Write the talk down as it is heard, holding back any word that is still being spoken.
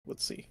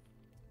let's see.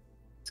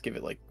 Let's give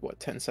it like what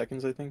 10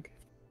 seconds, I think.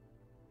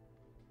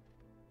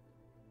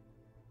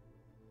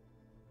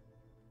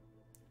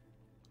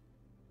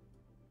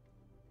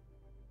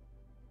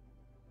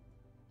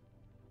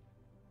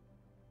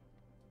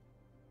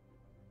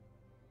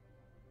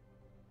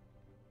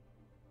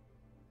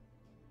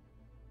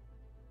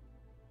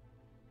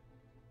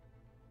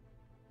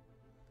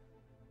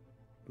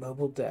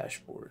 Mobile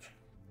dashboard.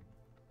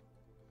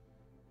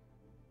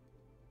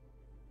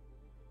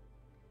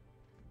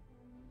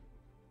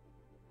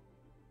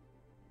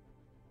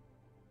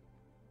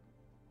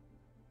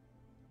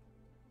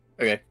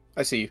 Okay,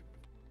 I see you.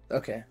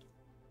 Okay.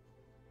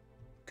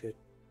 Good.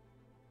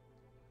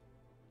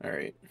 All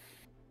right.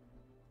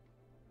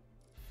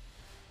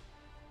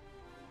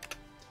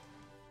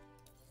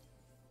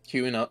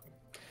 Queuing up.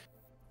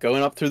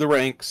 Going up through the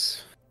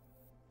ranks.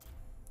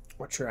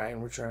 We're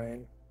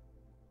trying.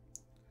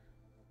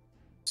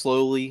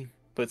 Slowly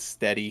but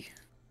steady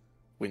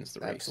wins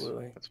the race.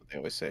 Absolutely. That's what they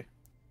always say.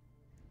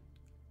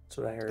 That's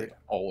what I heard. They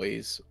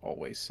always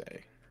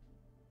say.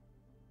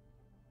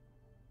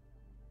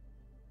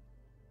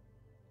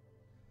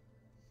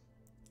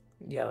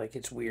 Yeah, like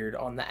it's weird.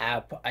 On the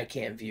app, I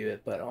can't view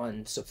it, but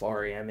on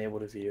Safari, I'm able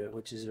to view it,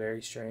 which is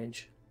very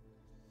strange.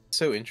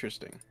 So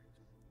interesting.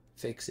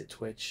 Fix it,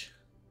 Twitch.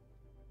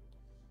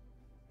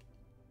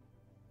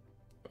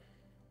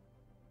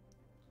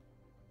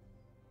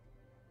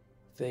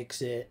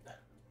 Fix it.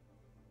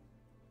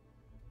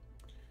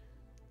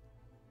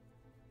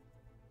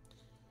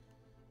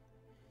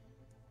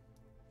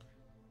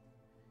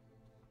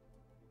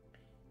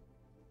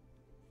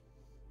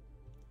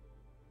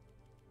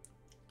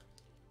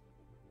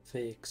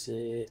 Fix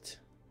it.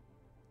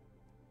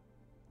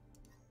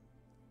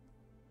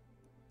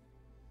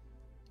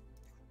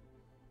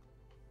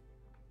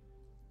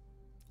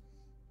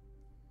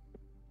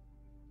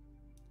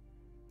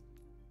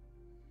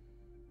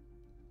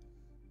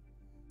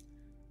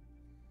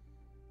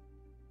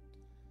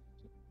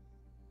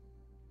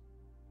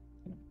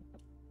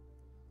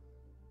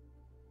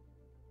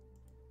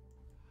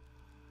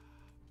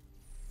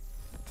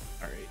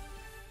 All right.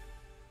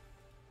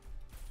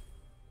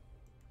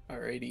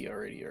 Alrighty.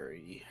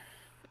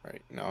 All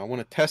right, now I want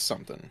to test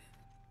something.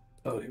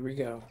 Oh, here we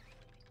go.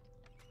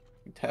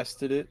 We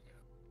tested it.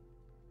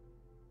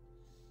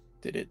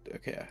 Did it?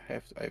 Okay, I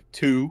have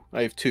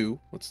two.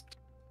 Let's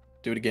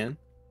do it again.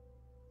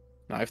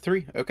 No, I have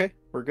 3. Okay,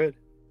 we're good.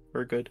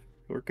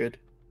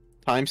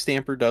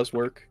 Timestamper does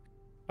work.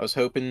 I was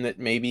hoping that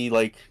maybe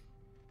like,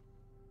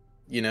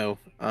 you know,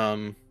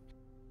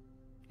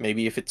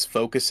 maybe if it's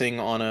focusing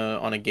on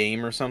a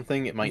game or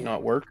something, it might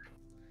not work.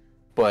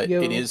 But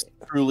it is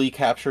truly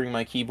capturing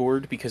my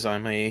keyboard because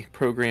I'm a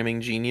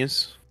programming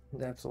genius.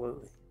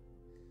 Absolutely.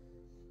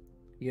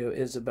 Yo,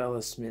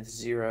 Isabella Smith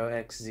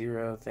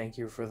 0x0, thank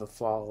you for the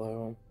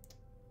follow.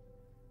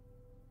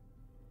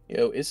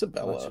 Yo,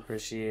 Isabella. Much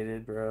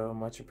appreciated, bro.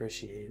 Much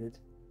appreciated.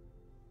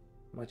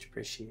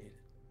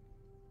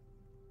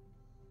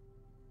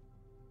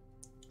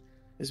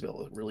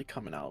 Isabella really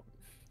coming out.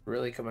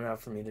 Really coming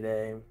out for me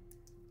today.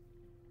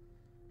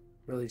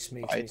 Really just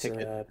makes me so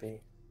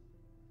happy.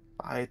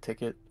 Buy a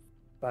ticket.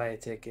 Buy a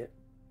ticket.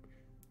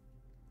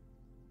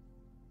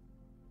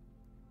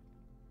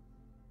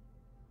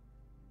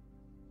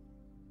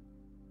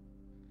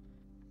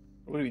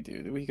 What do we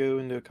do? Do we go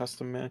into a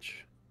custom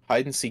match?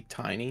 Hide and seek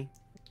Tiny?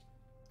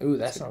 Ooh,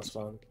 that sounds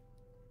fun.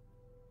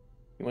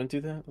 You want to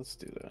do that? Let's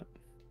do that.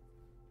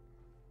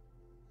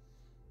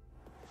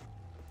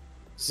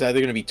 It's either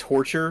going to be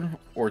torture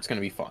or it's going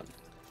to be fun.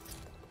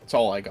 That's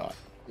all I got.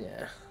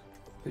 Yeah.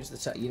 Who's the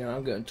top? You know,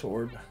 I'm going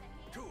toward.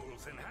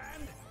 Tools in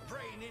hand,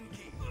 brain in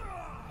key.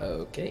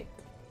 Okay.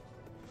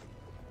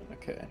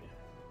 Okay.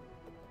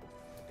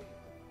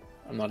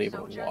 I'm not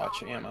able to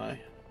watch, am I?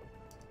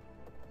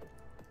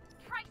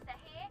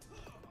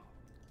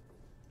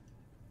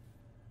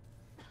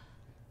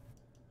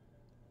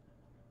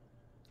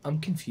 I'm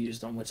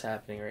confused on what's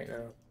happening right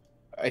now.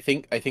 I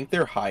think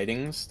they're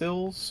hiding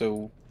still,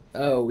 so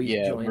oh, we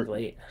joined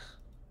late.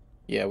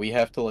 Yeah, we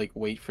have to like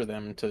wait for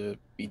them to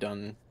be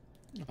done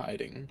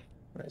hiding.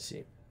 I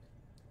see.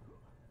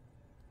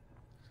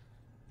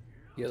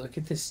 Yeah, look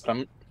at this.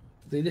 Look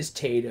at this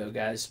Tato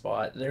guy's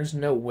spot. There's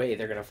no way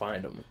they're gonna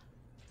find him.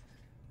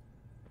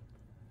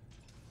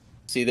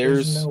 See,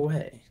 there's no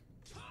way.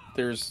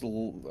 There's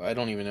I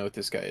don't even know what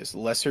this guy is.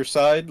 Lesser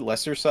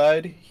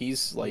side.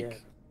 He's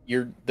like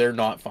they're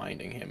not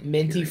finding him.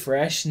 Minty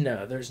Fresh?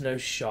 No, there's no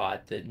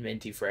shot that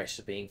Minty Fresh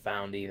is being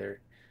found either.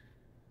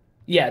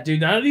 Yeah,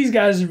 dude, none of these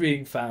guys are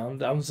being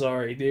found. I'm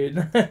sorry,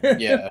 dude.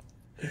 Yeah.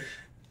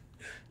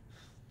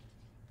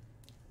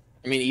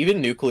 I mean, even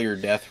Nuclear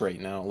Death right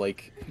now,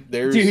 like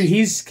there's dude,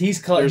 he's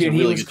clutch. Dude,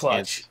 he was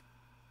clutch.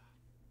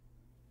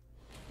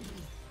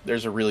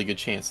 There's a really good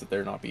chance that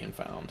they're not being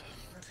found.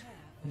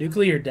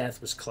 Nuclear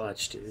Death was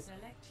clutch, dude.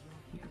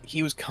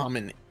 He was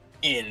coming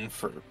in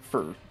for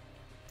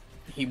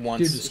he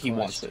wants it. He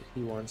wants it.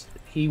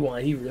 He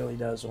really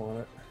does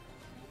want it.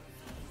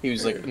 He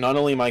was like, not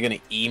only am I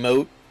gonna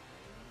emote,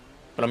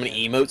 but I'm gonna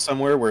emote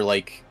somewhere where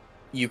like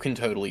you can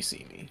totally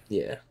see me.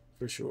 Yeah,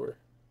 for sure.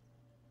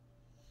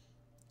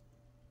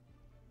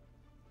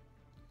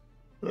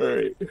 All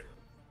right.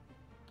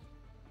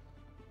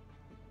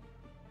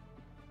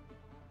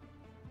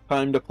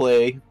 Time to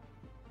play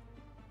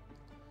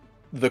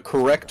the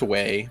correct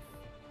way.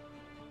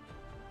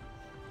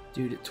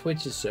 Dude,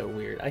 Twitch is so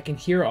weird. I can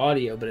hear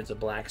audio, but it's a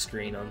black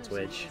screen on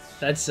Twitch.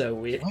 That's so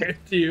weird,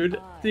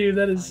 dude. Dude,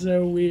 that is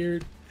so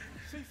weird.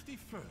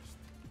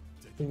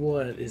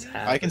 What is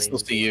happening? I can still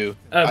see you.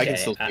 Okay, I can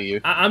still see you.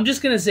 I'm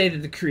just gonna say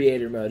that the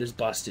creator mode is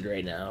busted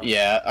right now.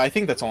 Yeah, I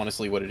think that's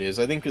honestly what it is.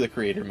 I think the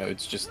creator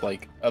mode's just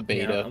like a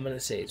beta. Yeah, I'm gonna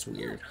say it's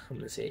weird. I'm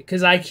gonna say it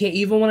because I can't,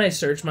 even when I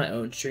search my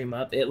own stream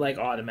up, it like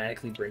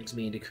automatically brings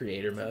me into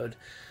creator mode.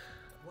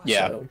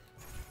 Yeah. So.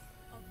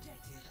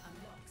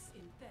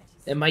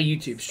 And my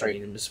YouTube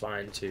stream is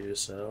fine too.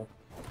 So.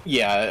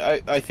 Yeah,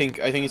 I think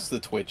it's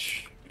the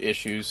Twitch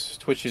issues.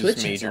 Twitch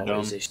is major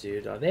dumb.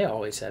 Dude. They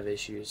always have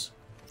issues.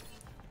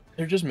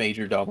 They're just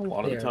major dumb a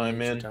lot of the time,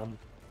 man. Dumb.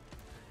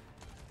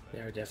 They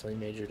are definitely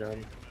major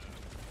dumb.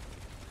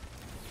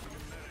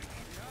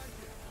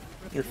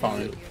 You're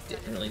fine.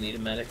 Didn't really need a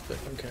medic, but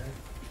okay.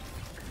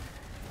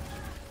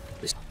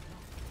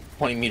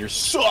 20 meters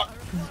suck!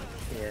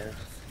 Yeah.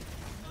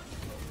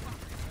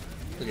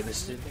 Look at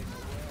this dude.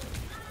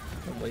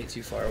 I'm way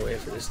too far away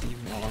for this to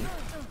even on.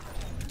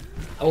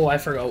 Oh, I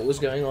forgot what was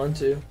going on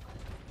too.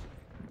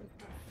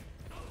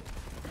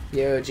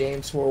 Yo,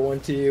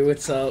 James412,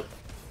 what's up?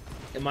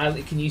 Am I?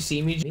 Can you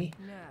see me?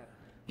 No.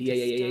 Yeah.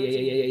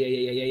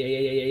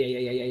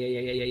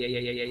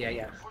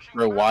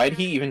 Bro, why'd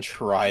he even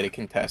try to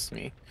contest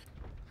me?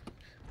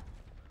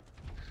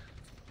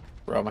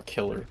 Bro, I'm a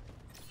killer.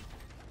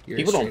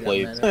 People don't play.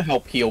 You want to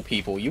help heal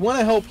people. You want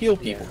to help heal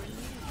people.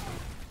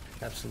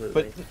 Yeah. Absolutely.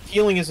 But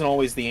healing isn't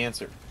always the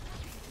answer.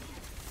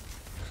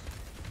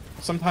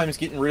 Sometimes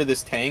getting rid of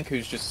this tank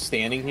who's just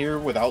standing here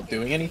without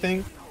doing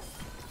anything.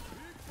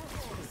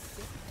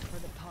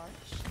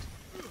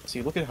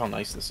 See, look at how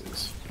nice this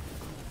is.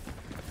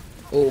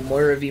 Oh,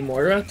 Moira v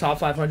Moira? Top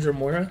 500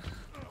 Moira?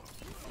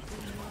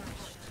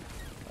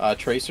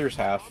 Tracer's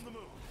half.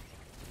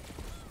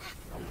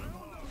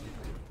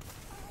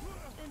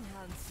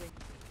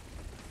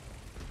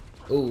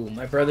 Oh,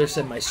 my brother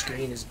said my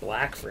screen is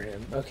black for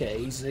him.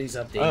 Okay, he's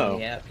updating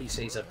the app. He says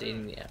he's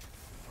updating the app.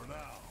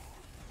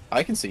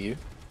 I can see you.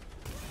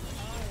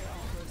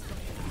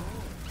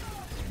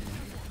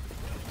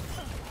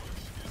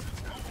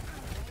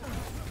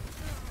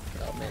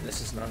 Oh man,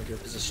 this is not a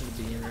good position to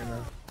be in right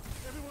now.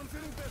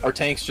 Our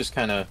tank's just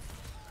kind of...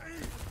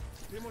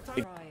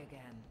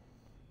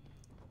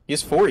 He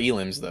has 4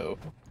 elims, though.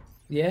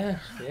 Yeah,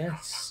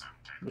 yes.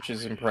 Which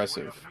is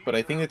impressive. But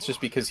I think it's just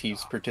because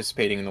he's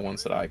participating in the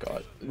ones that I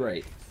got.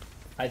 Right.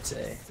 I'd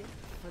say.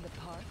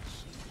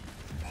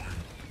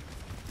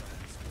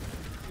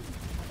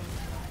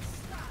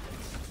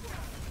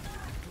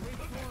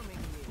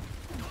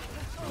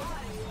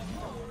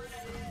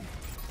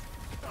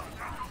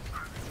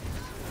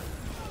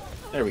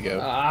 There we go.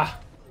 Ah.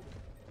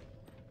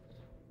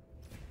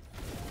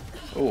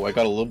 Oh, I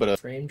got a little bit of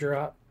frame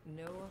drop.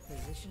 No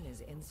opposition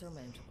is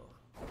insurmountable.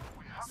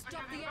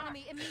 Stop the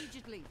enemy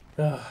immediately.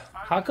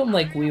 How come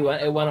like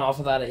it went off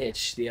without a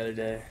hitch the other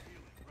day?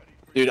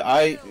 Dude,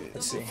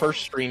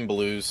 first stream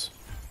blues.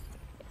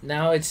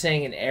 Now it's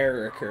saying an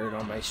error occurred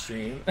on my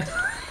stream.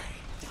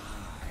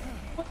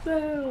 What the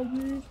hell,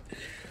 dude?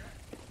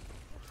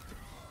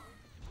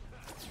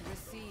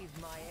 Receive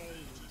my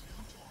aid.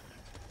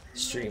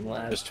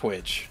 Streamlabs. Just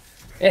Twitch.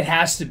 It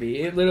has to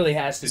be. It literally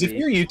has to be. If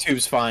your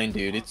YouTube's fine,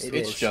 dude,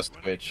 it's just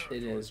Twitch.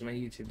 It is. My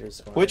YouTube is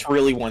fine. Twitch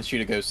really wants you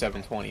to go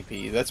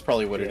 720p. That's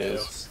probably what it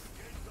is.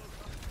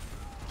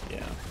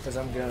 Yeah. Because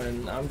I'm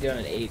going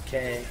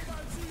 8K.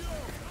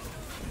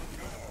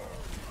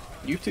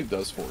 YouTube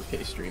does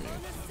 4K streaming.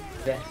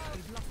 Okay.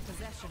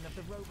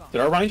 Did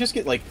our Ryan just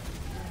get like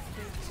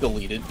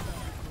deleted?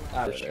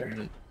 Out of there.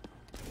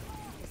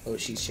 Oh,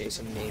 she's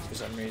chasing me for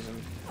some reason.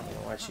 I don't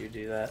know why she would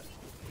do that.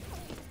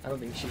 I don't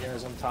think she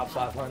knows I'm top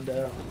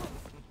 500. I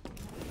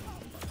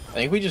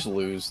think we just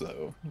lose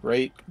though,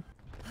 right?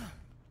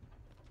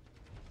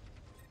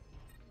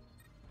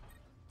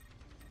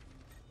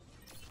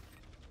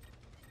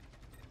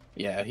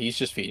 Yeah, he's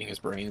just feeding his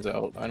brains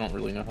out. I don't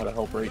really know how to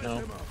help right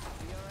now.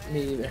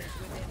 Me either.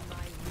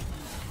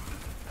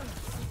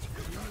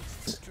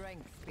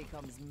 Strength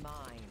becomes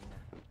mine.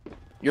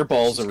 Your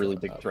ball's a really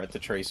big threat to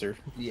Tracer.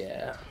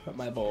 Yeah, but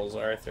my balls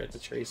are a threat to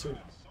Tracer.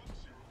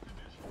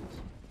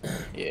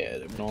 Yeah,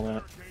 and all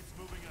that.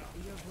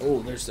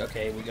 Oh,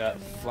 okay, we got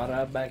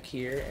Vara back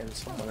here and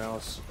someone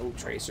else. Oh,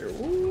 Tracer.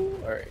 Ooh,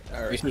 alright.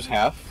 Tracer's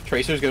half.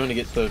 Tracer's going to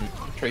get the...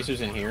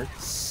 Tracer's in here.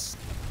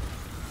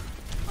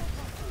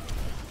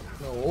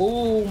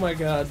 Oh my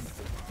god.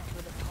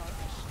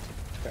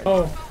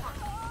 Oh.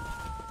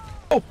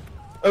 Oh!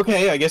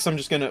 Okay, I guess I'm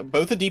just gonna...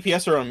 Both the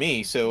DPS are on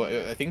me, so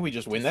I think we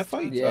just win that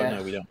fight? Yeah. Oh,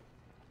 no, we don't.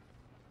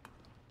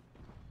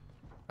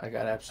 I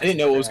got absolutely... I didn't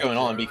know what was going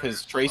on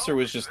because Tracer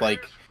was just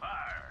like...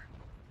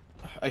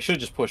 I should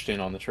have just pushed in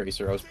on the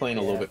Tracer. I was playing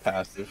a little bit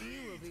passive.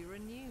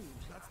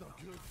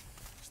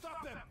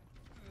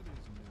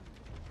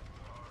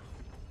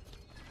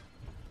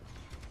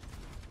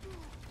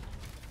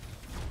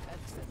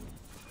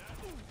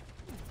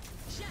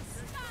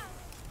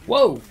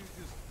 Whoa!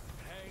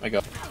 I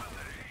got.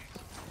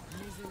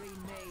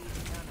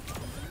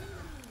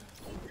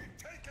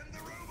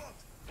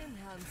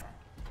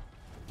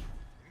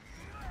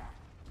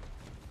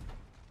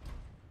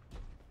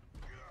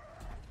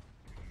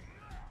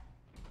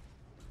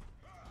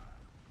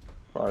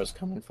 Moira's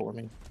coming for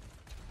me.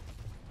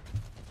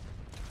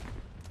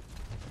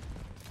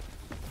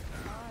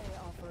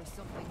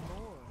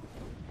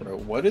 Bro,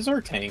 what is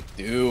our tank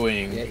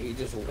doing? Yeah, he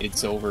just...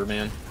 It's over,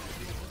 man.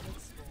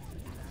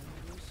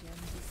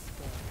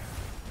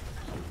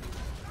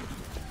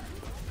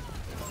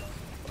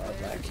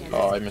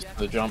 Oh, I missed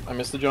the jump. I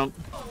missed the jump.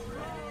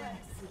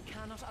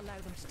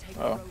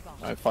 Oh,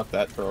 I fucked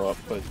that throw up,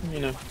 but, you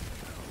know.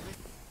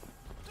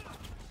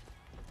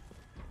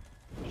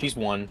 She's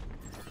one.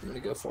 I'm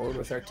gonna go forward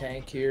with our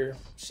tank here.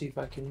 See if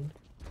I can...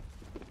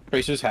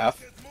 Tracer's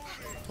half.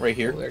 Right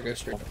here. Oh, there goes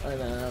straight. I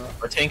know.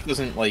 Our tank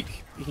doesn't, like,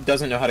 he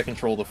doesn't know how to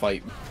control the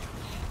fight.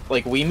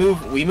 Like, we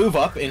move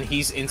up, and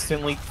he's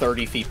instantly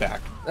 30 feet back.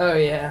 Oh,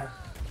 yeah.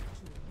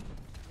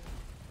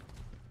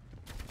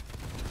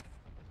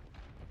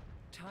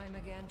 Time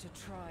again to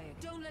try.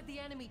 Don't let the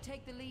enemy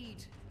take the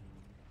lead.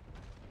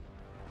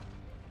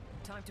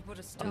 Time to put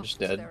a stop. I'm just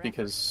dead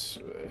because...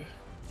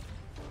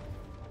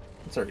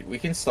 it's alright, we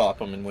can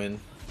stop him and win.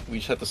 We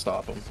just have to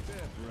stop him.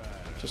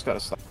 Just gotta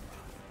stop.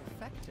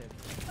 Effective.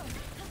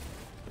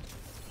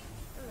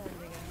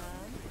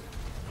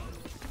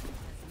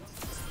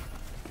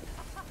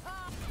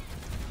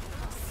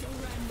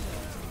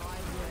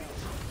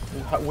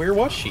 Where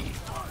was she?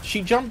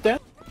 She jumped down.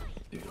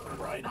 Dude,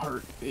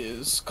 Reinhardt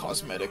is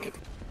cosmetic.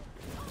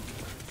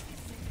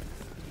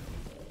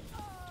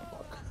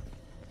 Fuck.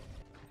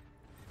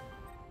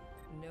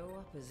 No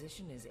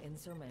opposition is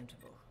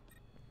insurmountable.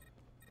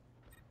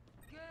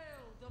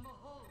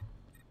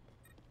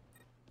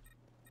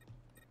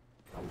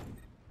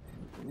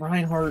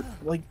 Reinhardt,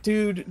 like,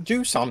 dude,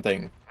 do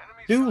something.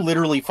 Do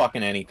literally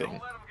fucking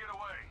anything.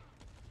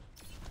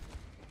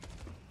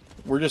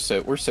 We're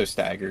so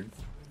staggered.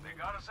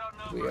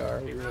 We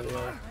are. We really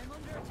are.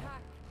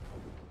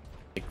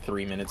 Like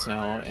 3 minutes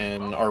now,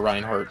 and our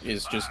Reinhardt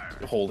is just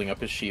holding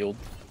up his shield.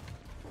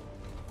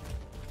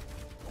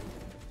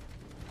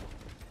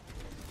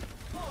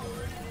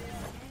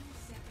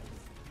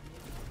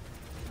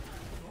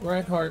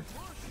 Reinhardt.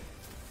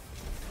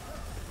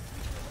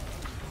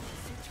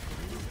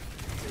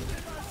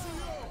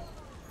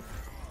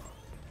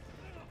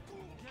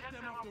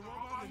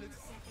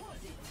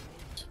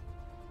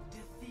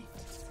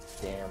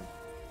 Damn.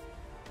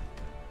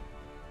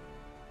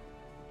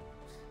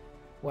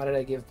 Why did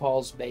I give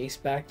Paul's base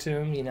back to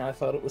him? You know, I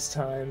thought it was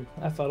time.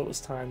 I thought it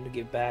was time to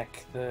give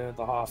back the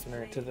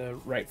Hoffner to the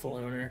rightful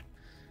owner.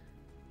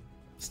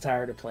 I was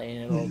tired of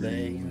playing it all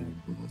day.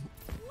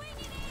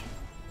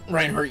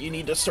 Reinhardt, you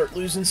need to start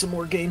losing some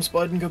more games,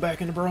 bud, and go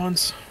back into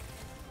bronze.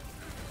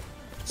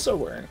 So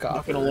we're in copper.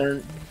 Not gonna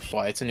learn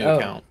why it's a new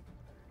account.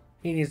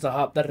 He needs to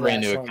hop that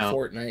Brand new on account.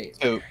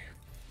 Fortnite. So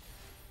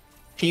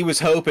he was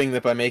hoping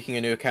that by making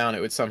a new account, it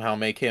would somehow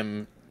make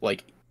him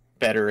like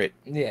better at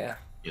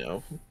you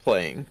know,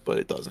 playing, but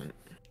it doesn't.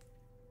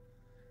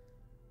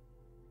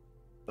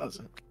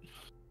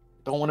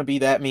 Don't want to be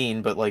that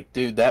mean, but like,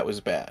 dude, that was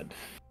bad.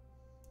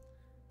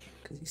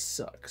 Because he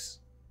sucks.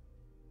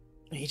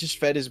 He just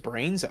fed his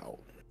brains out.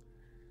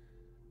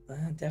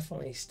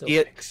 Definitely still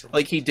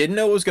like, he didn't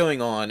know what was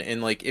going on,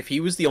 and like, if he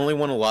was the only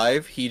one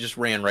alive, he just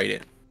ran right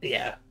in.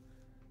 Yeah.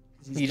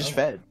 He just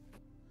fed.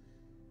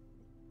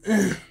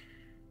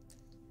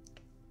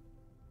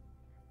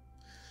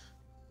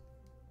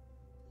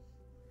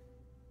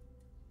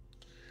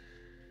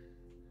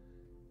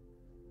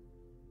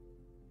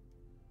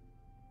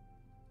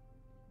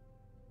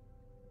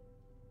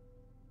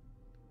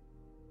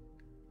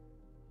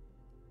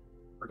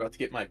 Forgot to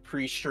get my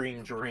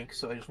pre-stream drink,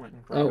 so I just went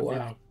and grabbed it.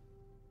 Wow.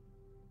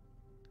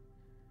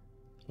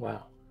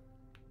 Wow.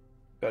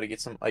 Gotta get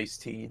some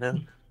iced tea, you know?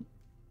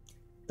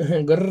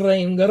 Good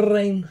rain, good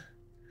rain.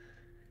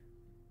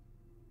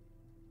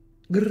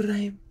 Good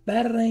rain,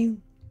 bad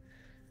rain.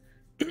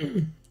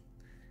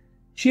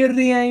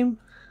 Shitty aim.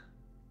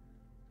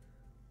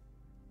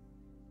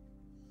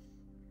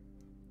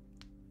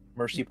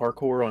 Mercy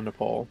parkour on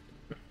Nepal.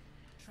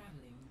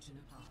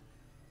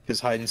 His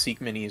hide and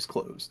seek mini is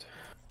closed.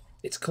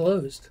 It's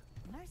closed.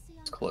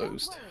 It's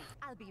closed.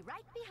 I'll be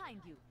right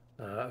behind you.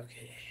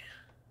 Okay.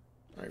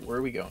 Alright, where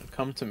are we going?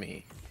 Come to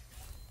me.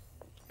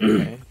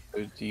 Okay,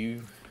 so do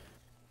you...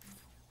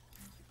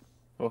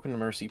 Welcome to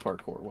Mercy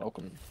Parkour.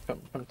 Welcome.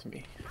 Come to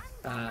me.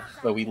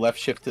 Oh, we left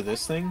shift to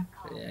this thing?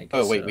 Yeah, I guess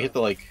oh, wait, so. we hit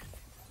the, like...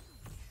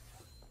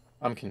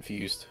 I'm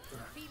confused.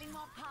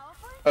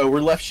 Oh,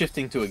 we're left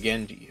shifting to a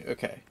Genji.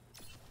 Okay.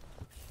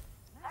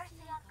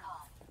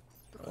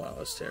 Wow,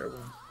 that's terrible.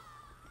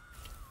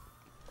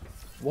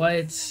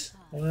 What?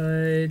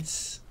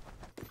 What?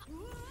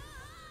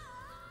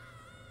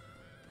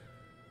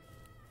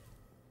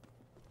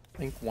 I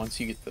think once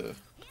you get the...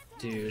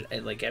 Dude, I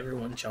like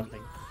everyone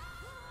jumping.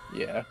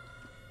 Yeah.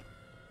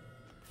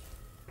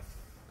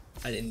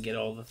 I didn't get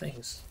all the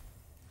things.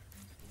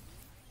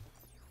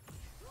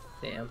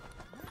 Damn.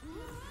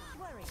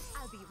 Worry,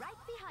 I'll be right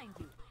behind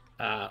you.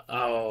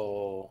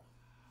 Oh.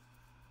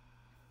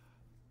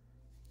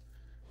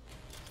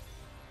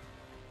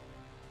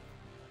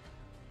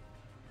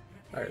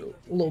 Alright,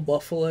 little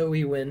Buffalo,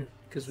 we win.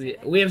 Because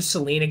we have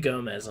Selena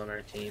Gomez on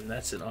our team.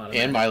 That's an automatic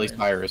And Miley win.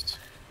 Cyrus.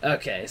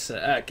 Okay, so,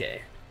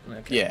 okay.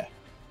 Yeah.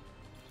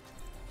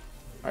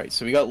 Alright,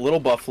 so we got Little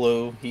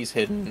Buffalo. He's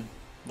hidden.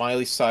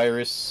 Miley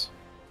Cyrus.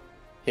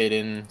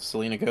 Hidden.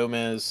 Selena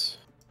Gomez.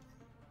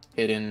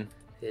 Hidden.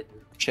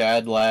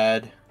 Chad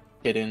Ladd.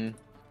 Hidden.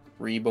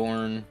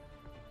 Reborn.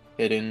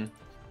 Hidden.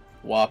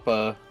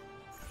 Wappa.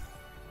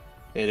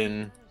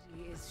 Hidden.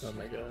 Oh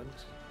my god.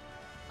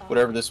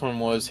 Whatever this one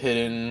was,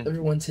 hidden.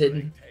 Everyone's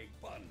hidden.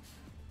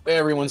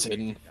 Everyone's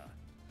hidden.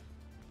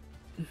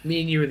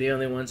 Me and you are the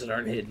only ones that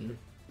aren't hidden.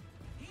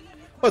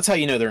 Well, that's how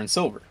you know they're in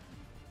silver.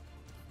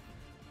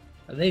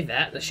 Are they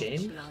that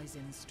ashamed?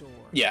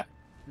 Yeah.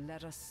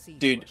 Let us see.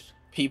 Dude,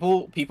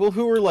 people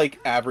who are like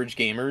average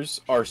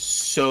gamers are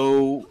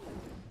so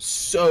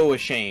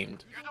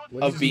ashamed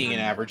of being an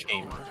average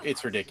gamer.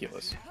 It's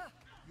ridiculous.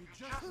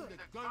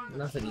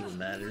 Nothing even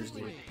matters,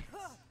 dude.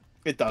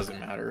 It doesn't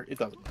matter. It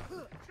doesn't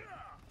matter.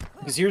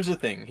 Because here's the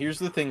thing. Here's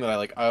the thing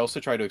that I also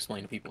try to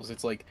explain to people. Is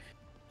it's like,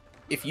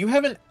 if you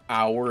have an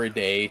hour a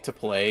day to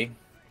play,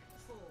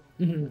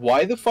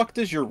 why the fuck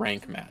does your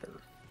rank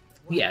matter?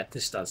 Yeah,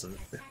 this doesn't.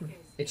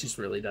 It just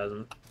really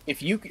doesn't.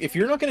 If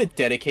you're not going to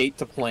dedicate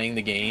to playing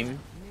the game,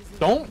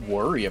 don't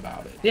worry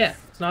about it. Yeah,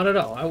 not at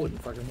all. I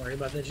wouldn't fucking worry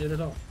about that shit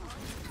at all.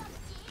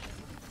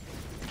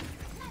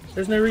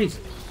 There's no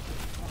reason.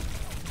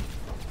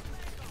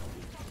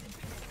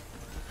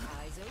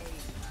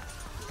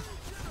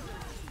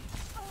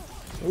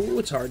 Ooh,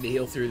 it's hard to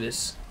heal through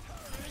this.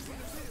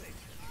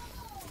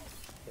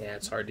 Yeah,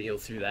 it's hard to heal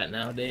through that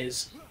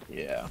nowadays.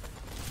 Yeah.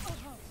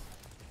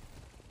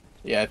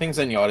 Yeah, I think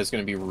Zenyatta's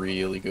going to be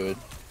really good.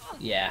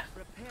 Yeah.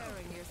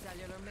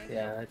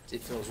 Yeah,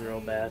 it feels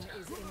real bad.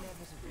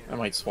 I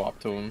might swap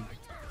to him.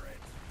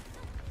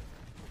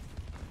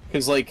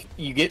 Because, like,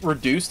 you get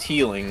reduced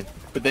healing,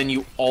 but then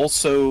you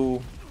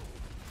also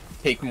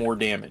take more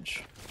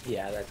damage.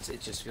 Yeah, it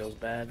just feels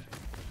bad.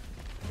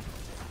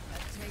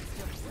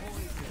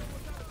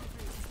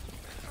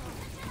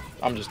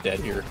 I'm just dead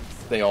here.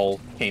 They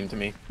all came to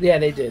me. Yeah,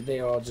 they did.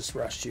 They all just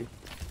rushed you.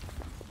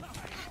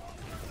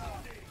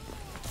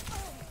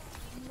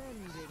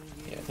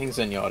 Yeah, I think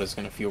Zenyatta's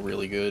gonna feel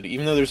really good.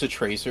 Even though there's a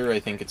Tracer,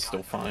 I think it's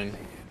still fine.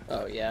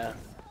 Oh, yeah.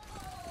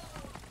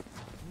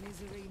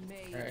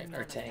 Alright,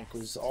 our tank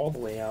was all the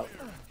way out.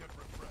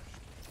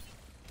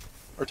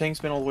 Our tank's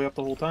been all the way up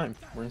the whole time.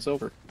 We're in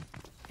silver.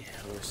 Yeah,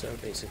 we're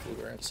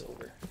in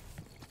silver.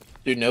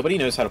 Dude, nobody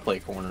knows how to play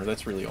corner.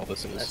 That's really all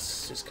this is.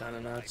 That's just kind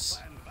of nuts.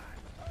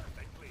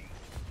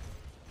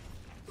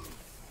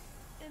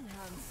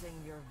 Enhancing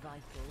your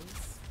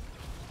vitals.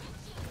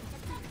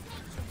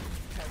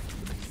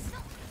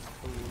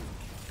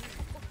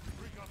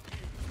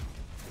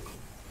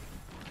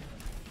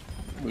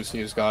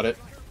 Lucio's got it.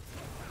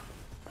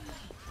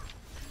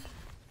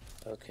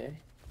 Okay.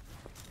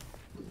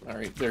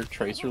 Alright, their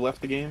Tracer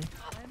left the game.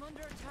 I'm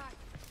under attack.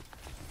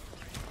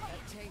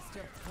 A taste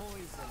of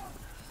poison.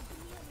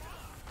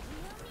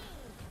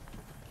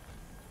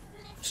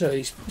 So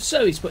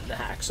he's putting the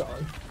hacks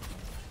on.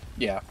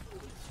 Yeah.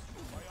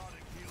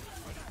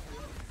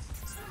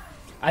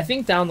 I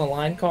think down the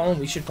line, Colin,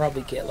 we should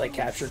probably get like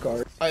capture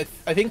cards. I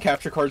think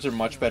capture cards are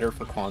much better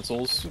for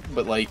consoles,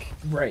 but like...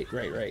 Right.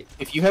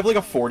 If you have like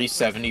a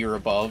 4070 or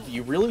above,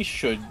 you really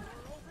should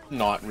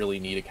not really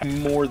need a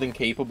more than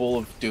capable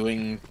of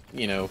doing,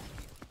 you know,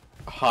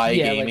 high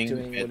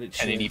gaming like at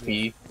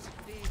 1080p.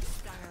 Yeah.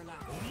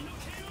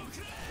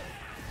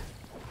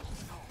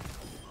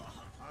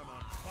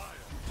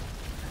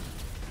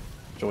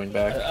 Join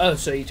back. Oh,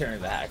 so you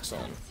turned the hacks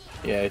on.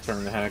 Yeah, I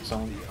turned the hacks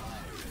on.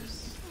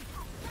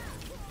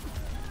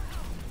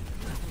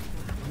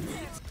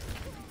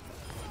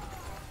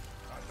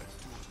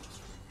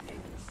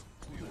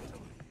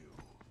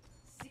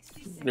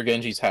 Their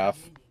Genji's half.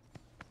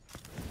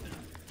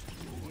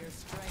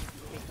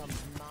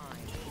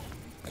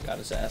 I got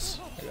his ass.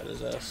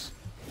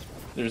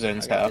 Their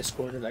Zen's I got half.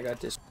 discorded. I got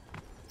this.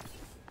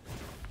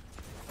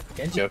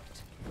 Genji. Yep.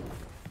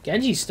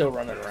 Genji's still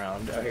running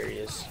around. Oh, here he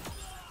is.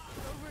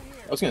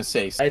 I was gonna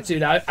say,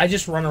 Dude, I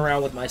just run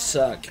around with my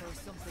suck.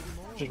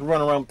 just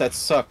run around with that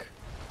suck.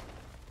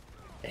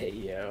 Hey,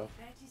 yo.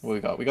 What we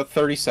got? We got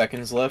 30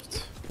 seconds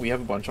left. We have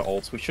a bunch of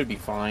ults. We should be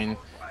fine.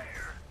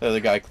 The other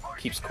guy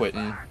keeps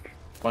quitting.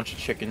 Bunch of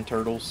chicken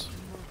turtles.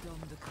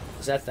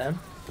 Is that them?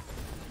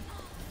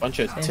 Bunch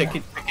of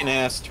chicken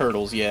ass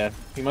turtles, yeah.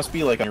 He must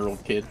be like a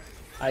 9-year-old kid.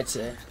 I'd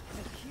say.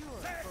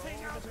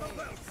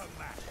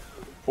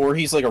 Or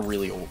he's like a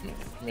really old man.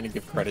 I'm gonna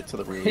give credit to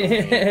the really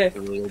old man.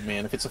 The really old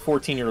man. If it's a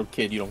 14-year-old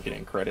kid, you don't get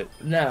any credit.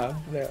 No.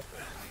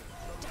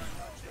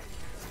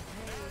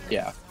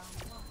 Yeah.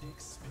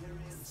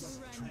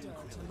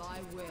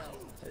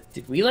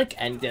 Did we like?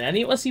 And did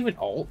any of us even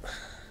ult?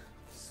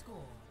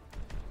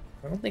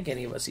 I don't think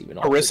any of us even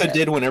ulted Orisa yet.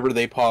 did whenever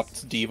they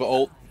popped Diva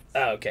ult.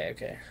 Oh,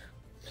 okay.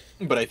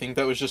 but I think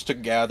that was just to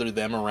gather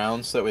them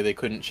around so that way they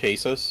couldn't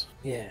chase us.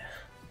 Yeah.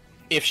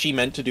 If she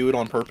meant to do it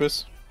on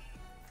purpose.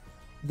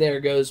 There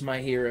goes my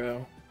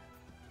hero.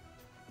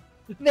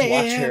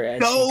 There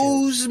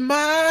goes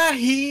my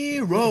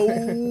hero.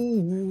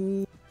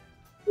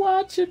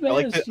 Watch it.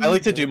 I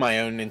like to do my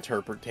own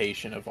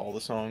interpretation of all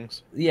the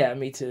songs. Yeah,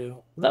 me too.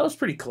 That was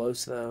pretty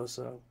close though,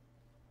 so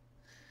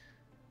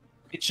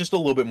It's just a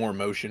little bit more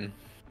emotion.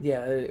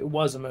 yeah, it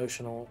was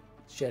emotional.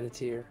 Shed a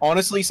tear.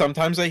 Honestly,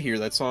 sometimes I hear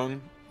that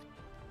song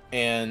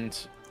and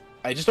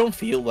I just don't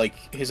feel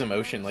like his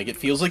emotion. Like it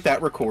feels like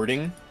that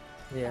recording.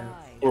 Yeah.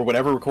 Or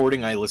whatever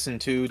recording I listen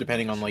to,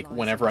 depending on like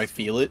whenever I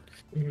feel it.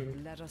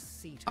 Mm-hmm. Let us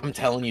see to I'm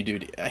telling you,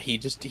 dude,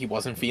 he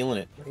wasn't feeling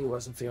it. He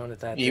wasn't feeling it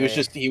that day.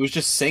 He was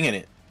just singing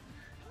it.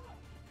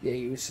 Yeah,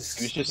 he was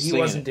just he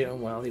wasn't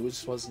doing well. He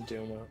just wasn't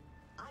doing well.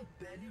 I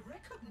barely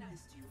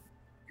recognized you.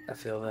 I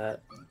feel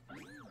that.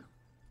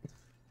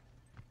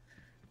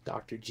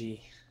 Dr.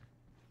 G.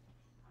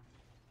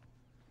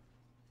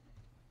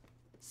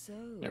 So,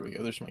 There we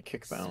go. There's my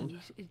kick bound.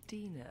 sweet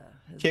Edina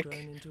has Kick, grown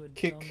into a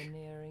kick.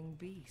 domineering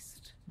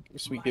beast.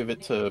 So we give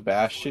it to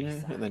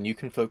Bastion, and then you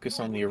can focus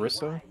on the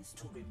Orisa.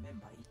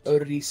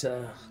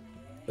 Orisa.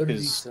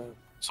 His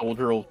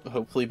soldier will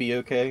hopefully be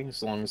okay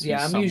as long as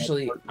Yeah, he's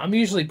I'm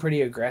usually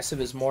pretty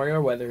aggressive as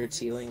Moira, whether it's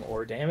healing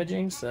or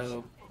damaging.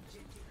 So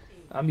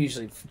I'm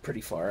usually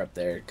pretty far up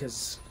there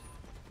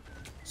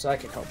so I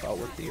can help out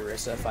with the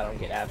Orisa if I don't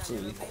get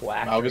absolutely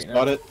quacked. Malga's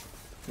got it.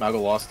 Malga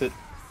lost it.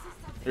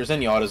 There's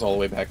Zenyatta's all the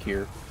way back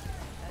here.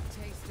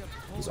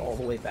 He's all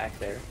the way back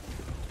there.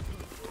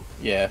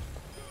 Yeah.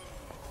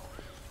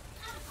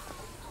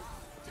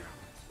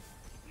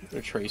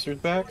 Their Tracer's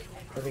back.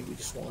 I think we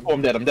just won. Oh,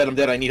 I'm dead. I'm dead. I'm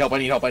dead. I need help. I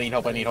need help. I need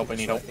help. I need help. I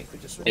need I help. think we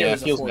just Yeah, it it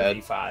was feels a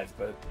bad. 485,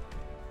 but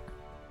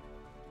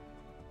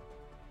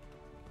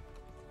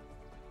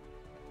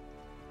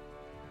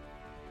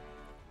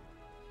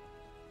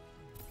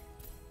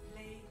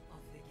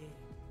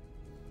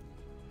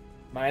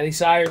Miley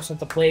Cyrus with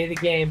the play of the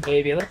game,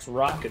 baby. Let's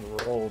rock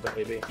and roll,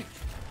 baby.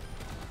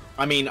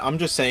 I mean, I'm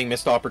just saying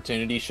missed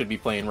opportunity should be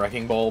playing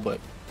Wrecking Ball, but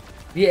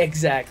Yeah,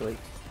 exactly.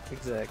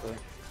 Exactly.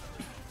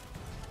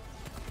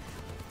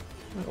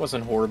 it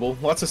wasn't horrible.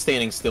 Lots of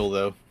standing still,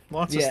 though.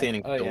 Lots of Yeah.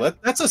 standing Oh, still. yeah.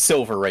 That's a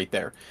silver right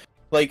there.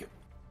 Like,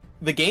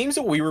 the games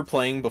that we were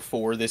playing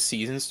before this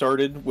season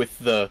started with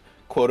the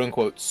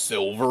quote-unquote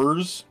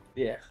silvers,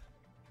 Yeah.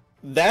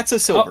 that's a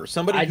silver. Oh,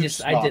 Somebody I who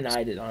I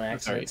denied it on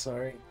accident,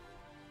 Sorry. sorry.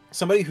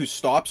 Somebody who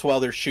stops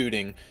while they're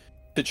shooting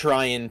to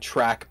try and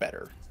track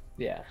better.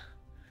 Yeah.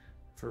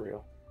 For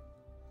real.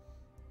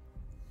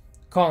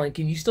 Colin,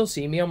 can you still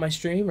see me on my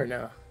stream or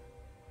no?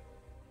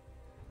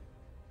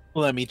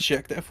 Let me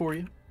check that for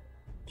you.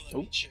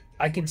 Oh,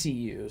 I can see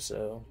you,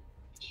 so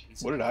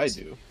what did I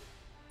do?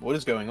 What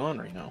is going on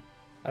right now?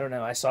 I don't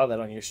know. I saw that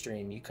on your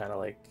stream. You kind of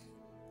like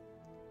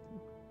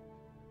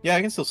Yeah,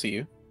 I can still see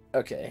you.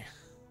 okay.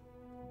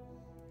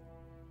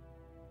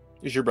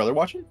 Is your brother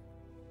watching?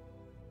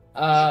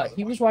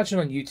 He was watching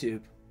on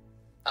YouTube.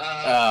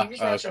 Okay. Yeah,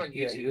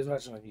 he was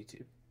watching on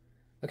YouTube.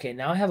 Okay,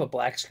 now I have a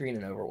black screen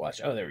in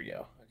Overwatch. Oh, there we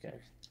go. Okay.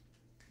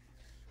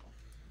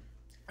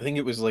 I think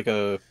it was like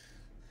a...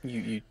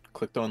 You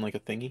clicked on like a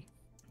thingy?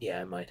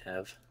 Yeah, I might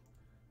have.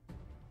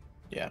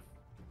 Yeah.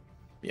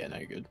 Yeah, now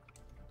you're good.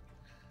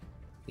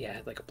 Yeah, I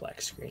had like a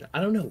black screen. I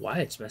don't know why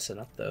it's messing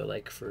up though,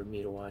 like for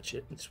me to watch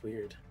it. It's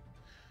weird.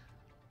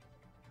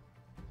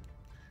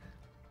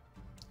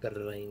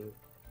 Garling.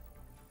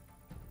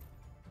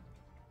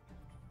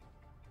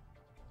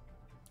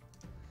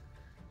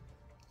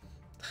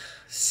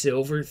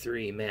 Silver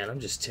 3, man, I'm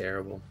just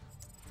terrible.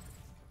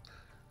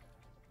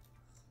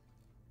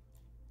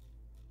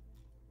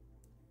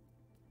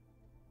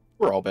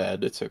 We're all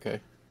bad. It's okay.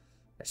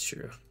 That's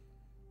true.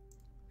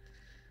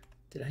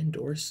 Did I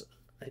endorse?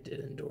 I did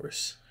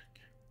endorse.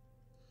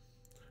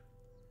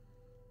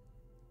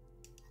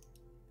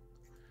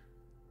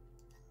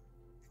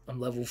 I'm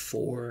level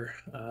 4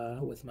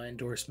 with my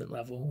endorsement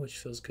level, which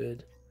feels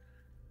good.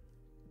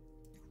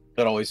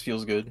 That always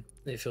feels good.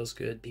 It feels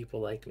good.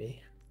 People like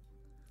me.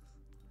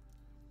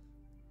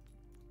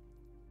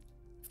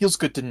 Feels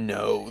good to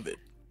know that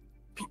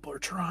people are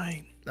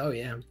trying. Oh,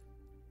 yeah.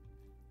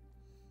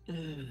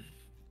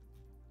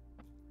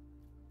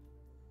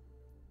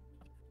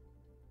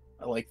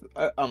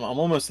 I'm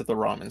almost at the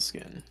ramen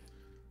skin.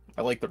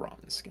 I like the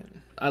ramen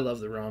skin. I love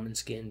the ramen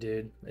skin,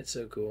 dude. It's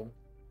so cool.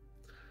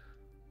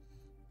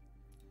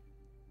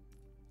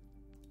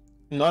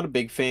 Not a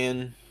big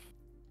fan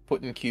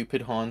putting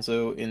Cupid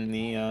Hanzo in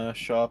the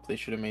shop. They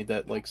should have made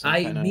that like some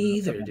kind of... Me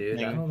either,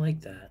 dude. I don't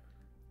like that.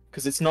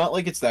 Because it's not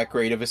like it's that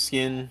great of a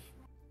skin.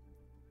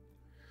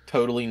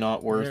 Totally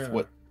not worth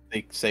what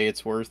they say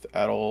it's worth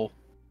at all.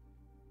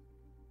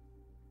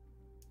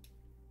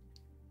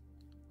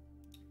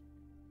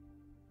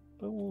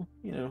 But we'll,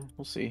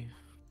 we'll see.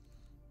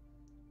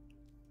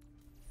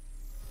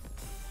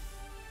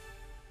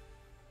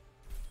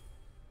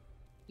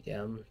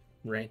 Yeah, I'm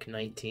rank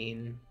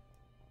 19.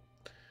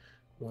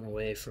 One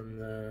away from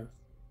the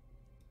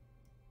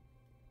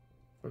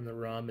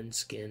ramen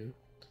skin.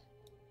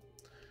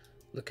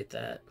 Look at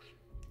that.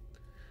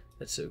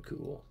 That's so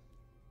cool.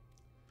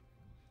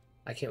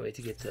 I can't wait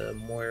to get the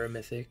Moira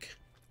Mythic.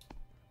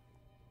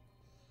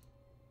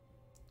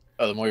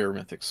 Oh, the Moira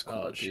Mythic's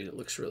cool. Oh, dude, it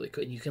looks really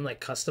cool. You can,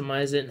 like,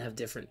 customize it and have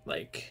different,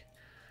 like...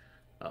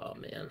 Oh,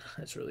 man,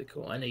 that's really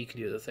cool. I know you can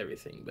do that with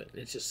everything, but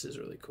it just is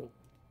really cool.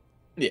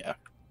 Yeah.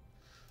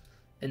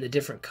 And the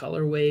different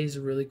colorways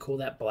are really cool.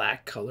 That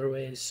black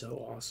colorway is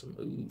so awesome.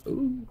 Ooh,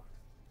 ooh.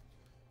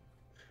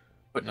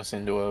 Putting us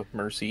into a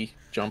Mercy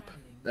jump.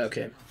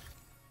 Okay.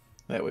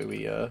 That way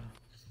we, Don't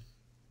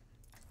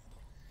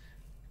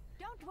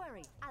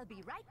worry, I'll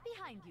be right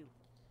behind you.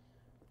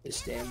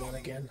 This damn one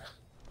again.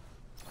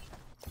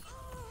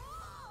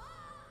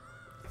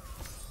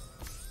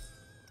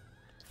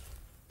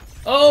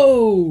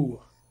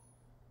 Oh!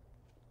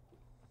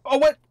 Oh,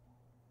 what?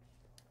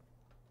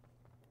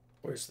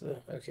 Where's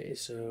the... Okay,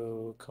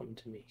 so come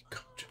to me.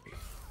 Come to me.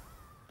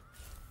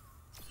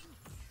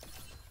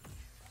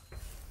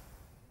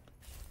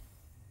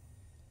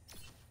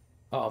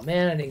 Oh,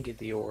 man, I didn't get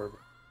the orb.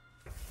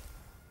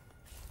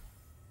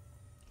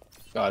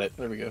 Got it.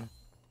 There we go.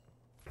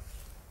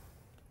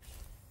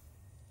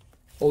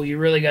 Oh, you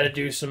really got to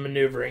do some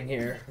maneuvering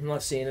here. I'm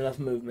not seeing enough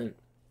movement.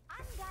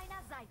 I'm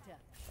Dinah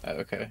Zeiter.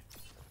 Okay.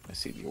 I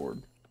see the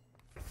orb.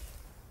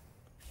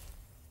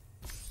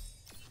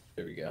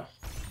 There we go.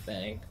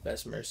 Bang.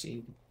 Best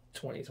Mercy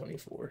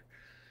 2024.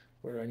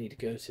 Where do I need to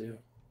go to?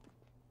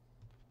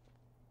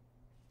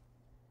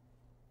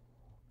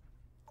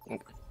 Oh.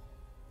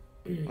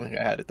 I think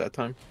I had it that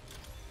time.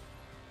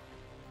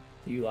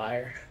 You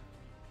liar.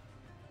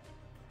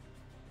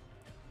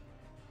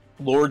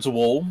 Lord's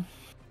Wool.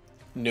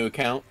 New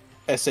account.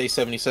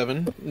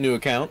 SA77. New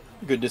account.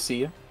 Good to see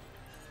you.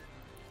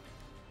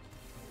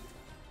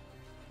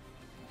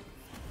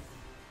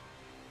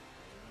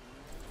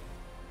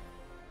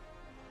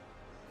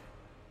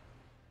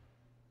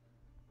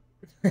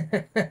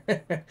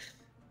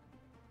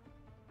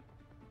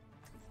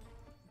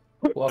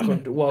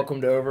 Welcome to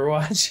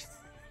Overwatch.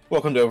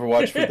 Welcome to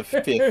Overwatch for the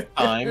 5th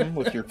time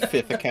with your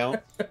 5th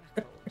account.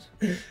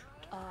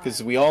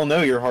 Because we all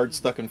know you're hard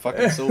stuck in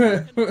fucking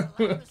silver.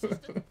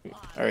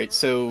 Alright,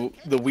 so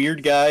the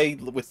weird guy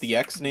with the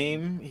X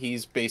name,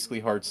 he's basically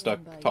hard stuck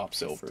top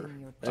silver.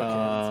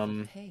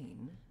 Let's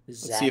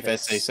see if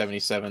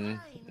SA77...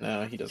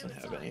 No, he doesn't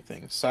have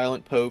anything.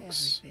 Silent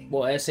Pokes.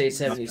 Well,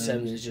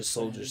 SA77 is just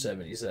Soldier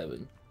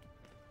 77.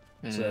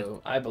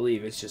 So, I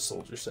believe it's just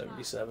Soldier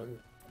 77.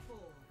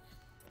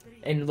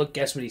 And look,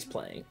 guess what he's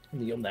playing.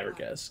 You'll never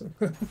guess.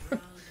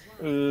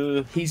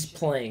 He's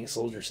playing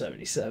Soldier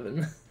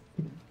 77.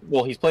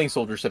 Well, he's playing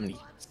Soldier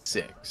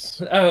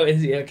 76. Oh,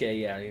 is he? Okay,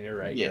 yeah, you're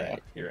right. Yeah.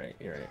 You're right.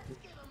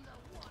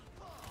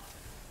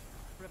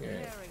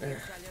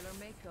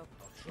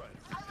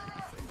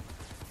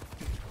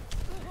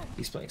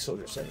 He's playing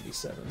Soldier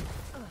 77.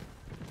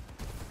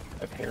 I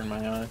have hair in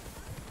my eye.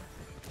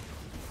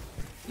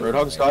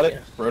 Roadhog's got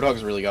it?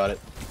 Roadhog's really got it.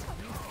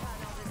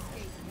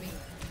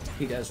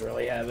 He does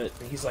really have it.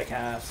 He's like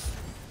half.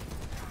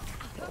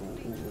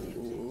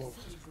 Ooh.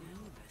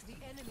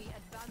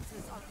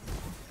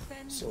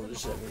 Soldier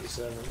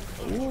 77.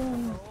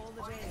 Ooh.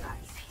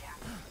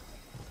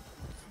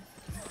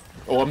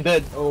 Oh, I'm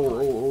dead.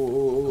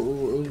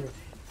 Oh.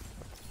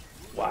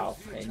 Wow.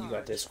 And you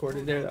got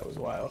discorded there? That was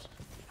wild.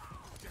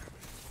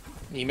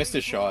 He missed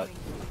his shot.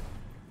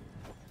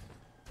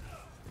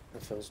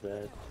 That feels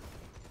bad.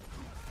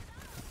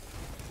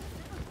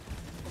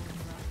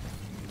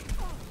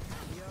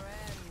 Your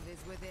end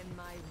is within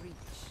my reach.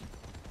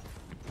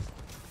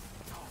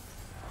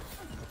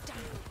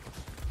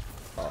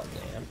 Oh,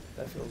 damn.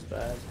 That feels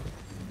bad.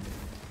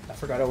 I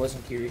forgot I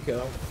wasn't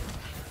Kiriko.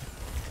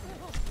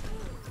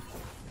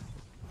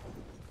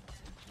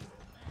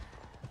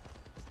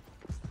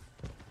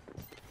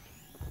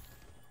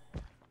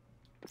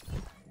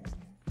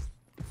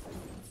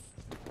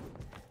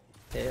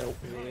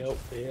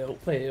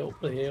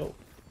 Help.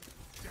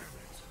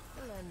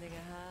 Lending a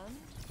hand.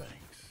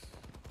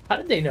 How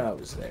did they know I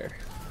was there?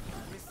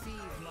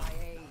 Receive my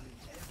aid.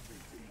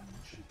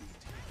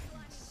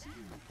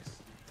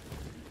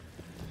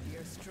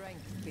 Your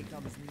strength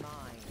becomes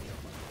mine.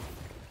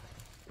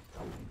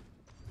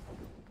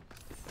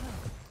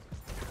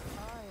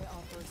 I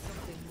offer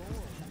something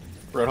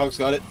more. Roadhog's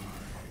got it.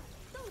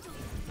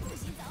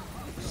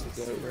 Just to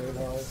go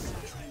Roadhog.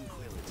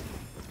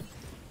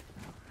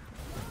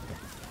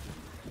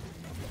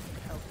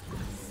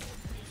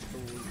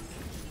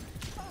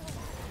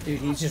 Dude,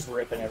 he's just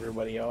ripping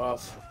everybody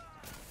off.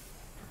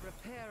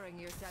 Repairing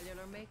your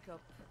cellular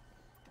makeup.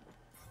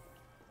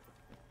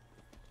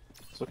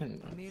 It's looking...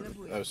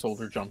 Oh,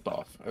 Soldier jumped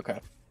off. Okay.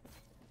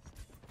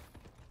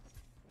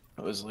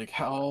 I was like,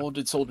 how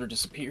did Soldier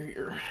disappear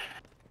here?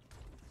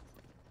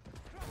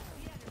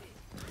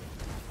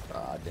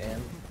 Ah,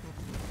 damn.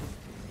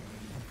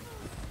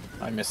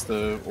 I missed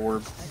the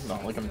orb.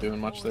 Not like I'm doing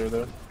much there,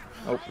 though.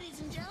 Oh.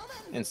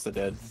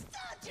 Insta-dead.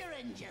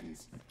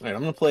 Alright,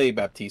 I'm gonna play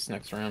Baptiste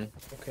next round.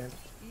 Okay.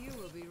 You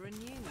will be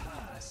renewed.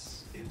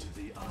 Into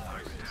the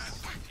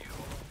iris.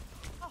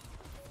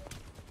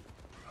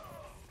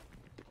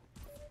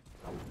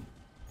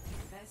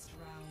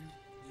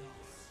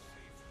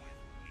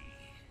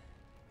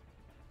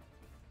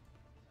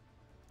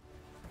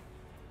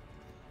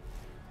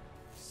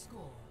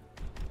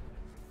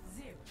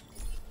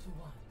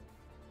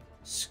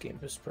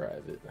 Campus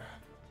private.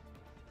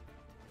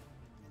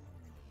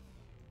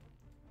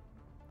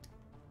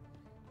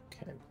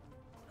 Okay.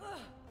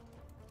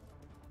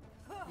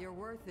 Your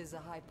worth is a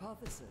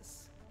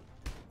hypothesis.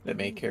 That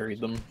may carry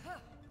them.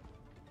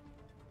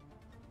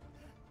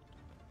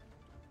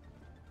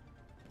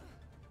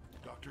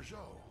 Dr. Zhou.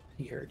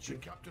 He heard you.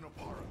 Did Captain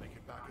Opara make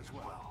it back as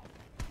well?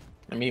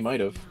 I mean, he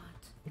might have.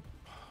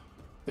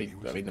 I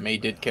mean, the May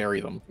did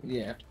carry them.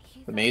 Yeah.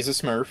 The May's a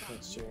Smurf,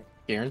 That's true.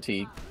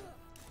 guaranteed.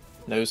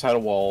 Knows how to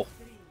wall.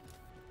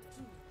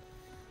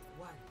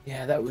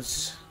 Yeah, that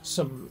was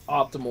some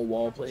optimal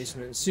wall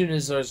placement. As soon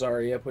as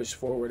Zarya pushed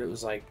forward, it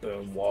was like,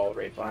 boom, wall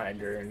right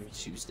behind her, and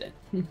she was dead.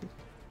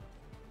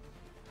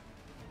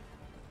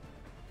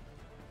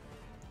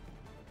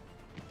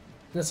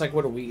 It's like,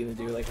 what are we gonna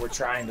do? Like, we're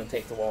trying to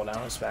take the wall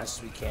down as fast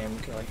as we can.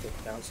 We can, like, take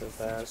it down so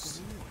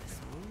fast.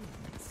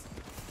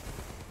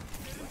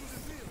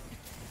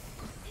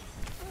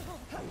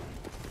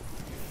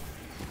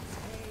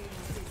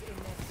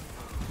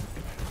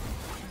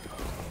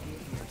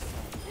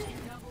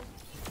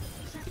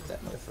 Get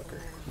that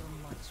motherfucker.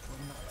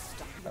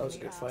 That was a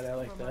good fight. I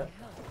like that.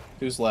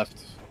 Who's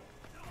left?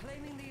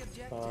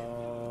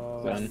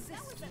 Done.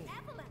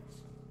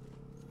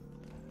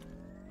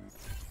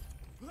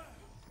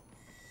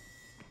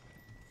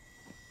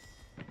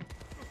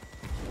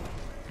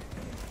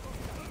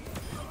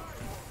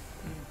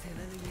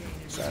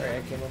 Sorry,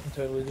 I came up and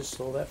totally just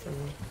stole that from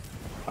you.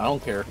 I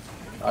don't care.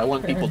 I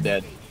want people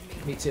dead.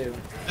 Me too.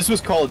 If this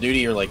was Call of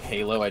Duty or like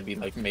Halo, I'd be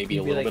like maybe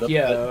You'd a be little like, bit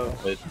yo.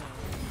 upset, but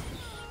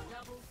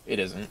it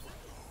isn't.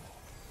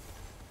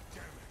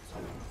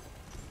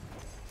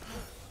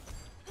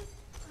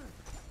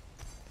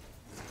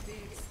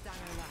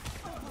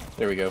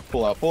 There we go.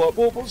 Pull out, pull up,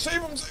 pull,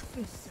 save him, save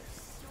him.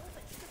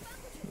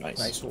 Nice.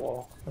 Nice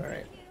wall.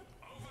 Alright.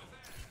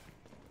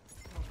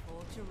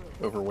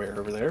 Over where?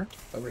 Over there?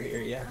 Over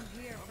here, yeah.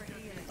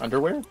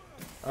 Underwear?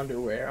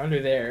 Underwear.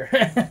 Under there.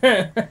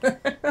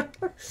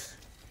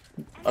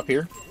 Up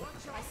here?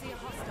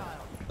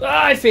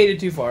 Ah, I faded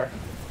too far.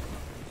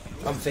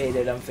 I'm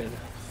faded, I'm faded.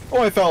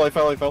 Oh, I fell, I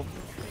fell, I fell.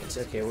 It's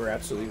okay, we're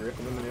absolutely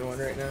ripping them a new one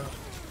right now.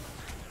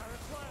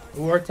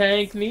 War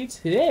tank needs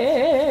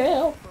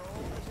help!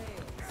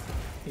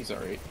 He's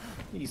alright.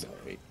 He's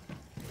alright.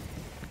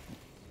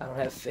 I don't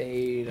have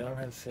fade, I don't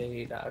have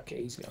fade. Ah,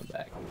 okay, he's going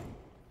back.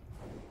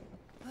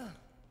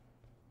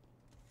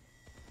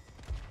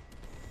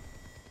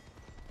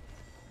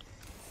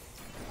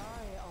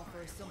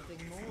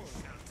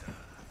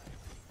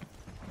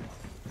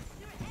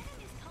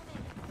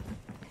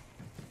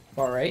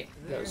 Alright,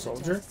 got a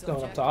soldier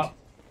going up top.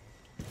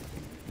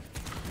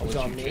 I'll He's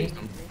let on you me. chase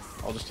him.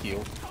 I'll just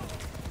heal.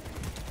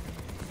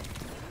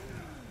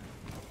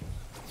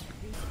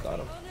 Got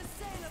him.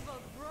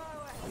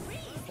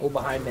 Oh,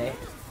 behind me.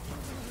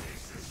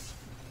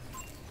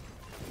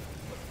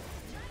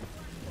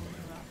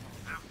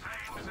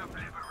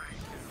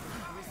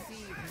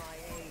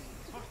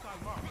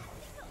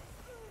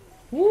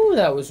 Woo,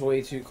 that was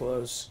way too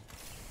close.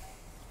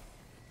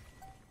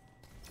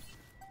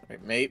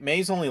 Right,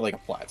 May's only like a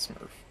flat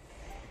smurf.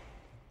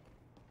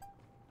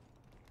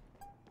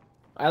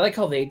 I like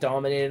how they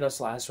dominated us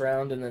last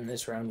round, and then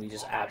this round we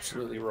just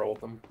absolutely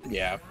rolled them.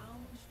 Yeah.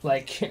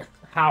 Like,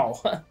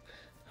 how?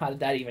 How did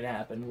that even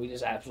happen? We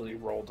just absolutely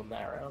rolled them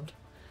that round.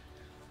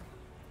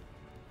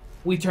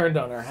 We turned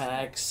on our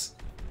hacks.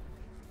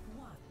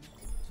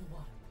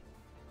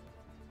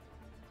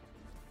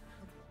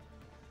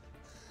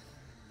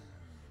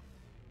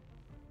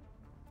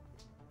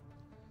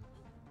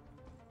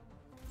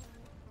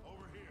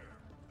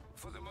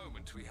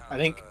 I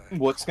think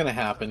what's going to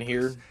happen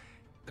here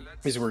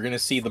is we're going to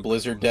see the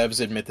Blizzard devs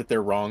admit that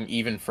they're wrong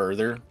even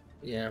further.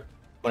 Yeah.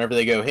 Whenever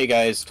they go, hey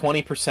guys,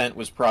 20%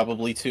 was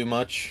probably too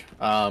much.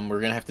 We're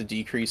going to have to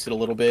decrease it a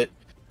little bit.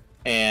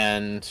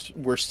 And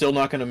we're still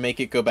not going to make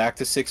it go back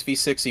to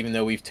 6v6, even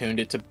though we've tuned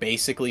it to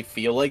basically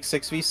feel like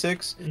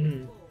 6v6.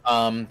 Mm-hmm.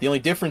 The only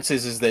difference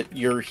is that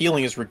your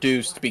healing is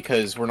reduced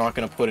because we're not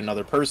going to put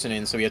another person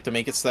in, so we have to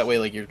make it so that way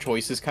like your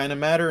choices kind of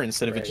matter,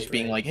 instead of it just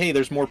being like, hey,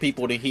 there's more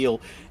people to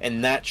heal,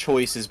 and that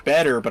choice is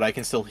better, but I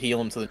can still heal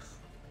them to the...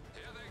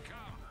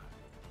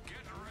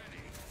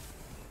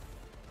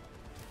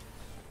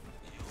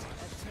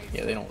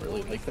 Yeah, they don't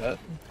really like that.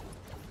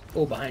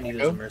 Oh, behind you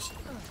there's a Mercy.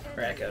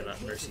 Or Echo, not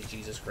Mercy,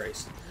 Jesus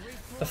Christ.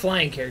 The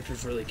flying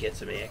characters really get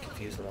to me, I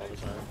confuse them all the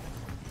time.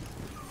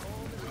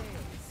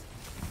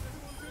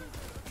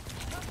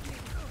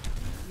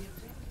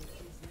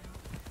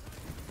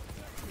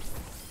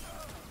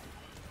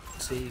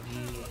 Save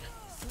ye.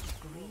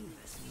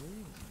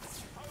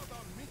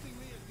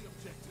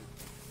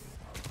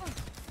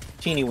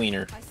 Teeny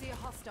wiener.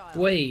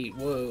 Wait,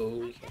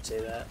 whoa, you can't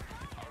say that.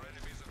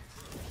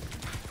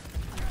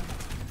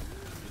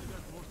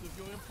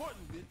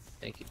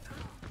 Thank you.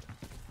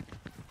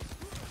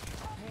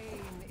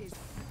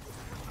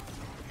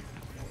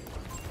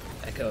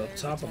 Echo up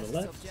top on the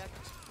left.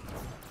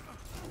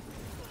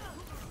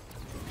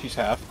 She's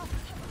half.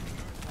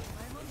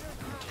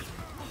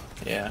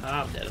 Yeah.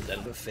 Ah, I'm dead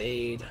of a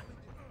fade.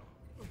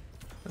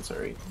 That's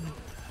alright.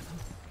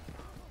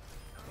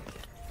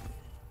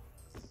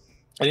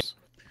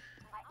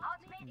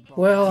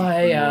 Well,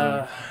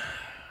 I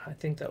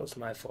think that was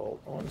my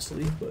fault,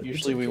 honestly. But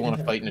Usually we want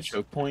to fight in a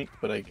choke point,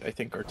 but I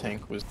think our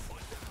tank was...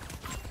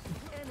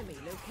 Enemy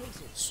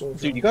located.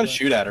 Dude, you gotta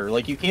shoot at her.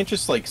 Like, you can't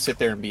just, like, sit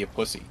there and be a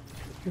pussy.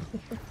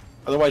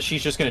 Otherwise,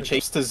 she's just gonna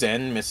chase to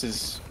Zen,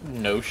 misses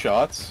no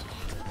shots.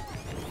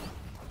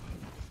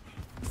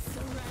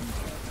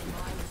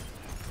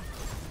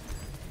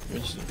 We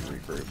just need to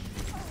regroup.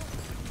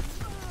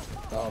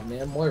 Oh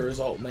man, Moira's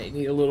ult might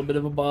need a little bit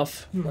of a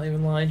buff. I'm not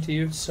even lying to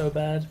you, it's so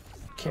bad.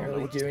 Can't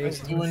really do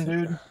anything. Doing,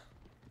 dude?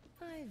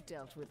 I've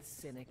dealt with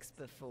cynics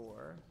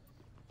before.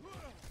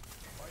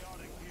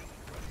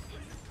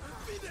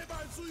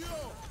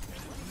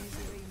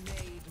 Misery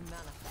made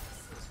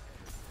manifest.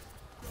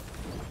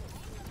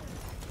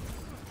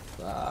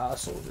 Ah,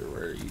 soldier,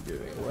 where are you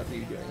doing? What are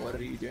you doing? What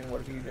are you doing?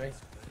 What are you doing?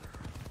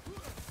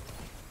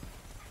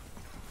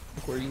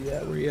 Where are you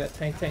at? Where are you at?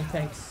 Tank, tank,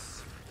 tank.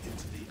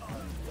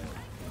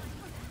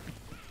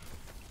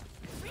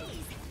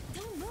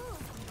 Don't move.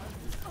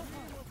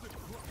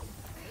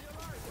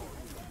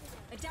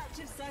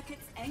 Adaptive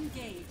circuits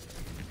engaged.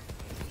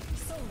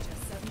 Soldier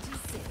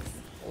 76.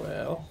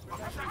 Well,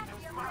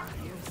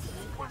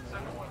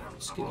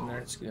 let's get in there.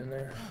 Let's get in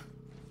there.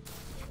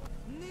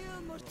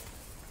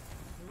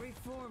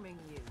 Reforming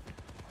you.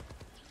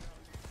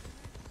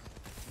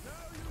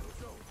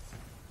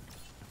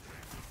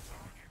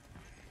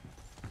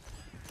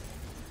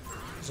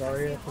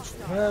 Zarya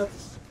pushing up.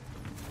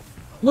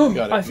 We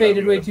got it, I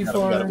faded way too we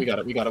far. got it, we got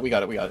it, we got it, we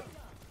got it, we got it.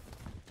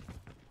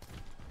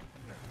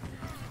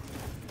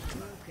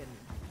 Broken.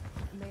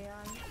 May I?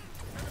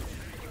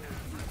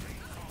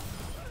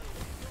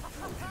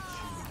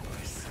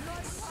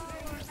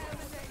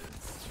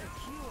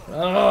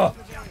 Oh,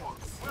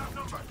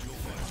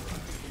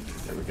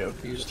 There we go.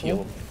 Just Beautiful. heal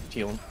him.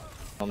 Heal him.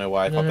 I don't know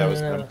why I thought that was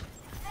him.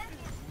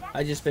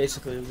 I just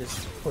basically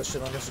just pushed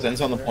it on the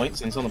Zen's on the point,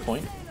 Zen's on the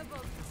point.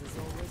 This is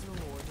always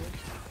rewarded.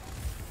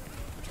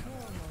 Turn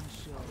on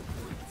shoulders.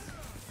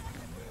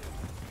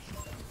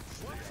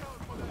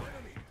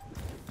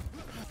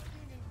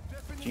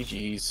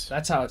 GG's.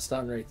 That's how it's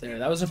done right there.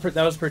 That was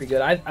pretty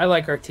good. I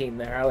like our team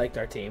there. I liked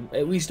our team.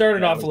 We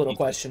started Yeah, off it a was little decent.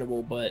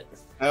 questionable, but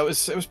It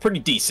was pretty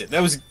decent.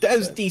 That was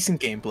decent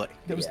gameplay.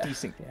 That was yeah,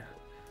 decent. Yeah,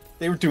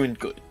 They were doing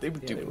good. They were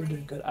yeah, doing they were good.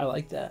 doing good. I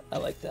like that. I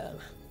like that.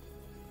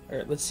 All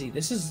right, let's see.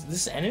 This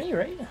is enemy,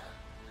 right?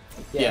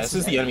 Yeah, this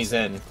is the enemy's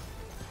end.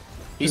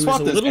 He Who's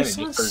swapped a his little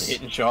enemy for sus.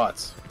 hitting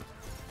shots.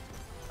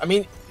 I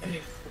mean,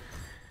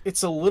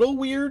 it's a little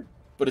weird,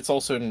 but it's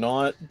also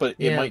not. But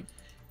it Yeah. might.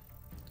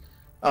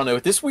 I don't know.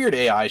 With this weird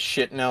AI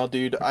shit now,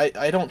 dude,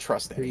 I don't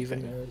trust Who even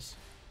anything. knows?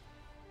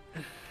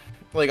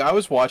 Like, I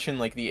was watching,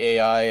 like, the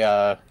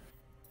AI,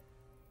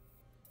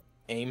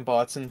 aim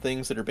bots and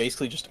things that are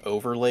basically just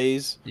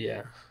overlays.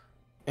 Yeah.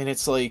 And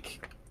it's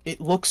like, it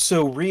looks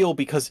so real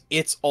because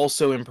it's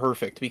also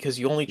imperfect, because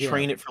you only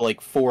train it for like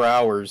 4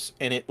 hours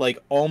and it like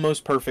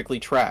almost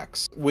perfectly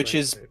tracks, which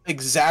is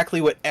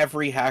exactly what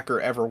every hacker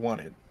ever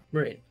wanted.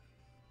 Right.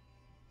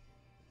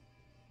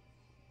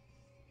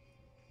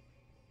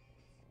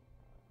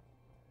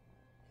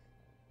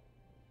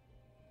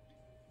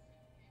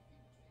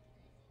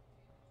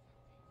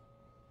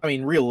 I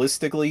mean,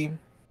 realistically,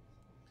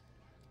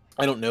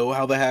 I don't know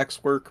how the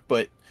hacks work,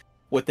 but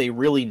what they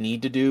really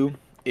need to do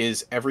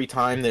is every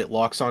time that it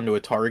locks onto a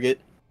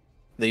target,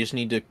 they just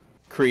need to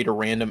create a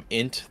random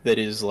int that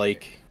is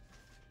like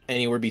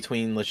anywhere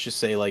between, let's just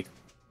say, like,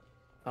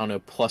 I don't know,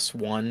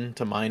 +1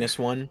 to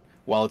 -1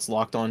 while it's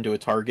locked onto a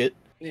target.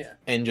 Yeah.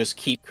 And just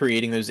keep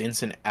creating those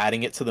ints and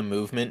adding it to the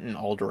movement in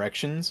all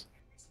directions.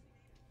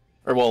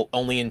 Or, well,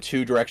 only in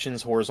 2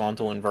 directions,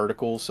 horizontal and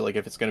vertical. So, like,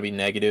 if it's going to be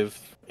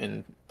negative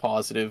and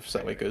positive, so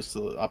that way it goes to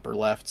the upper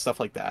left, stuff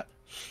like that.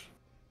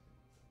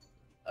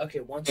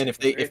 Okay. And if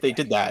they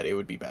did that, it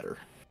would be better.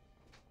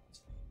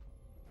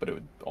 But it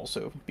would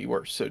also be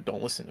worse. So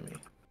don't listen to me.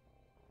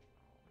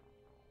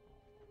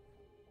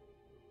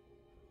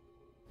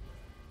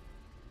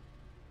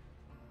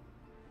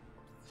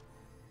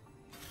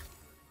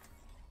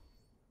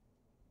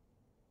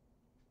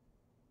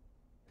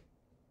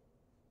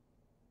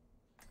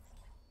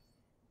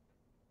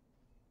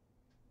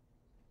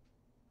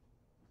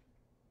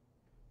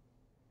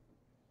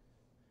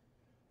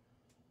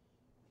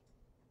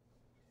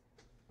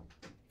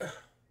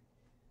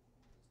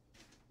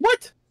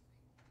 What?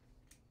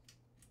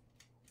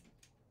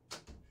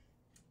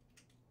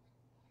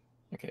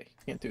 Okay,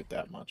 can't do it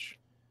that much.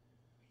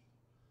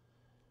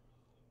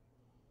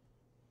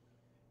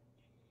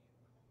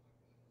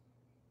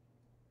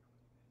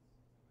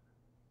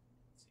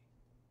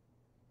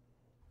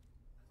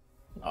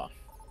 Oh.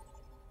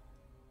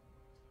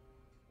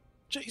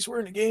 Jeez,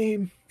 we're in a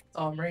game.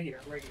 Oh, I'm right here.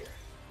 I'm right here.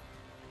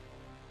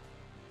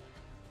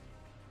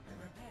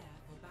 Prepare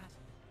for battle.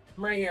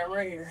 I'm right here. I'm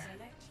right here.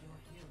 Select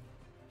your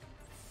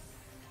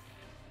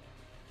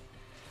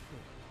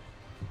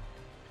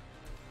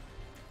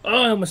hero.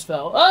 Oh, I almost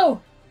fell.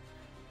 Oh!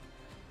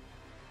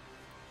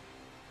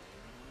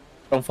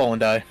 Don't fall and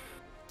die.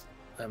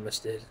 I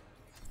almost did.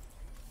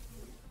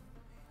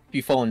 if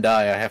you fall and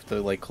die, I have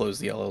to like close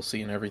the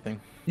LLC and everything.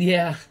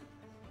 Yeah.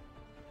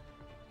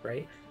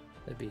 Right?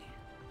 That'd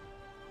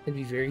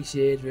be very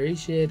sad, quite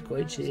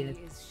sad.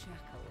 Reality is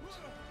shackled.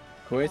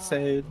 Quite I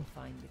sad. will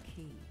find the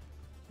key.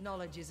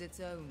 Knowledge is its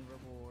own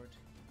reward.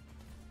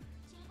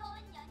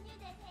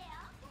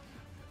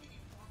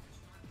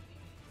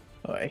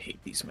 Oh, I hate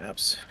these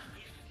maps.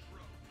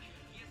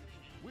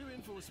 We're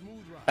in for a smooth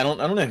ride. I don't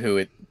know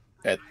who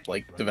at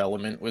like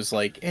development was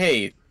like,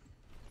 hey,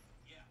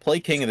 play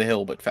King of the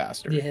Hill but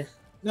faster. Yeah.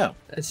 No,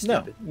 That's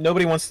no, stupid.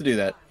 nobody wants to do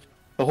that.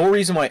 The whole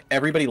reason why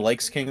everybody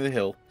likes King of the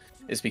Hill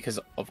is because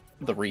of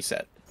the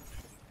reset.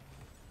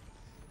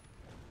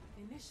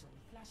 Initial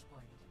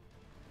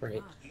flashpoint.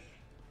 Right.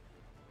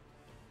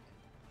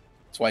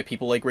 That's why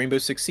people like Rainbow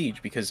Six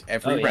Siege, because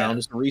every Oh, yeah. round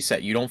is a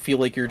reset. You don't feel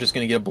like you're just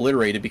going to get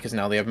obliterated because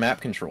now they have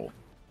map control.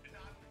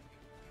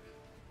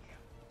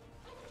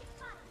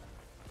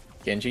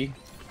 Genji?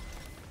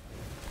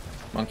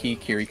 Monkey?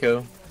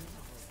 Kiriko?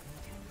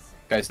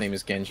 Guy's name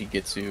is Genji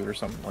Gitsu or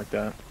something like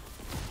that.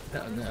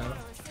 Oh, no.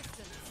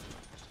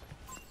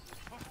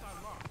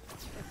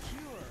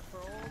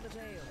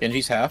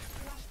 Genji's half?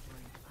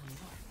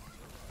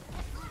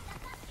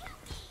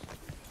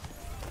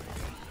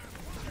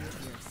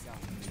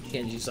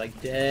 Genji's like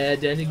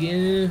dead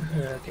again.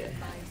 Okay.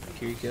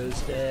 Kiriko's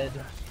dead.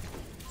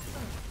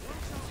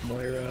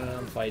 Moira,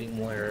 I'm fighting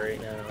Moira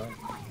right now.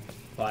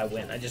 Oh, I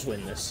win. I just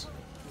win this.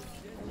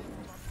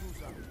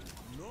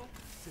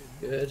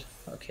 Good.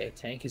 Okay,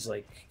 tank is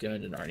like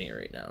going to Narnia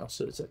right now,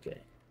 so it's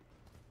okay.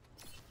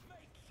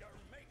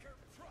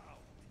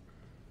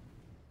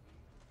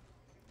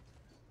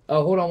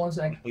 Oh, hold on one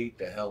second. Complete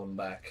the hell and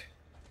back.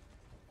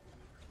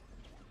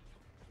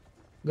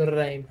 Good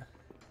aim.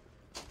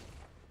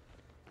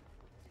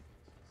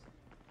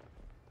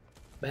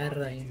 Bad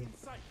aim.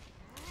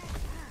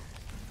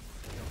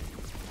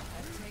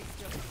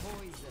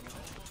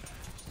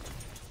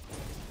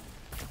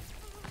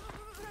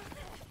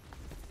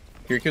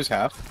 Kiriko's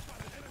half.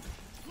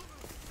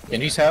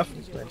 Genji's half.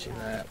 Just mention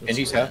that.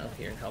 Genji's go half. down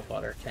here and help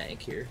out our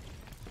tank here.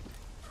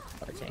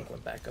 Our tank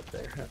went back up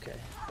there. Okay.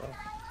 Well,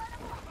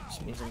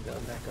 which means I'm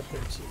going back up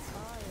there too.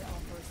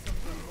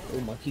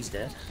 Oh, Monkey's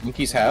dead.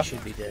 Monkey's He half.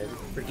 should be dead.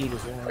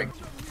 Brigida's one.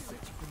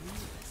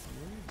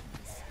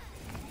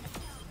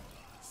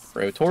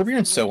 Bro,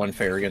 Torbjorn's so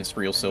unfair against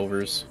real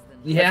silvers.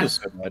 I Yeah. feel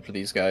so bad for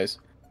these guys.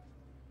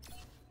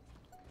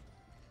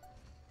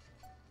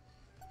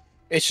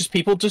 It's just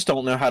people just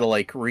don't know how to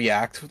like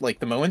react. Like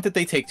the moment that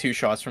they take 2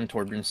 shots from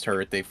Torbjorn's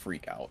turret, they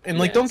freak out. And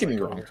like, Yeah, don't it's get me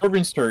like wrong, over.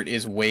 Torbjorn's turret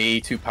is way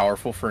too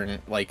powerful for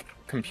an like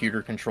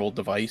computer-controlled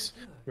device.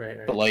 Right,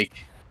 right. But like,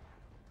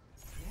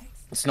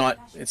 it's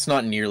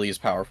not nearly as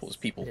powerful as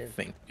people Yeah.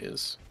 think it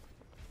is.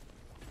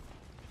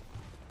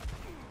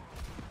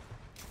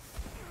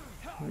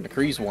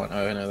 McCree's one.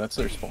 Oh no, that's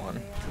their spawn.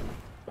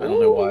 I don't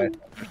know why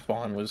their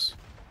spawn was.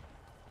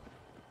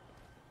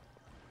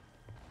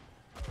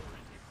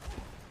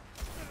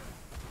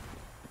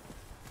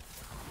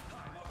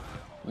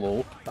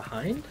 Lol.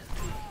 Behind?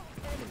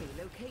 Enemy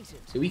located.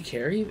 Do we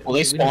carry? Well, they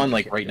We don't spawn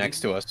like carry. right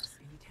next to us.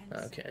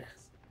 Okay.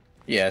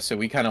 Yeah, so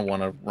we kind of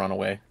want to run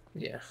away.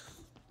 Yeah.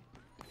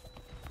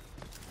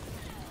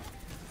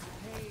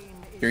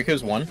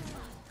 Kiriko's one.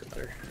 Got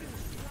her.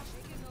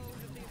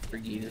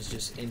 Brigida's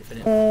just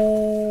infinite.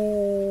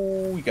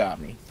 Oh, you got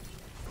me.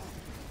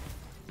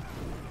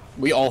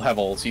 We all have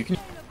ults. You can.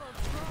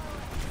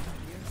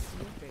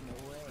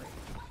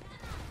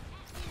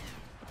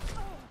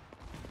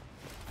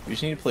 We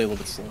just need to play a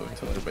little bit slow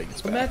until everybody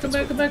gets Come back. back, come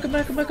back, come back, come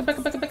back, come back, come back,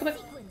 come back, come back, come back.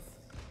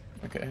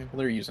 Okay, well,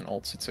 they're using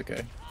ults. It's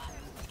okay.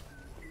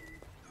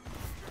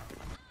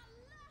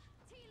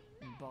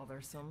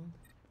 Bothersome.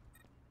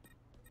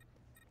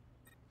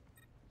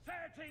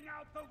 Setting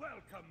out the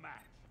welcome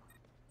mat.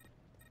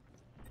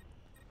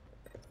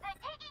 They're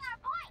taking our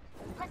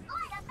point! Let's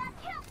light up that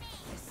kill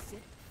feed! A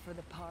sip for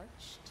the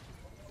parched.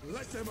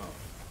 Let them up.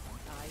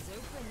 Eyes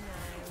open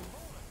now.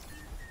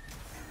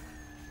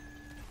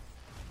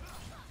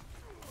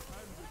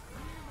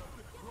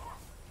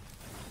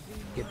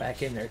 Get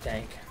back in there,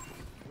 tank.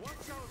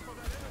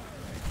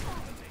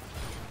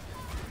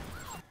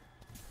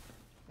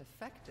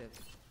 Effective.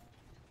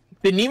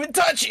 Didn't even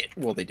touch it.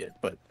 Well, they did,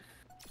 but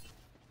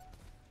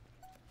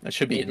that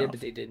should be They did, enough. but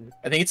they didn't.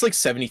 I think it's like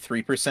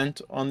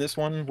 73% on this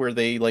one, where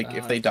they like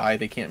if they die,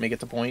 they can't make it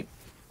to point.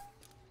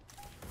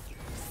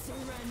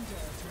 Surrender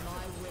to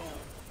my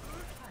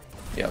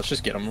will. Yeah, let's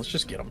just get them. Let's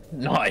just get them.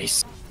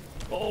 Nice.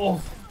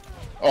 Oh,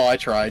 Oh, I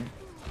tried.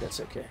 that's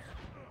okay.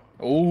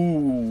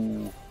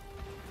 Ooh.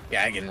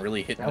 Gagan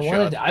really hitting the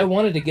shot. I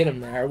wanted to get him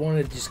there. I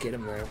wanted to just get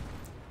him there.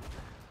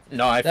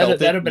 No, I felt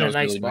That'd it. have been That a was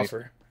nice really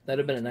buffer. That'd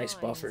have been a nice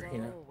Mine buffer, is you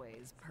know.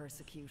 Always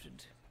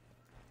persecuted.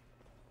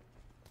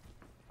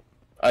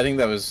 I think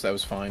that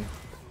was fine.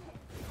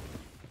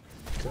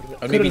 Could've-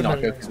 I'd maybe could've not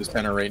been a go nice for the buffer.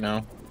 center right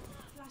now.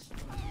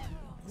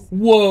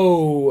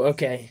 Whoa.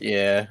 Okay.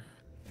 Yeah.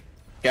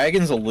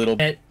 Gagan's a little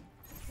bit.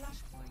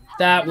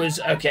 That was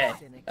okay.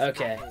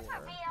 Okay.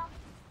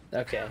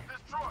 Okay.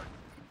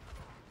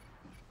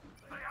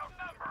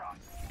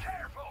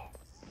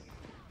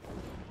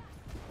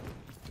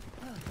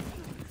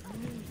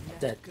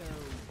 Dead. Go.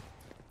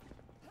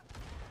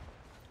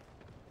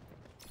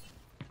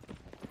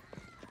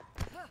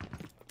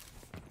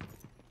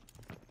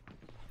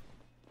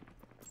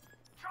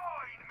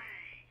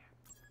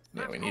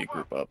 Yeah, we need to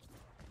group up.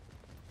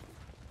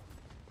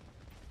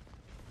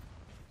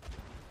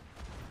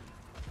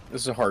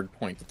 This is a hard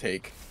point to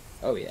take.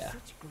 Oh yeah.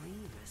 Such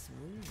grievous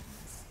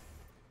wounds.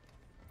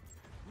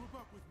 Group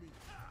up with me.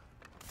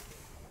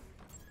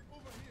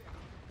 Over here.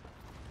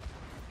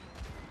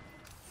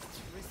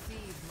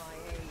 Receive my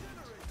aid.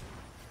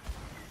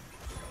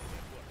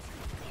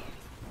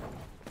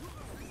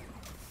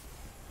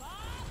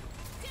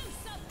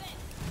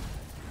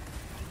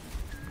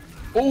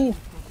 Oh!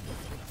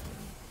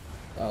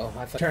 Oh,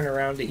 I thought turn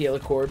around to heal a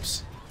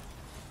corpse.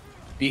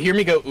 Do you hear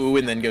me go ooh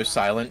and then go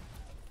silent?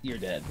 You're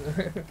dead.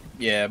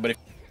 Yeah, but if...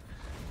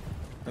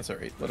 That's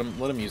alright. Let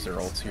them use their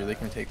ults here. They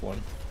can take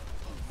one.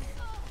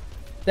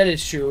 That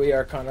is true. We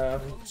are kind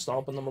of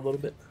stomping them a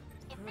little bit.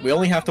 We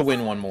only have to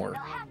win one more.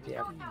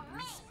 Yeah.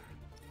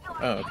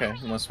 Oh, okay.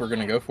 Unless we're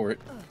gonna go for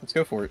it. Let's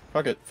go for it.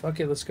 Fuck it. Fuck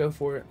it. Let's go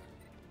for it.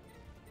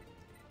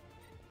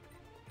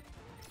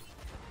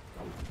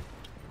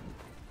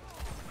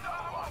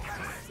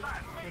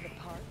 For the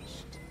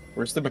parched.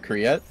 Where's the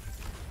McCree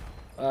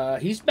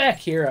at? He's back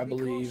here, I Be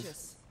believe.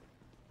 cautious.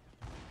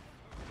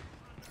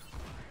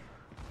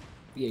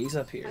 Yeah, he's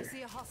up I here.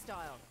 see a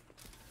hostile.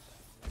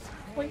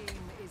 Boink. Pain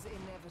is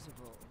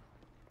inevitable.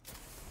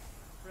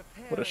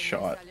 What a Repairing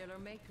shot. cellular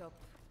makeup.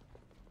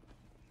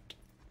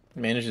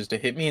 Manages to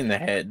hit me in the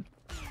head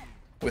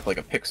with like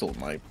a pixel in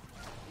my...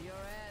 Your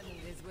end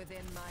is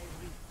within my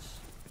reach.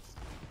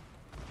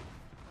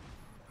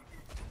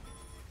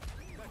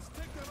 Let's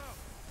take them out.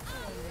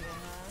 Lending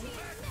a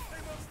hand,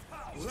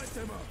 Let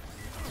them out.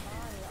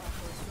 I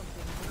offer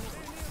something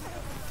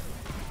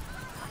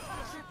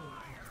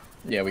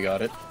more. Yeah, we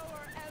got it.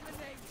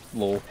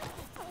 Lol.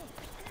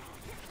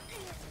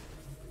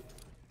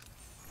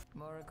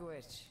 Moira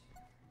Gwitch.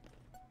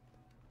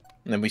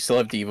 And then we still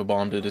have Diva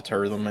Bomb to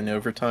deter them in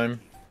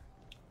overtime.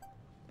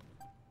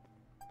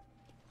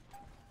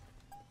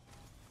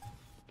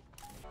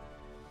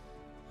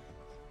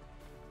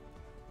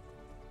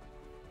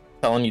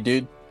 Telling you,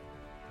 dude.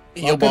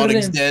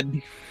 Healbotting's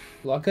dead.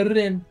 Lock it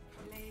in.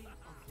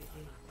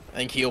 I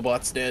think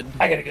Healbot's dead.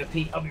 I gotta go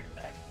pee. I'll be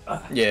right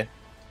back. Yeah.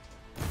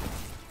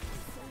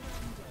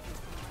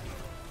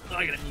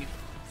 I gotta mute.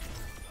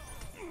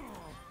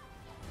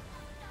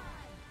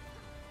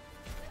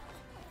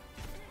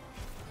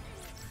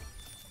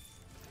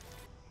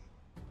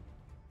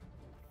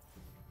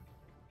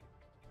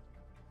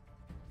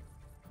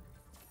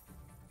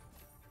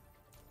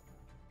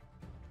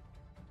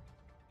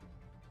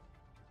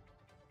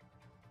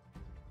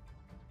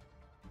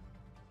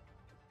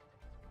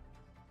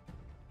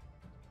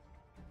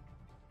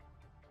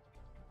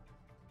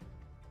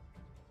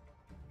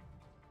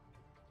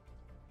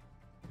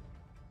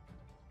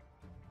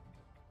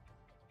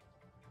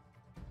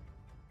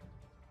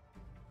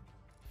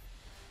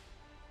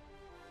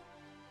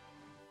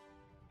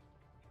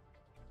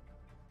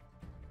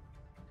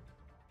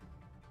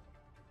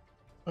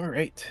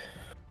 Alright.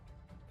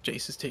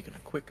 Jace is taking a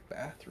quick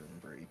bathroom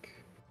break.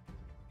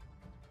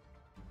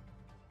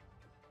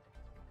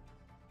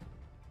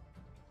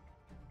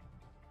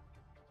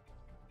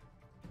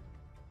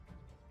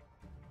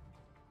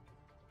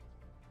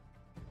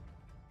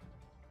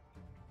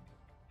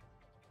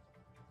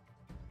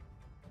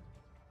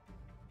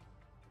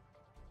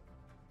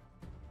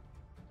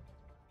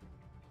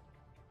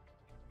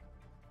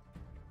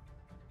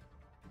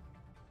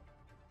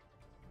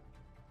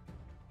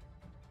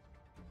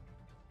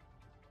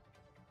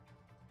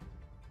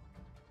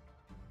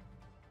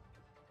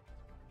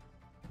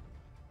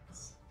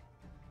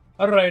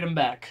 Alright, I'm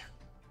back.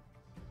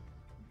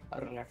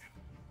 Alright.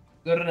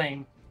 Good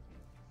name.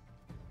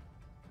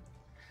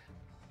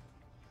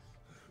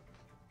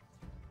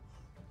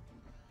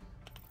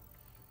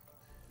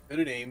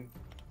 Good name.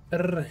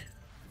 Alright.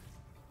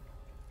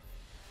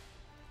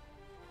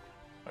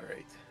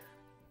 Alright.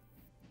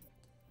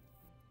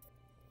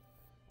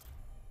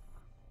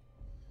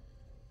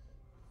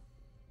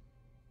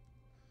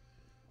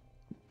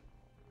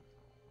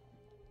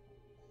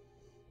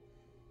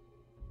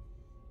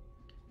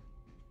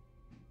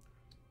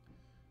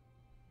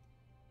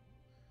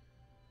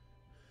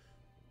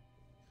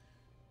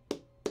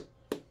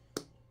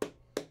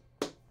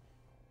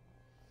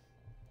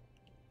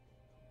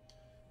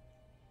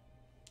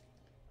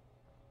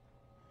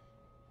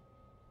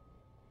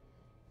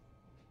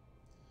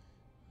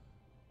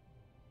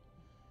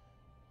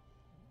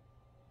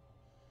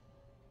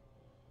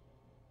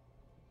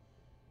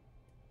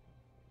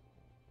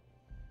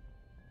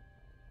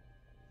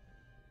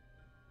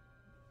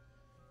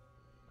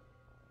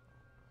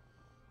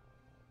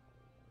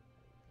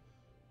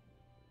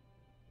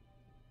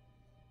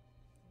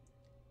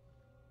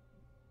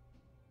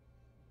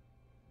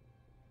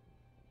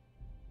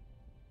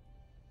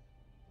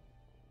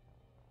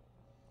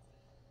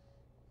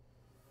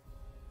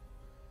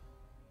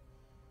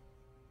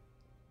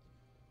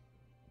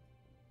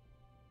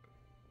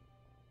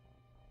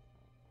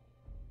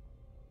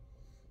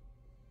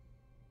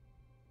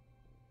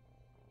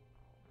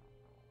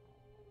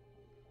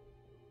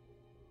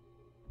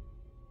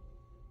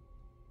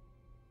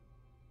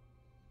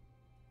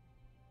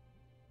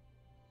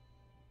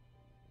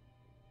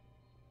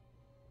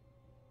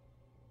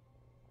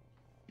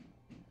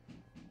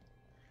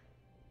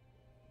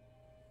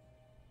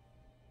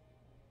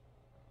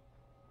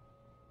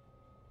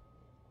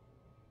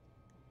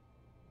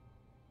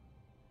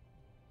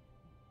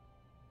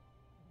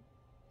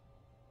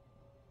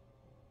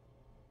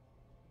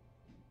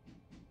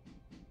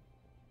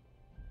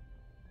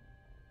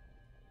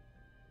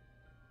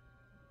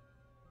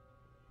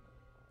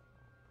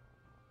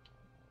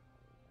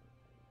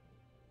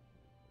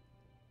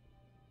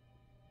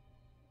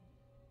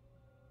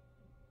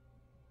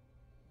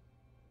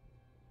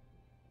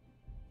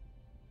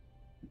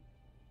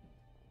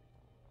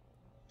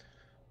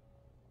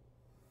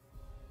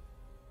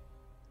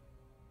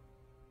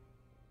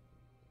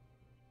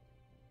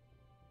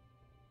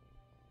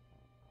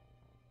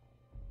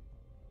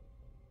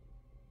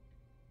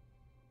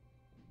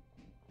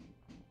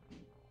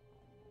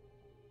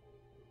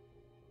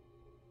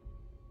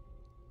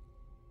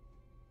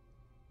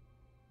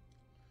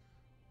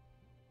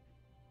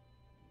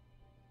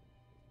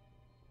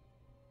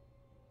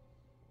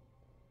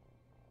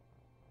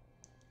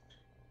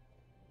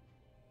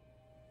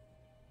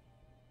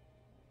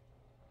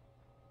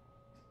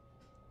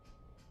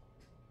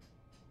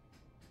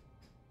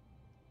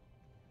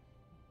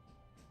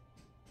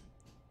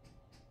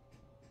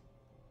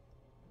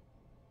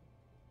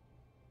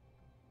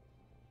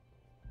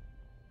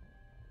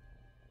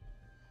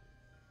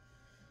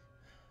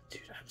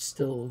 Dude, I'm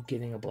still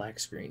getting a black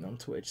screen on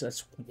Twitch.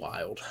 That's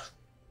wild.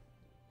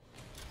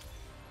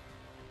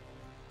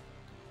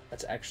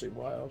 That's actually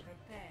wild.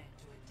 Prepare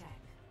to attack.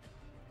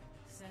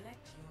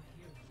 Select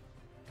your hero.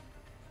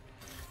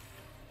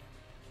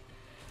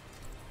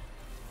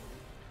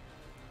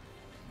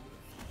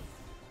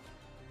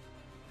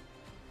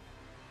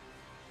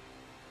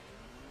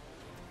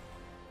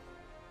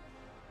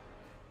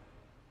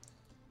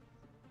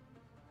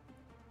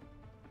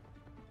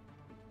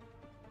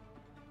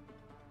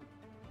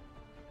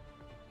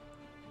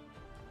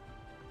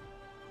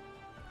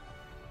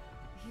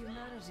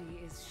 Humanity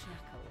is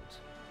shackled.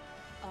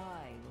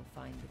 I will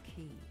find the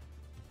key.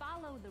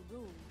 Follow the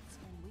rules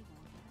and we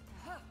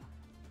won't have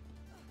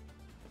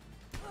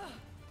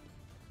to.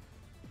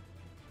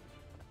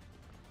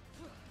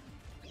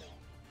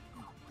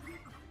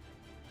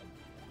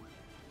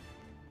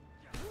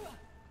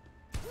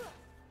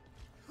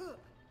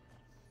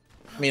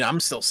 I mean, I'm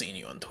still seeing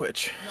you on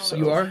Twitch. So.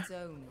 You are? Its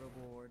own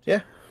reward.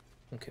 Yeah.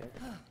 Okay.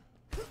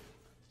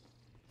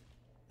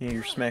 Yeah,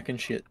 you're smacking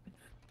shit.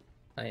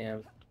 I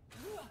am.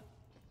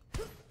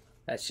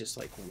 That's just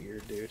like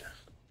weird, dude.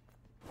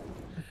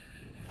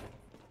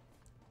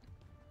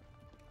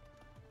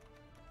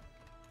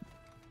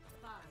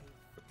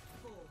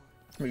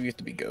 Maybe you have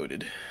to be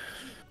goaded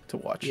to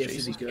watch You have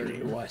Jason. to be good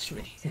to watch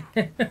me.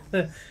 Your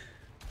end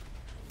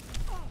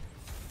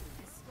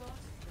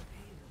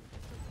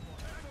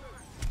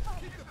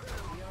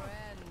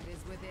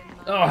is within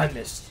my Oh, I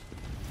missed.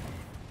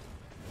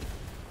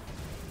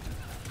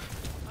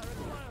 I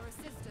require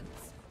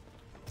assistance.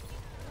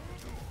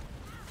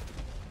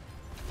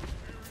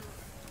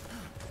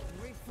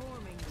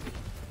 Reforming you.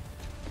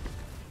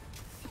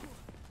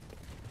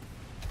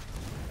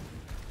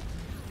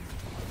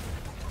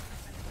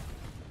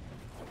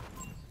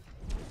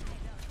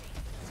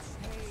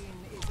 Pain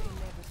is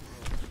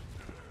inevitable.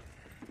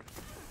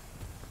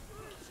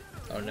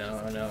 Oh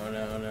no, no,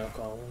 no, no,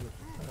 Colin.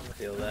 I don't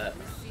feel that.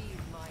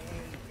 Receive my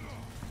aid.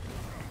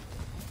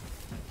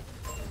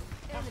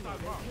 Enemy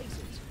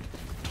located.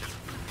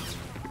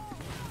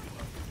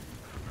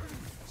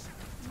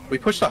 We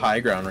push the high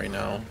ground right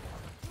now.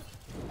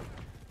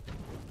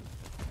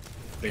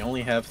 We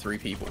only have 3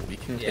 people. We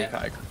can Yeah. take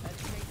high ground. A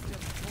taste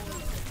of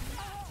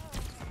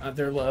poison.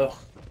 They're low.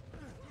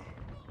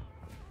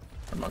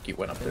 Our monkey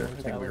went up there.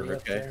 I think we were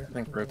okay. I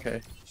think we're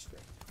okay.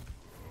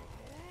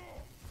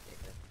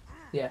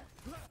 Yeah.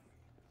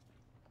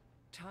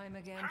 Time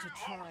again to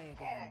try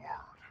again.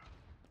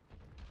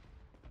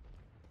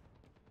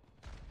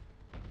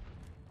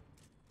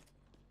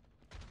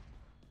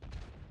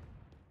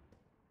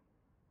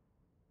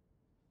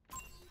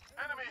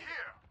 Enemy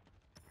here!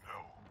 No.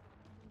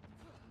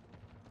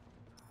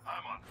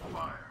 I'm on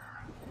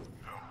fire.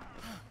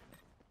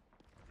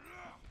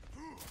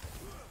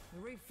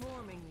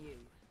 Reforming you.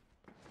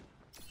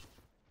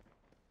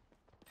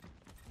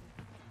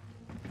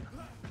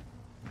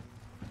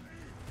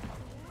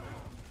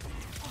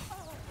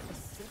 A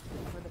sip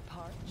for the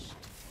parched.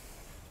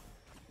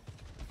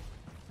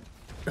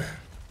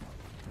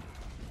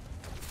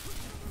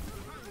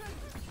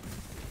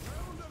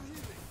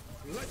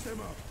 Let them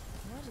up!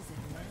 What does it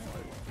matter?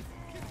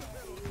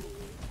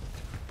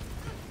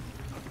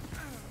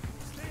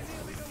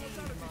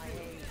 Receive my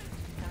aid.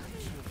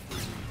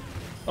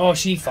 Oh,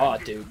 she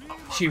thought, dude.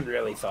 She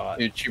really thought.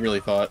 Dude, she really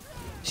thought.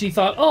 She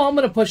thought, oh, I'm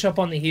gonna push up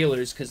on the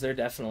healers because they're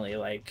definitely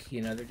like,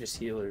 you know, they're just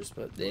healers,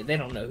 but they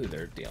don't know who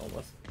they're dealing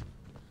with.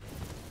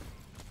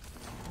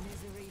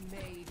 Misery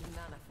made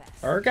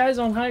manifest. Our guys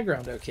on high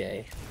ground,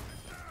 okay.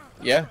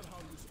 Yeah.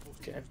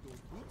 Okay.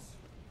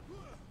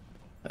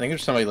 I think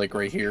there's somebody like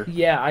right here.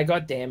 Yeah, I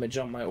got damage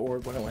on my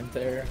orb when it went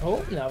there.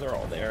 Oh, now they're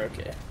all there,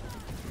 okay.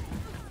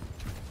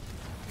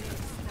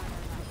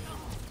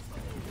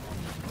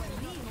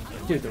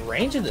 Dude, the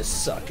range of this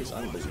suck is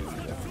unbelievable.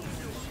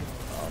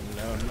 Oh,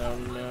 no, no,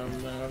 no,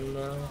 no,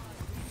 no.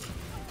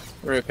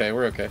 We're okay,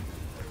 we're okay.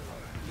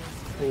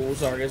 Oh,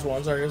 Zarga's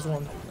one, Zarga's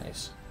one.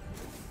 Nice.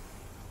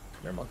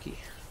 Come here, monkey.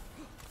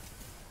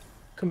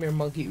 Come here,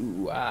 monkey.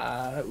 Ooh,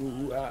 ah,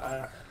 ooh, ah,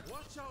 ah.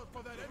 Watch out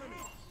for that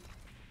enemy!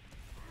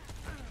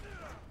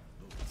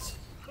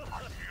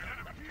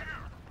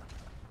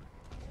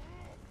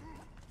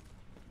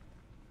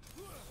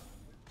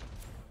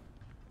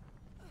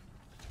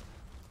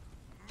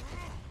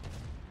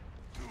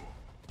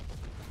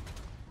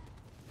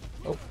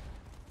 Oh,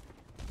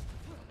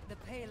 The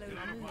payload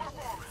moves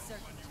with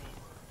certainty.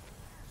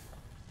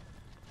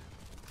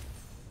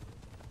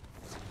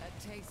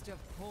 A taste of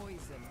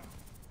poison.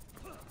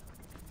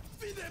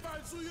 Fide mal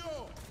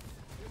suyo!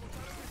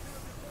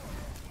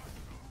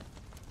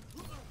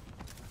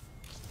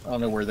 I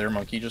don't know where their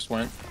monkey just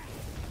went.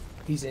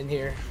 he's in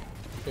here.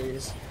 There he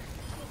is.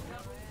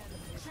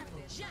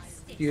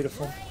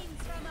 Beautiful.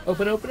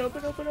 Open, open,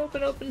 open, open,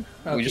 open, open.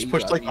 We Okay, just you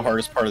pushed got like me. the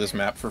hardest part of this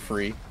map for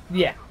free.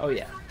 Yeah, oh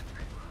yeah.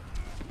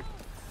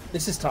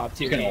 This is top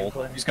tier She's gonna ult.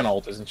 gameplay. She's gonna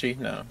ult, isn't she?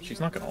 No, she's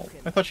not gonna ult.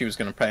 I thought she was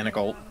gonna panic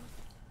ult.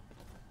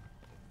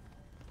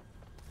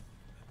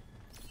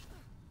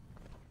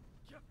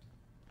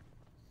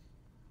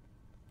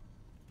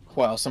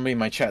 Wow, somebody in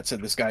my chat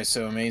said this guy's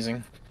so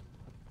amazing.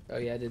 Oh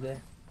yeah, did they?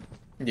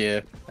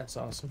 Yeah. That's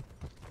awesome.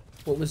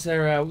 What was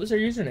their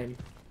username?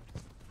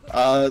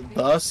 The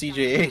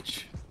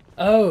CJH.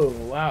 Oh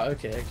wow.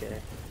 Okay. Okay.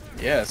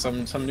 Yeah,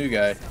 some new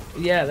guy.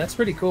 Yeah, that's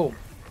pretty cool.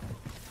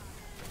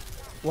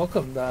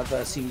 Welcome, the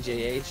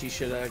CJH. You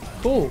should.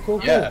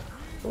 Cool. Yeah.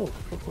 Cool.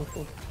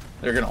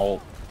 They're gonna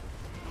ult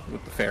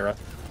with the Pharah.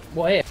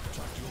 Well, hey.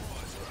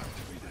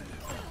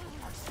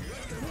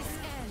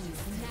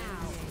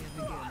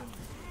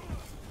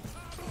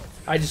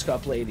 I just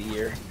got play of the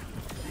year.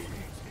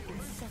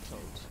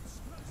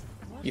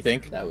 You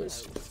think? That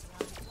was.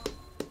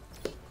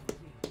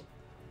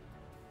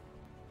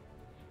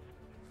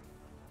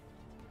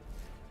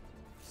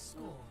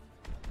 Score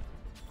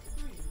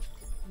 3-0.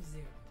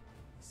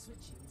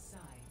 Switching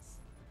sides.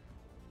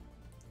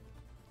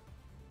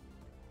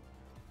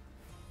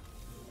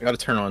 I gotta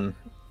turn on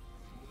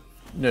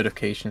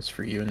notifications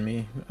for you and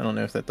me. I don't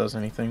know if that does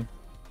anything.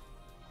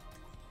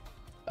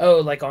 Oh,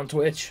 like on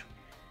Twitch.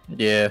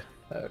 Yeah.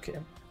 Okay.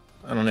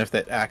 I don't know if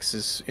that acts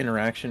as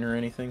interaction or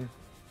anything.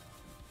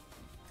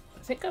 I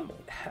think I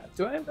might have.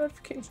 Do I have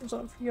notifications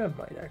on for you? I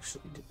might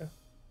actually do.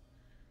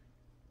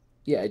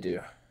 Yeah, I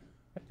do.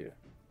 I do.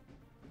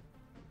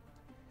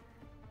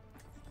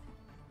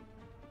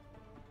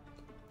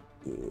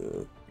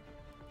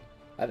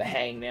 I have a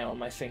hangnail on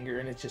my finger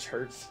and it just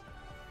hurts.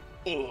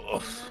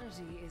 Ugh.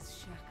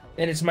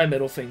 And it's my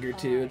middle finger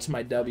too. It's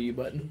my W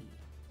button.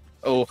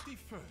 Oh,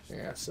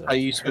 Yeah, so. how are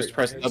you supposed to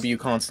press W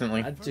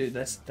constantly? Dude,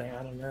 that's the thing.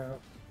 I don't know.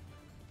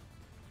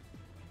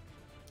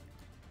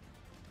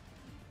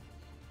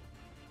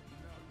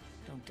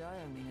 Don't die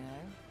on me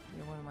now.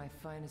 You're one of my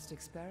finest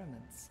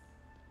experiments.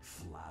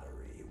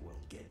 Flattery will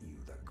get you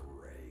the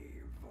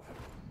grave.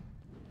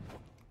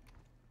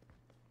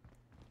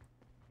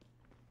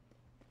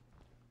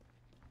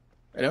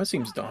 I know it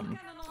seems dumb,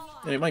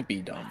 and it might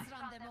be dumb,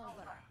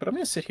 but I'm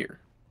gonna sit here.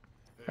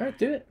 All right,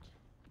 do it.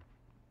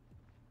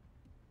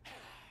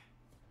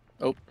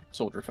 Oh,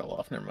 soldier fell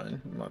off. Never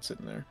mind. I'm not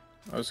sitting there.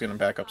 I was gonna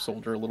back up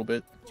soldier a little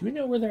bit. Do we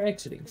know where they're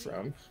exiting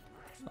from?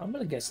 I'm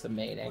gonna guess the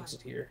main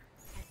exit here.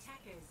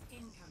 Attackers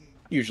incoming.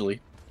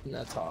 Usually. In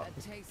the top.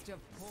 A taste of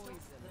poison.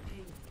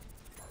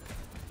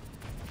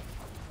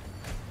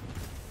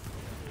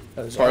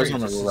 As far as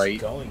on the right.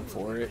 Going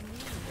for it.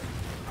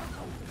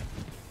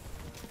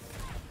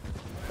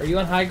 Are you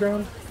on high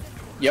ground?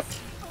 Yep.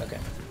 Okay.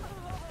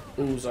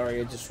 Ooh,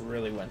 Zarya just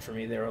really went for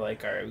me. They were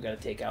like, alright, we gotta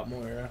take out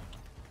Moira.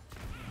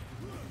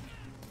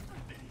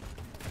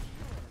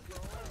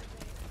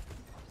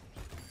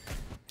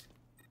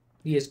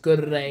 He is good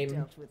at aim.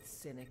 Dealt with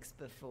cynics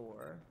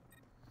before.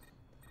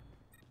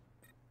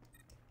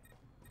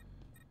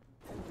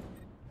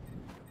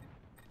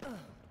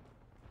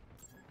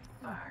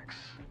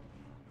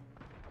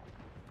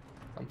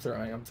 I'm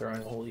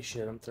throwing, holy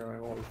shit, I'm throwing,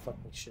 holy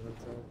fucking shit, I'm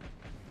throwing.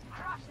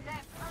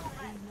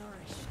 Be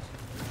nourished.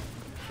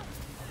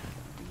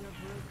 You're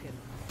broken.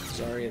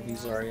 Zarya v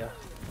Zarya.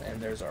 And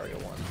there's Zarya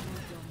 1.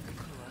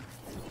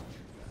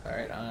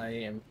 Alright, I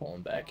am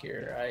pulling back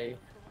here.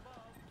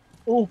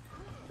 Oh!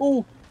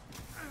 Oh!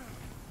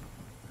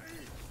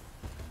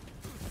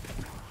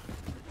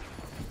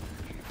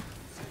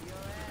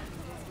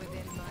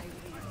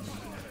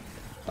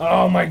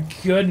 Oh my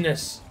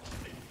goodness!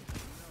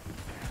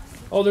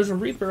 Oh, there's a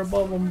Reaper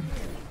above him.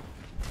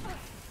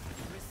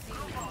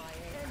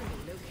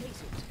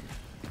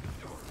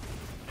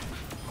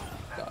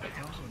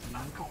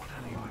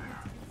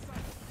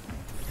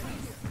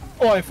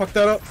 Oh, I fucked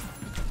that up.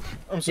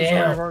 I'm so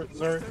Damn.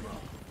 sorry.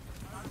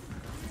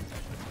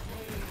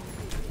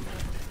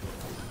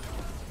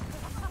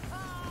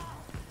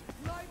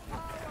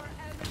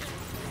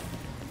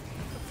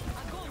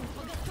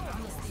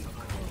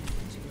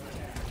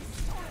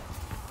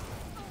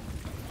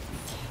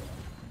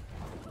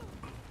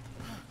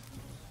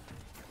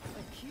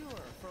 A cure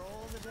for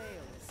all the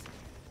Dales.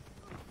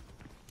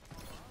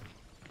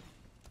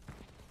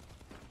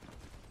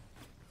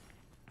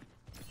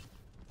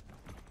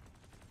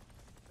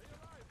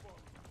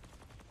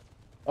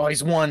 Oh,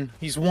 he's won.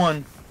 He's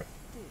won.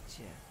 Did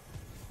you?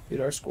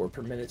 Dude, our score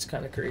per minute's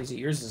kind of crazy.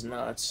 Yours is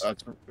nuts.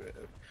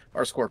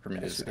 Our score per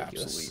minute That's is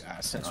ridiculous. absolutely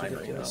That's asinine right now.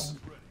 ridiculous.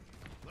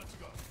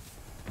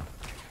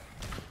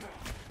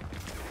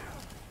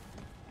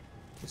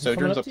 Is he Sojourn's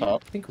coming up to you?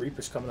 top. I think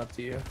Reaper's coming up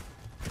to you.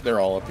 They're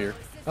all up here.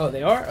 Oh,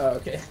 they are? Oh,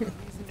 okay.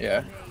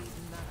 Yeah.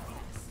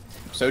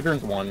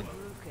 Sojourn's one.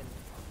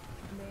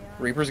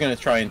 Reaper's gonna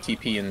try and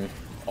TP and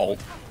ult.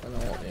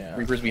 Oh, yeah.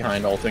 Reaper's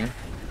behind ulting.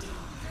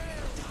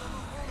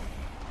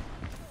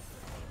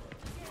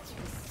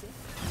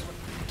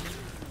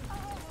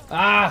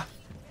 Ah!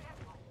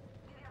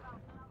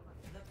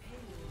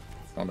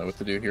 I don't know what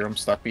to do here. I'm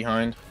stuck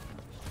behind.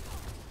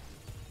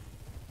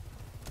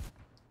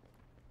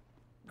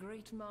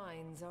 Great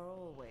minds are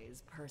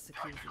always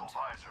persecuted.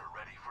 Visor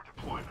ready for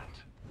deployment.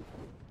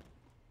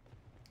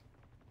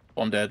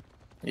 Oh, I'm dead.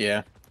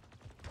 Yeah.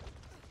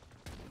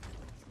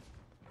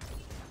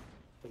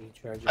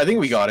 I think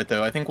we got it,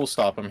 though. I think we'll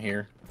stop him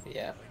here.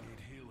 Yeah.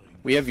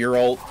 We have your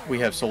ult, we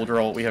have soldier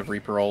ult, we have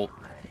Reaper ult.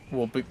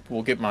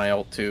 We'll get my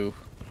ult too.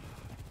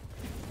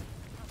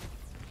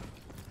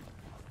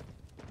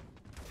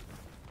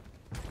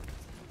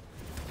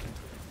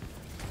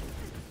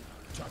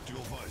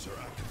 Tactical visor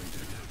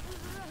activated.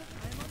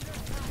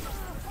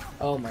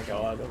 Oh my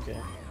god, okay.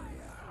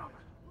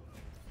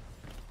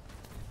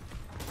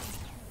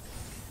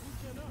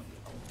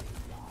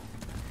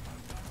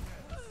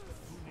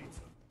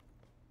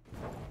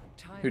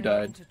 Who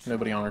died?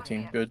 Nobody on our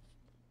team. Good.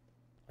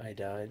 I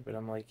died, but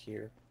I'm like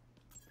here.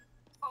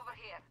 Over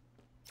here.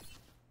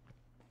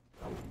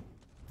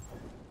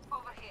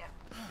 Over here.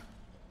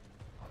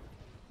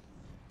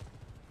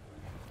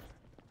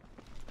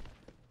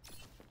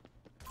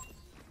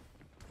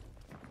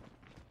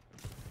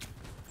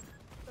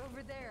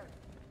 Over there.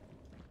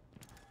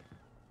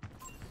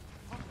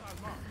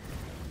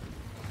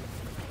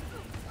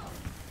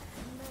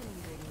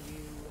 Mending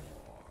you.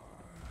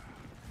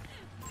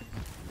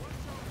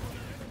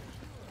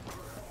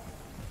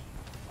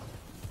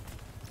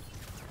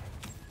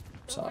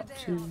 Top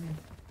two. Over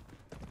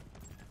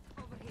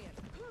here.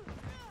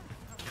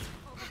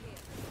 Over here.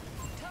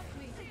 Tuck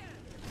me.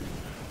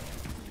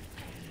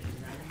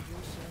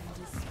 Ambition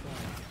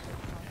despair.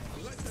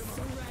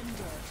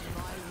 Surrender to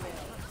my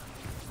will.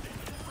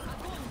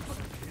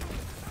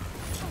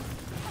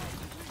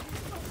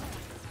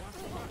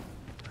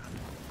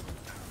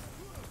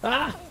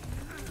 Ah!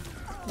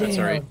 That's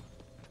Damn. alright.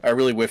 I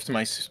really whiffed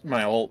my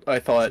ult. I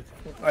thought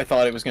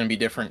it was gonna be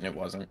different, and it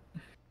wasn't.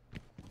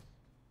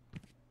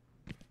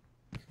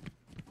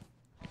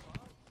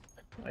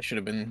 I should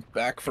have been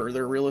back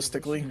further,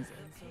 realistically.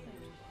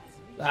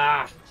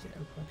 Ah!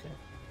 Damn, okay.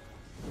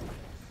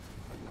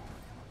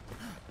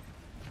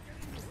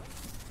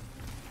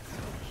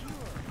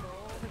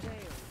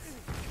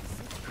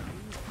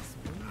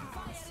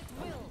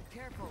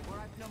 Careful, we're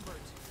outnumbered.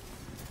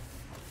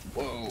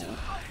 Whoa.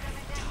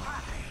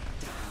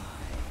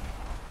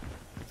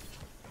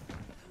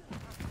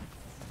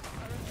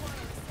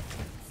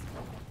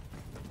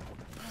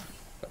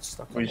 Got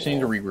stuck on We the just need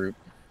to wall. regroup.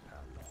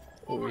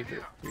 Oh,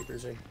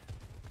 Reaper's in.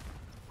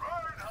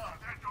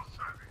 Reinhardt at your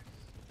service.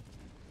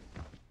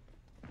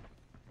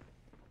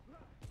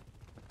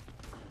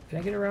 Can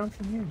I get around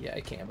from here? Yeah,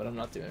 I can, but I'm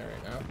not doing it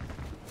right now.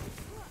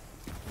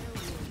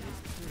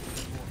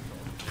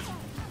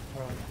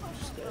 Oh, I'm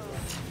just dead.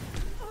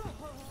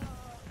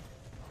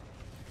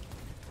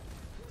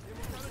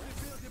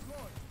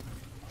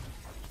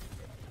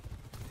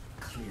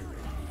 Clearing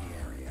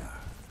the area.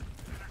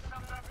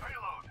 Intercept that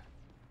payload.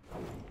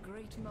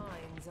 Great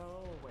minds are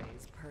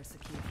always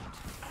persecuted.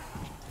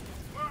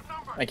 We're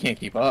outnumbered. I can't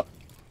keep up.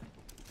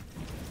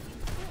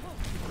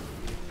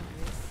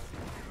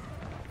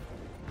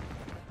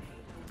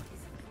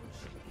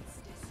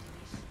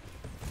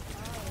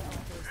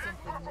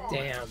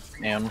 Damn.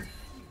 Damn.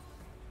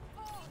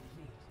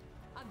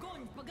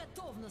 Огонь по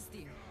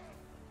готовности.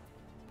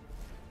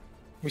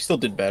 We still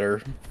did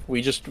better.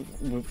 We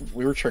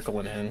were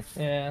trickling in.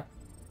 Yeah.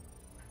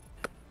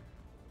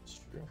 It's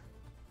true.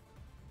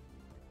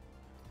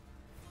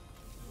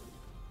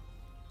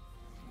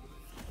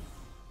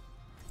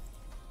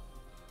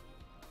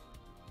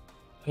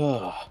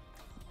 Ugh.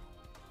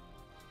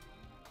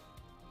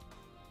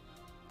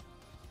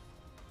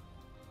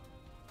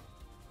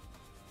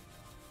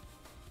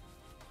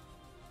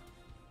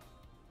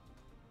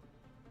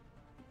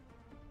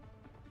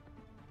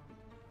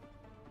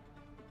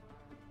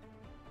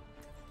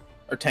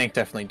 Our tank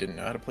definitely didn't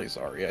know how to play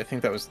Zarya. I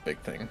think that was the big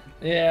thing.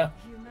 Yeah.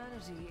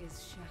 Humanity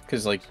is shackled.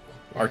 Because, like,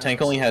 our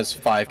tank only has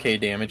 5k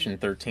damage and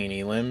 13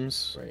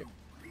 elims. Right.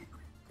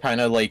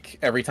 Kind of like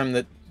every time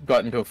that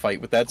got into a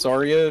fight with that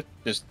Zarya,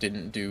 just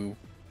didn't do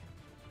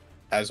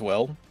as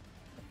well.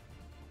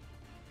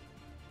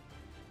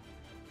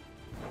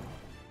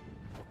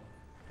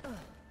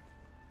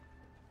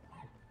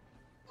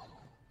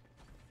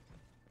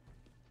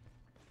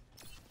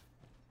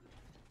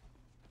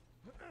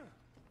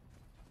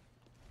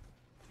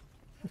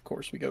 Of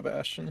course we go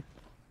Bastion.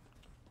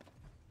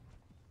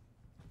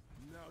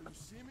 Now you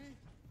see me.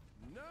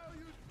 Now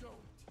you don't.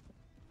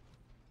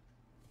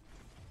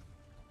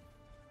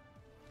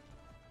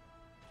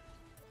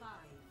 Five,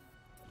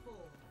 four,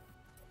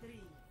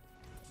 three,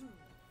 two,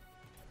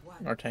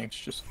 one. Our tank's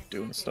just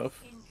doing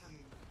stuff. Incoming.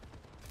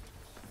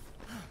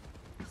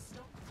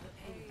 Stop the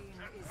pain.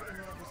 Pain is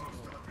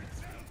inevitable.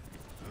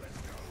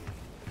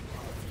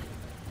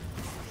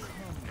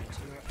 Succumb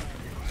to your end.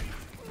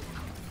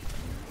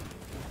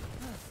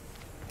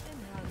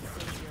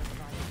 Enhancing your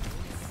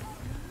vitals.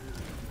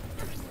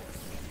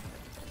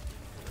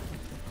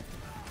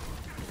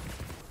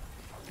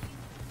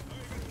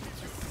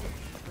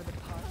 For the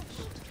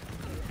parched,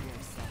 give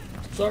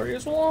yourself.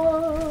 Zarya's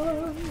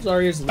one.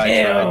 Zarya's I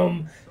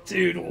damn,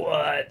 dude.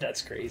 What?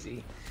 That's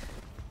crazy.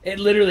 It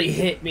literally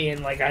hit me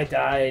and like I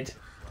died.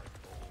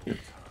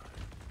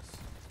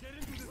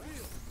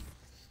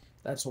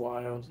 That's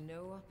wild.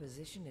 No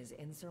opposition is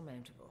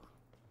insurmountable.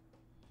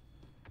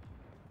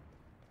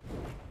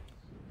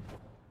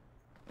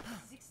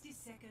 60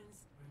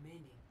 seconds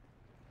remaining.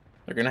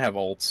 They're gonna have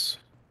ults.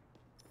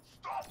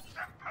 Stop the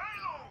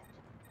payload.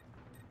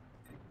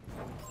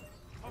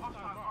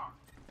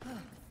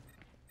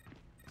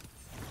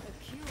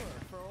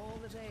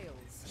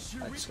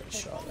 I just got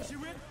shot at.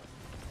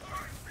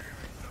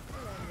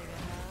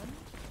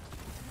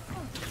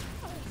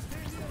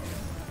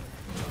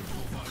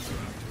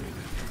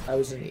 I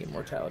was in the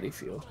immortality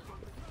field.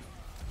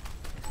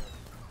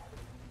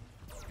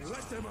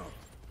 Let them up.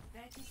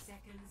 30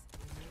 seconds.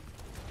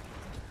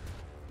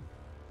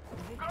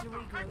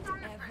 Victory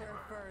grows ever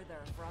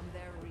further from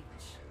their reach.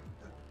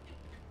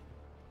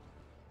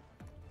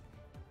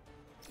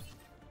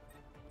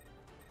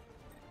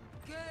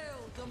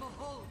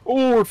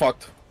 Oh, we're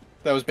fucked.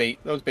 That was bait.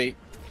 That was bait.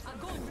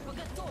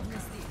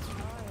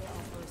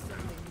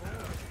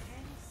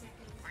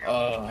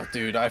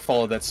 Dude, I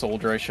followed that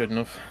soldier. I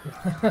shouldn't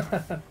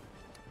have.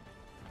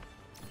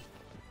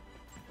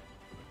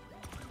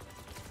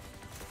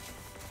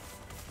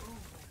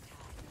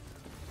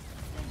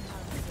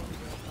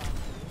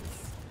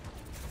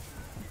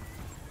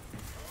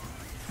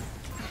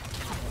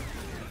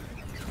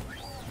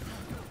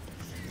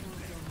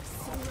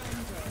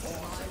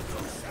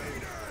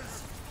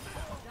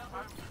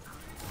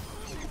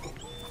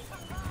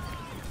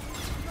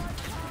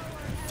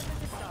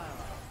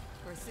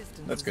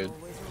 That's good.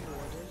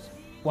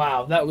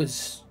 Wow, that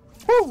was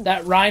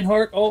that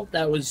Reinhardt ult.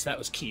 That was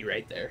key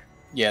right there.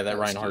 Yeah, that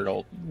Reinhardt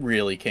ult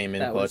really came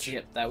in clutch.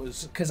 Yep, that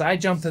was because I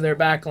jumped to their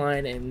back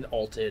line and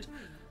ulted,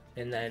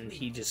 and then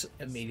he just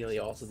immediately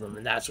ulted them,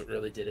 and that's what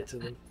really did it to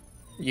them.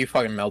 You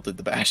fucking melted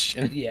the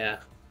Bastion. Yeah.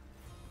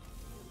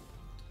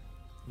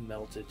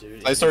 Melted,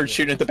 dude. I started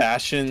shooting at the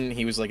Bastion,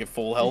 he was like at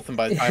full health, and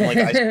by the time like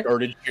I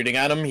started shooting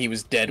at him, he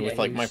was dead with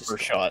like my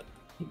first shot.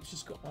 He was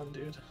just gone,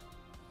 dude.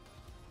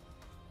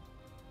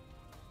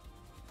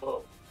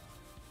 Oh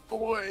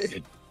boy.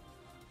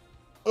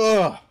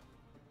 Ugh.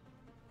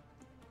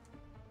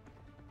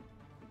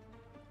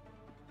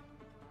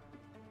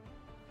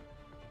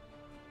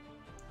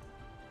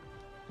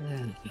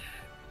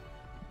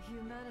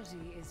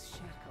 Humanity is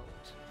shackled.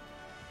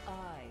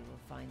 I will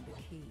find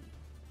the key.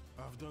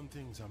 I've done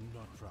things I'm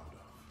not proud of.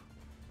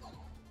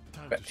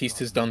 Time to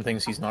Baptista's stop. done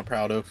things he's not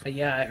proud of.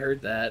 Yeah, I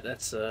heard that.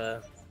 That's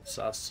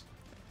sus.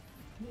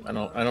 I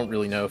don't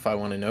really know if I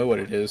want to know what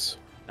it is.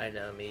 I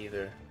know, me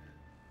either.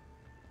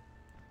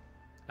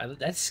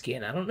 That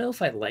skin, I don't know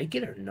if I like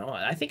it or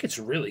not. I think it's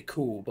really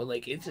cool, but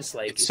like it's just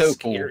like It's so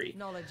cool. scary.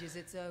 Knowledge is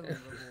its own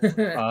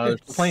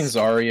reward. Playing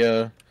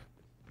Zarya,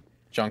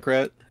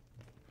 Junkrat.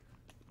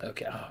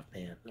 Okay, oh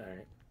man,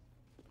 alright.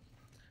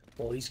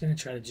 Well, he's gonna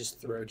try to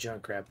just throw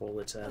Junkrat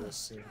bullets at us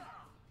soon.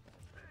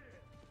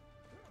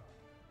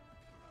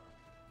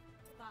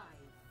 5,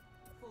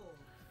 4,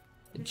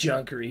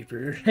 Junk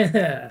Reaper. 1.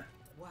 Attack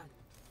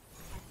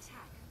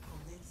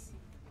commencing.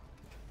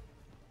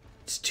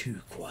 It's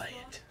too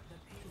quiet.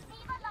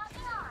 Viva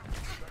locking on.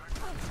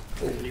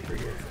 Oh, Reaper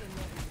here.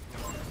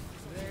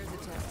 There's a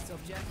test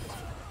subject.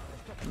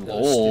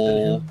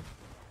 Lol.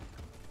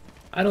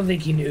 I don't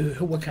think he knew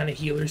what kind of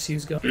healers he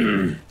was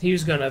going. He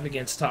was going up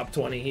against top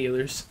 20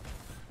 healers.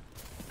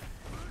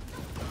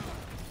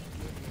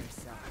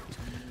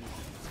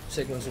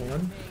 Sigma's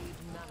one.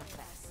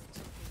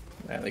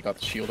 Yeah, they got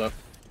the shield up.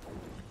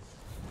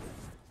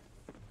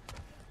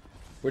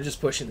 We're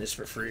just pushing this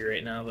for free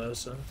right now, though,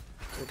 so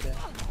it's okay.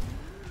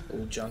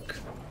 Old junk.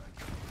 You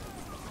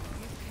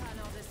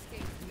cannot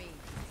escape me.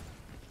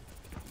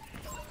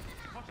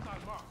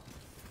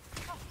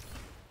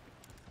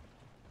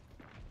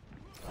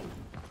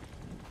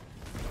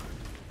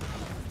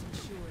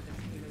 Ensure the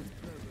payload's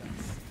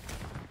progress.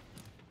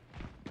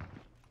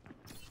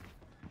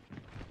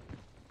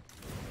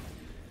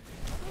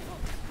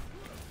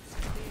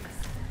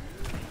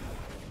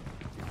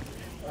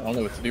 I don't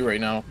know what to do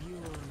right now.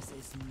 Yours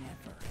is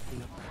never the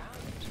ground.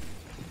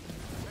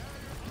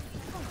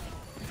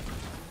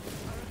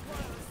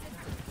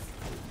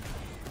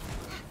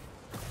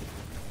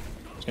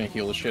 Just gonna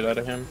heal the shit out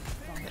of him.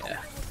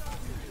 Yeah.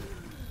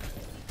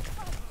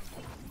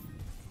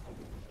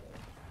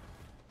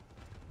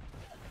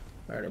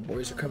 Alright, our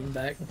boys are coming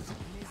back.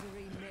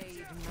 Misery made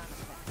manifest.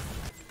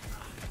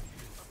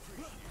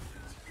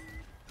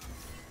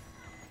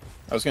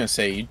 I was gonna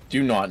say, you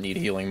do not need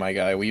healing, my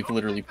guy. We've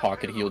literally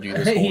pocket healed you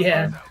this whole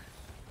Yeah. time.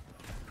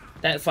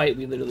 That fight,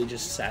 we literally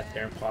just sat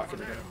there and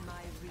pocketed him. In my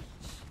reach.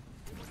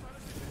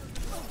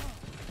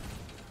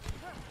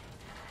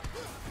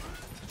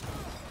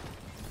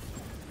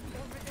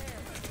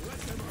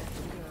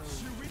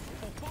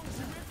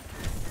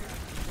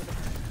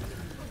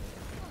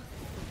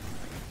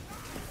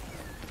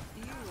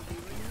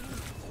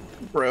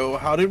 Bro,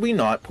 how did we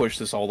not push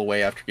this all the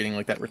way after getting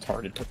like that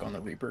retarded took on the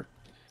Reaper?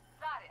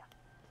 Zarya,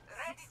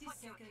 ready 60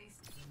 for duty.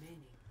 seconds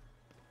remaining.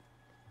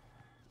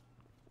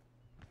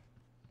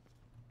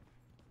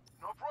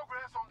 No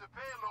progress on the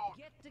payload.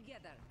 Get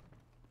together.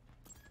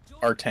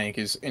 Our tank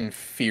is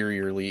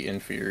inferiorly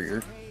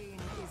inferior. Pain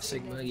is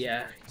Sigma, inevitable.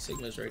 yeah.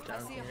 Sigma's right I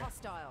down see here. a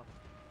hostile.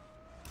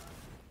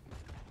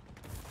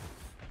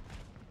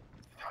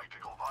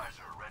 Tactical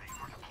visor ready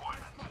for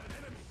deployment.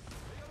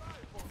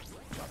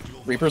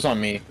 Reaper's on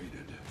me.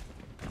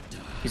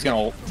 He's gonna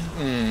ult.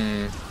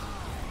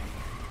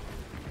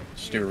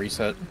 Just do a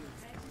reset.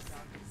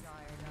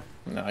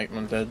 No,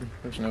 I'm dead.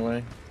 There's no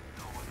way.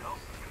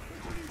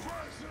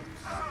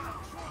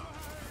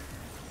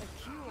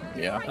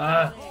 Yeah.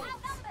 Outnumbered.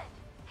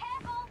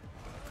 Careful.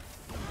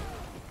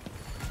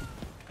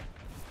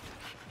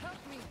 Help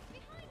me.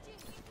 Behind you.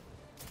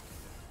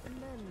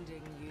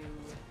 Mending you.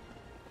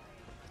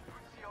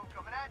 10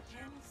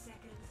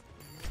 seconds.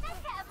 Let's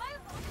get a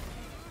move on.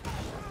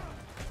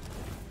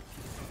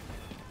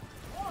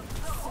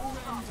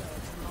 Surrender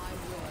to my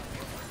will.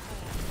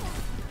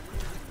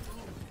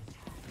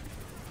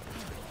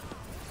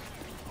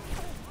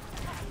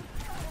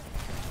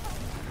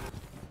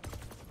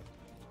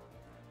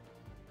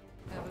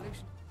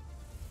 Evolution.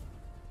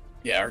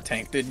 Yeah, our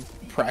tank did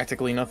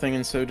practically nothing,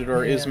 and so did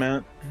our Yeah.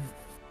 Ismat.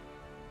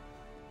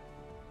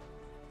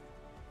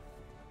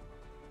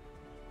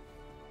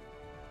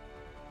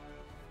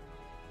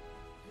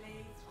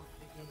 Play of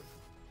the game.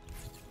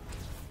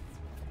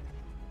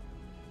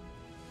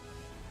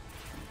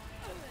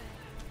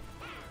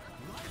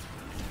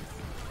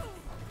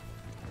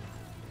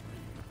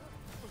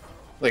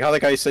 Like how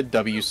that guy said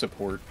W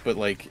support, but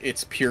like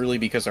it's purely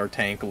because our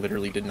tank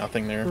literally did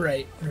nothing there.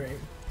 Right, right.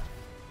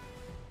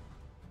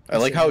 I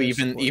like said how no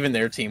even support. even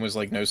their team was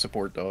like no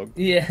support dog.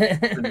 Yeah.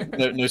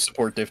 No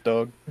support diff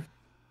dog.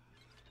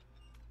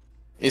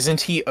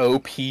 Isn't he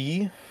OP?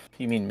 You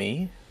mean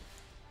me?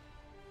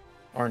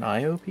 Aren't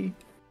I OP?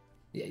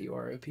 Yeah, you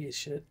are OP as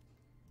shit.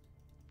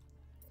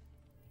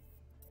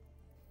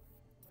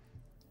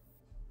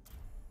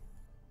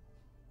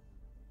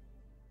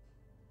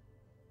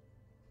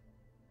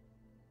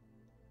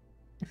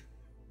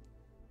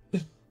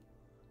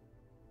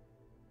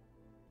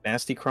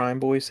 Nasty Crime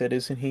Boy said,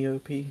 "Isn't he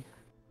OP?"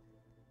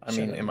 I Shut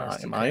mean, up, am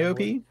Nasty I Crime OP?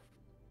 Boy.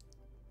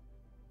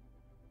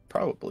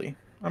 Probably.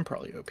 I'm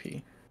probably OP.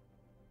 I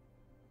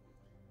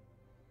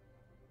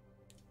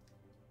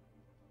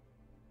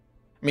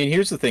mean,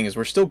 here's the thing: is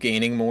we're still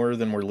gaining more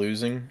than we're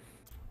losing,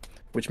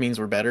 which means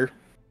we're better.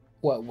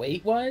 What,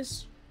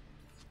 weight-wise?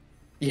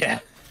 Yeah.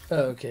 Oh,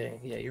 okay,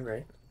 yeah, you're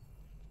right.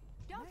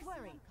 Don't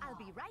worry, I'll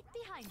be right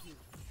behind you.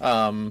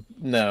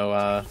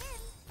 No.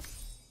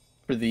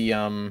 For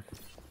the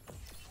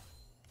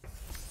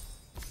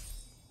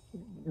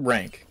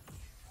rank.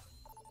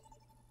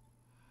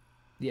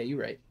 Yeah,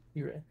 you're right.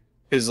 You're right.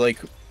 Because, like,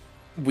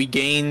 we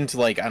gained,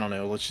 like, I don't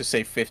know, let's just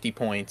say 50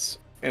 points,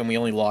 and we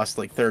only lost,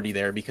 like, 30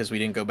 there because we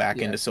didn't go back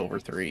Yeah. into Silver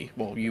 3.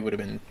 Well, you would have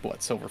been,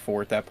 what, Silver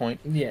 4 at that point?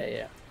 Yeah,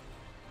 yeah.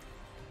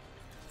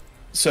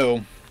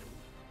 So,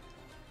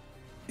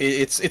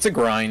 it's a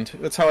grind.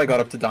 That's how I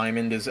got up to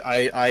Diamond, is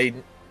I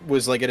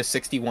was, like, at a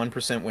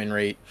 61% win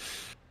rate,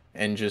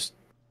 and just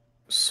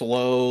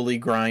slowly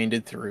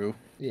grinded through.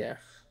 Yeah.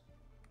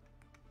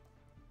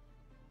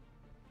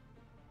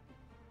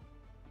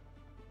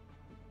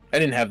 I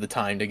didn't have the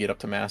time to get up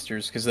to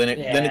Masters, because then it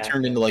Yeah.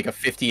 turned into like a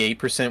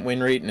 58%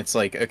 win rate, and it's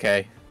like,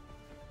 okay,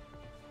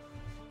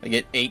 I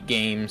get 8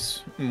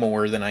 games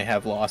more than I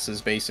have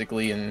losses,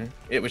 basically, and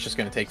it was just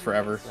going to take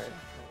forever.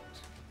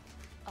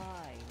 I will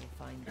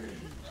find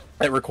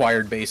you. It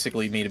required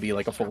basically me to be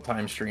like a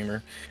full-time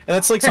streamer, and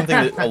that's like something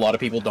that a lot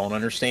of people don't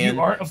understand.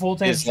 You aren't a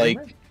full-time is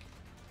streamer? like,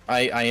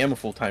 I am a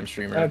full-time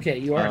streamer. Okay,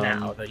 you are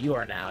now, though. You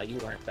are now. You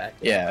weren't back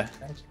then. Yeah.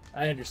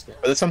 I understand.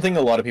 But that's something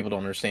a lot of people don't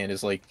understand,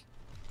 is like,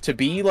 to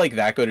be like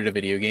that good at a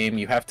video game,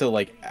 you have to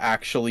like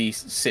actually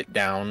sit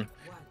down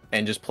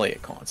and just play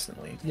it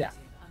constantly. Yeah.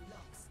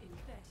 Unlocks in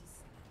 30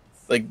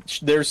 seconds. Like,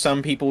 there's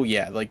some people,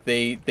 yeah, like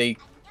they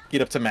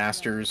get up to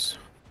Masters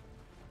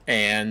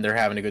and they're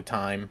having a good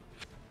time.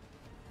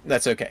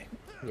 That's okay.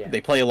 Yeah.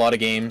 They play a lot of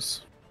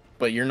games,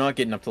 but you're not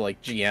getting up to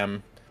like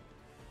GM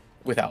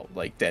without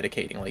like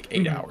dedicating like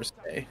 8 Mhm. hours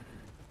a day.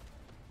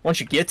 Once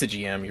you get to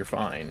GM, you're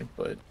fine,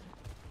 but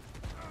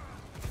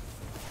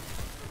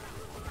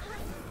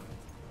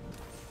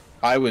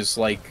I was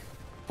like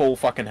full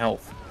fucking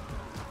health.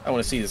 I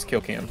want to see this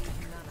kill cam.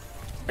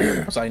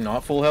 Was I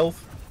not full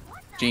health?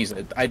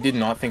 Jeez, I did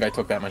not think I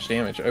took that much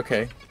damage.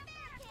 Okay.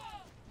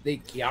 They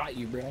got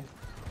you, bro.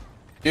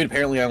 Dude,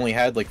 apparently I only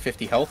had like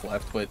 50 health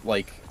left, but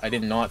like I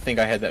did not think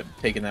I had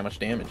taken that much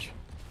damage.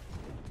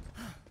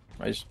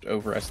 I just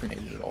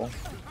overestimated it all. A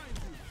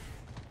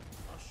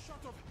shot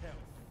of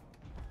health.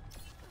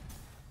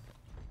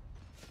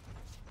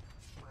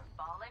 We're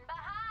falling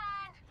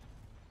behind.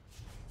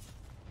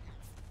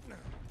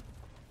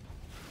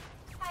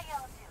 How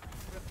y'all doing?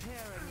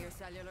 Repairing your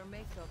cellular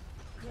makeup.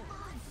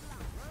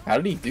 How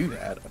did he do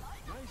that? Nice to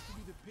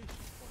be the patient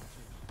for a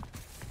change.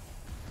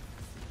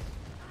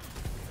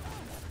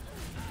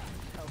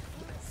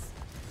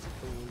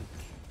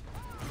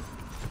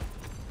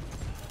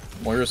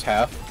 Moira's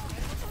half.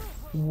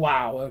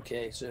 Wow,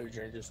 okay, so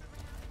you're just...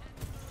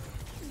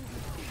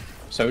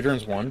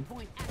 Sojourn's 1.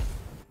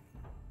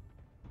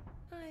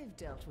 I've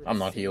dealt with I'm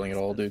not healing at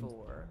all, dude.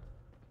 before.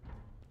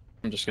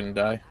 I'm just gonna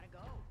die.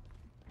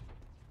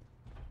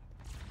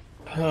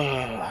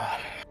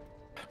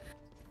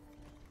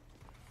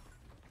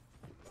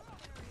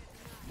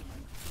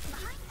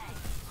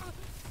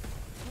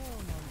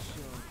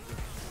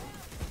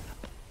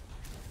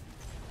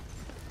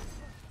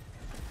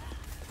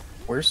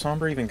 Where's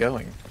Sombra even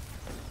going?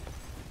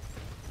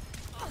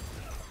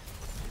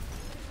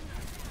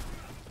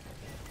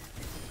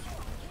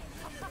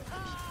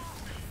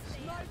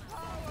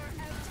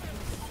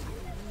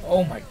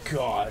 Oh my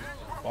god.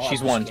 Bob She's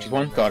just one. came She's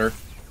one. in. Got her.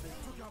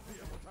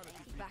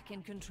 Back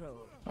in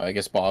control. I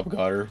guess Bob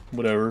got her.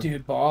 Whatever.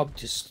 Dude, Bob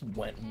just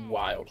went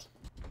wild.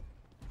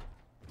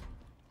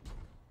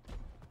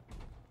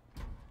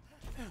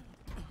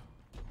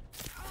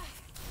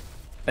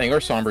 I think our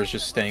Sombra is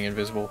just staying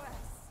invisible.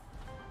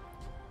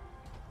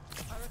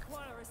 I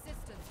require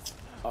assistance.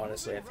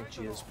 Honestly, I think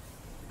she is.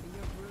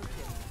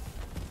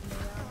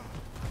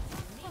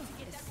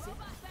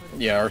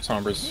 Yeah, our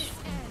Sombra's.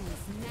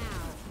 Ends now.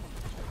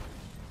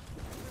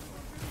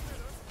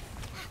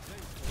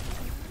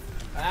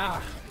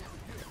 Ah!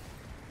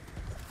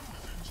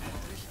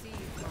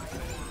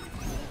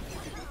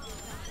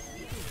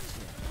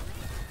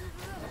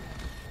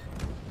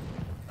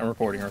 I'm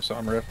reporting our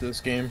Sombra after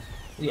this game.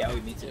 Yeah,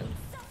 me too.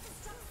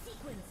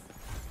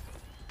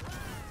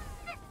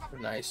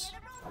 Nice.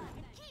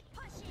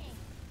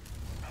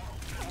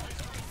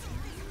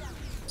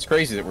 It's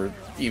crazy that we're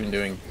even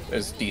doing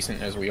as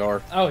decent as we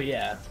are. Oh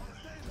yeah.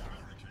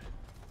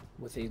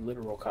 With a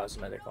literal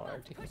cosmetic on our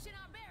team. Pushing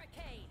our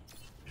barricade.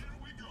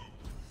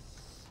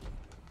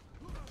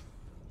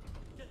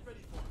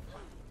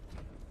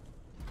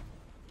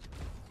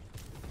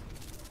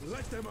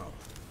 Let them up.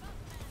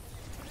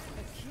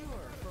 A cure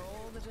for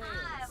all the tales.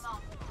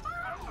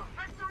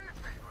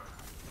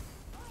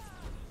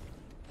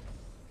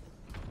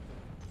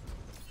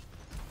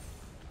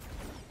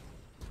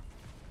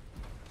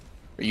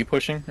 Are you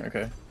pushing?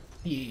 Okay.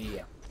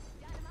 Yeah.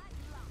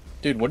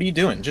 Dude, what are you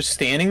doing? Just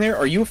standing there?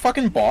 Are you a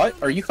fucking bot?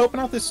 Are you helping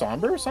out this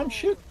Sombra or some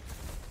shit?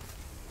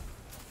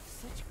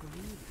 Such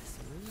grievous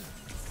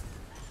wounds.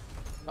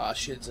 Ah,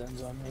 shit,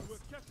 Zen's on me.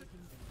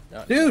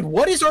 No, Dude,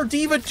 what is our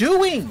diva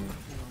doing?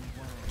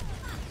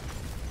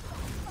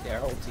 yeah, our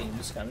whole team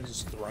is kind of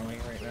just throwing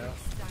right now.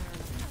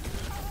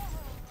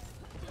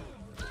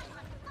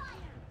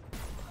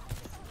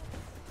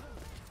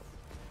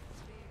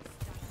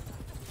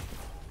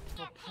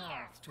 For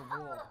path to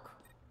walk.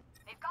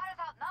 They've got us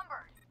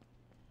outnumbered.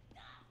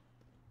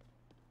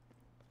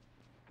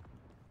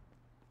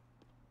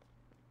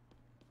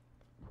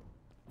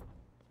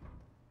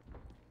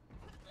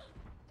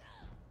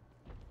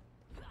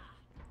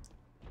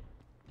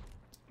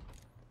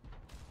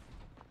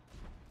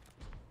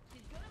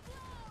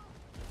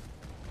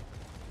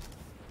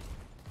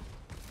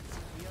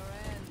 Your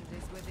end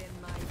is within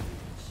my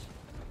reach.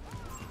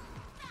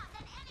 Found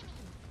an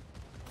enemy.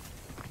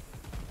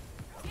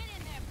 Get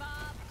in there,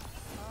 Bob.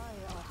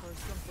 I offer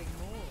something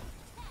more.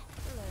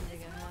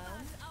 Lending a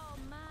hand. All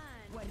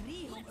mine.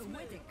 Warihum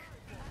Awedic.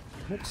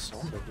 What's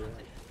Sombra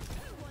doing?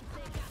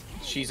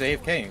 She's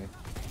AFKing.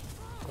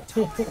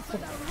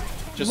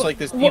 Just like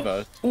this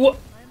diva. What?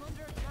 I'm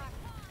under attack.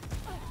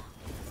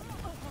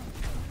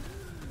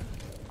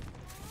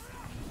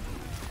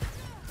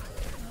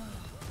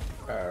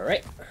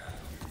 Alright.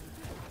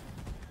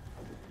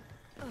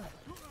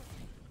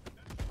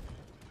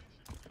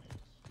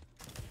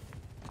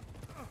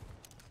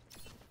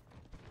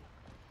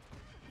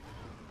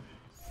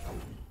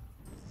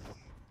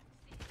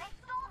 They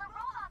stole the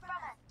robot from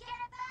us. Get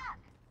it back.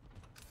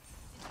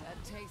 A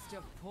taste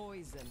of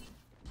poison.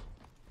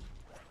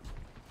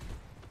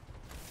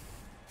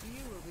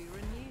 You will be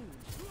renewed.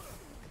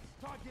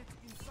 Target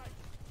in sight.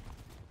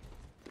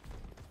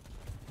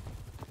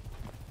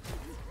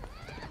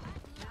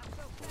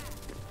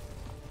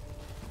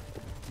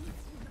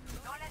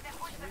 Don't let them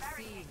push the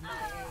barricade. Receive my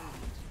aid.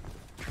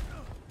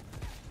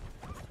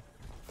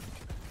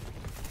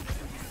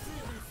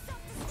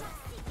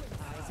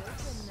 Eyes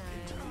open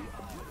now.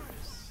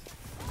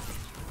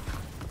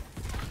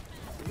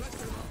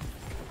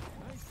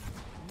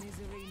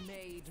 Misery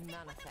made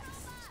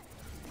manifest.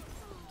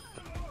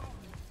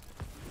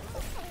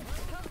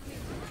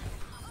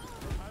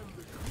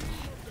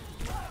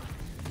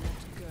 Let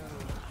go.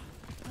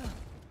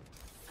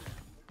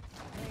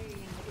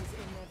 Pain is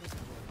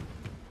inevitable.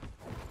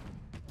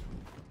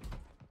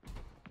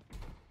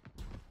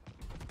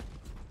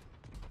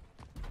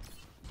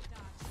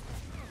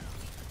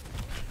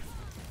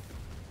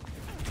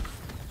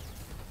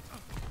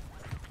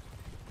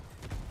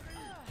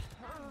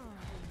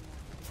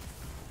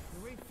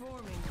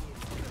 Reforming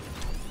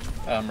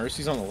you.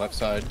 Mercy's on the left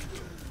side.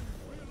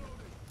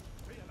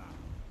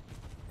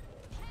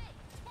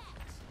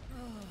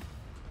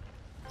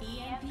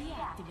 EMP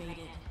activated.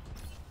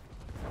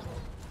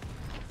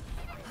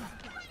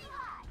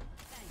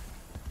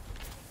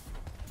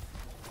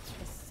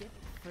 A sip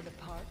for the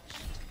parched.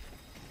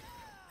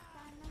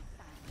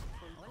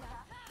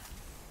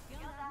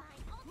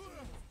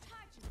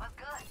 What's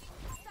good?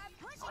 Start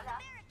pushing the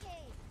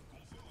barricade.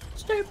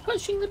 Start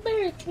pushing the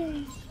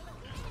barricades.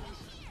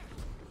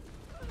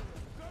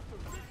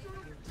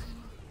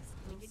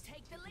 We can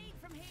take the lead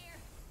from here.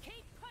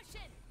 Keep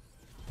pushing.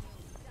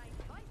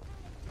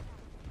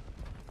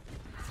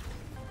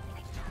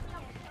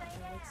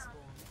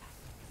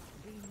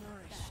 Be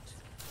nourished.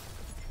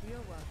 You're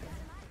welcome.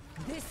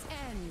 This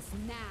ends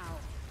now.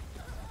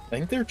 I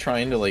think they're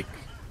trying to, like,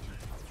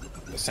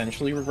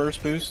 essentially reverse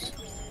boost.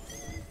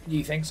 Do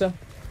you think so?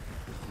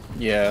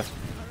 Yeah.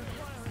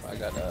 I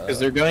got Because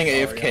they're going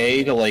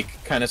AFK to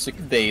like kind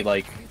of they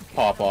like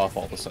pop off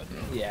all of a sudden.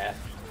 Yeah.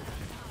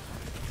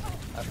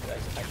 I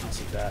can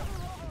see that.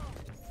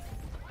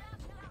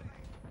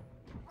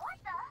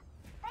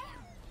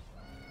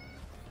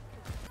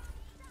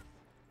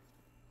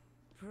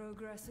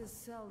 Progress is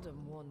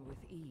seldom won with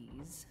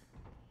ease.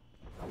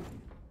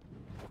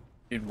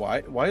 Dude,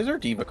 why is our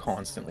diva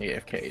constantly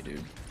AFK,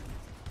 dude?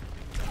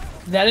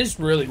 That is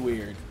really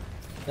weird.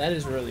 That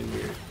is really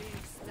weird.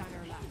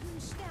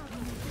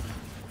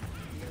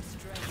 Your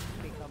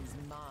strength becomes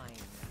mine.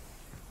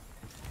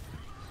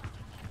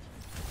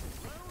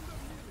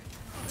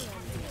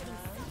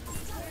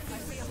 I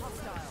see a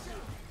hostile.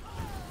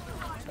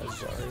 I'm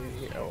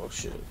sorry. Oh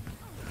shit.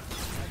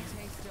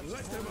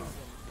 Let them out.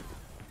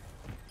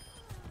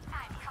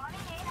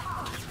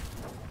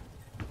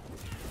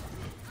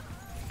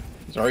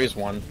 Zarya's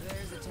one.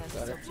 There's a test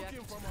Got it.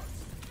 subject.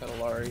 Got a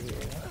Lari here.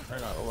 Or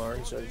not a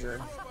Lari,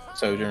 Sojourn.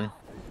 Sojourn.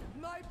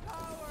 My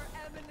power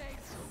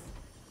emanates.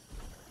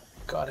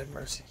 God have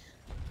mercy.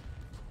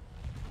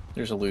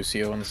 There's a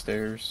Lucio on the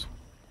stairs.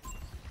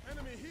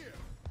 Enemy here.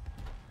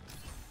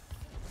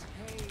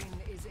 Pain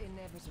is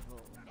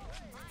inevitable.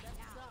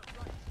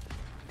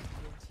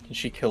 Can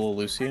she kill a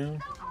Lucio?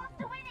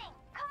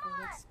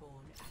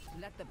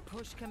 Let the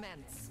push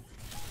commence.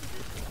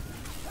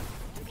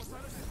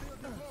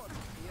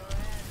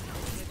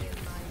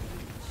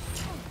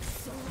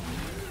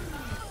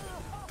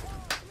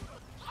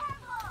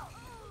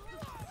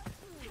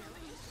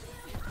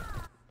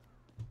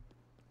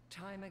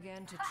 Time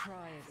again to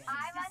try again.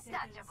 I'm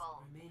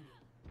untouchable.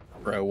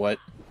 Bro, what?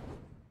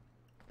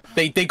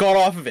 They got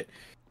off of it.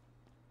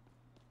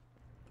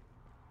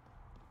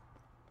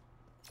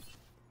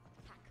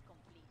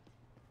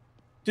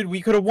 Dude, we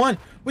could have won.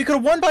 We could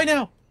have won by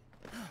now.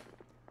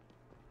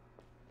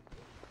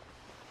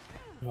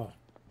 Oh.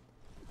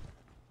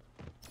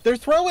 They're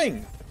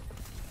throwing.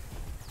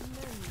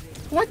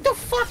 What the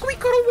fuck? We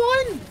could have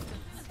won.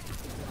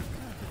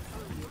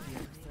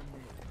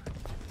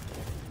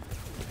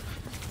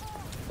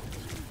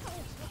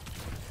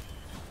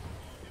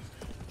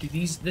 Dude,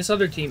 this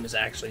other team is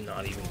actually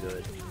not even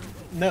good.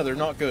 No, they're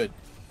not good.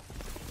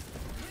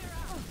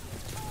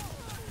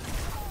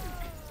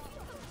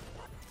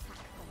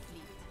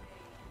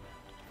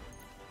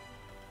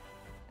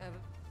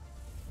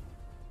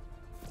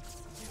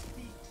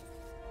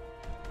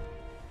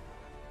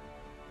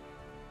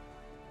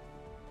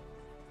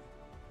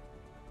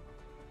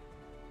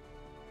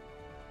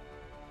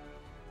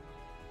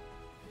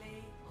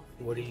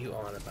 What are you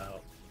on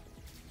about?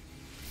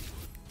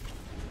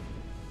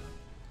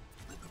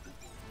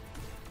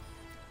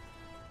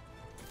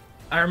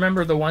 I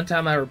remember the one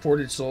time I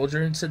reported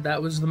Soldier and said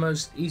that was the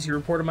most easy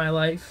report of my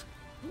life.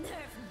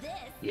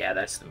 Yeah,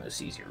 that's the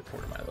most easy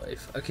report of my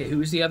life. Okay, who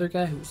was the other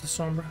guy? Who was the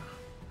Sombra?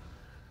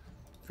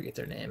 Forget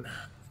their name.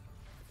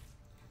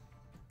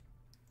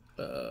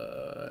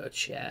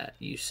 Chat.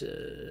 You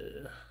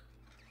said...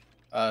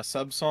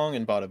 Subsong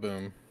and Bada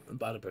Boom.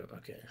 Bada Boom,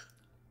 okay.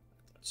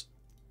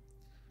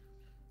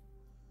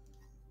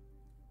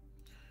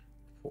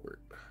 Report.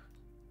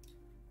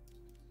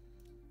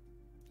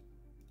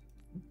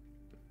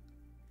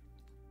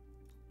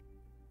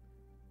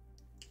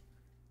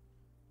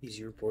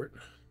 Easy report.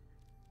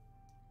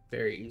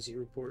 Very easy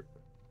report.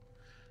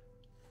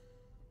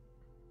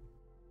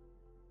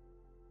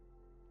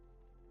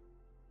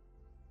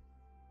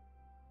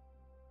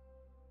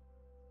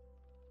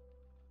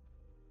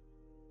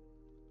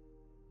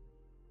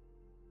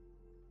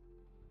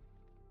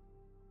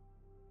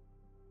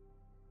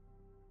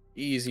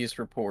 Easiest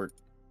report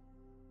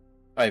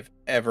I've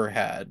ever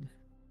had.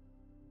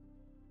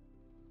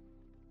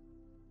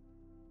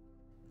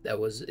 That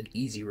was an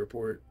easy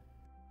report.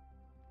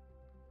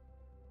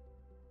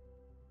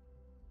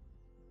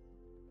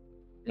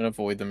 I'm gonna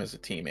avoid them as a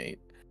teammate.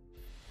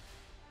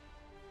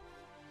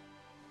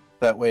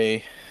 That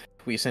way,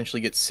 we essentially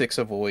get 6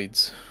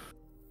 avoids.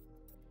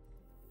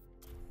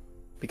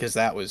 Because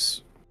that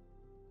was...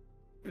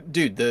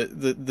 Dude,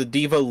 the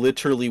diva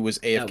literally was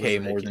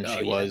AFK more than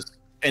she was.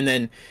 And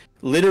then,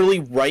 literally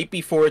right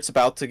before it's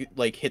about to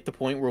like hit the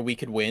point where we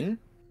could win,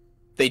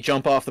 they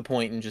jump off the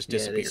point and just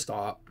disappear. Yeah, they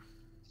stop.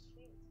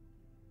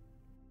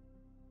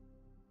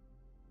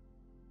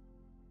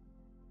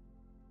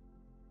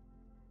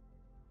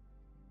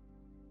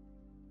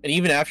 And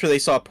even after they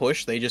saw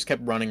push, they just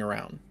kept running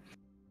around.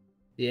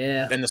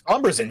 Yeah. And the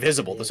Sombra's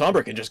invisible. The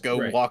Sombra can just go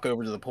Right. walk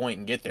over to the point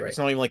and get there. Right. It's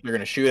not even like they're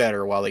gonna shoot at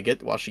her while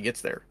she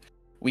gets there.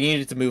 We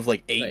needed to move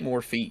like 8 Right.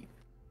 more feet.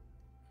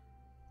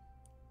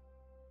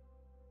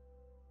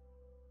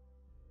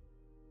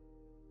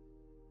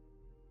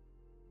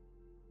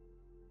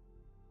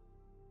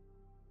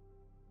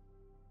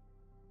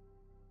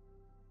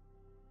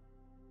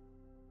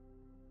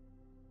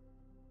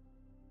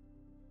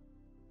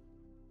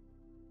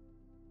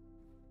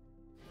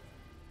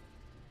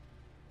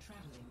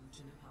 Traveling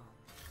to Nepal.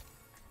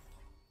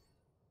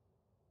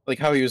 Like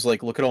how he was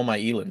like, look at all my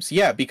elims.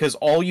 Yeah, because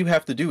all you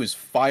have to do is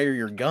fire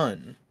your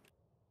gun.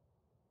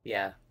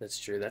 Yeah, that's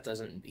true. That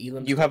doesn't...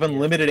 Elim's You have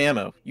unlimited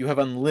ammo. You have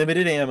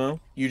unlimited ammo.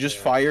 You just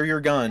fire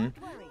your gun,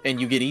 and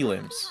you get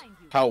elims.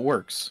 How it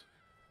works.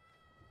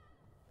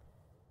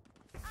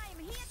 I'm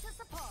here to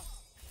support.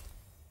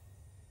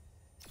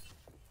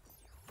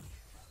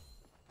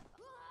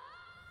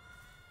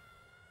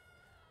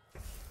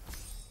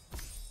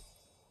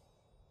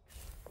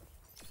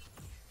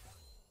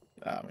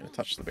 I'm gonna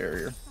touch the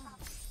barrier.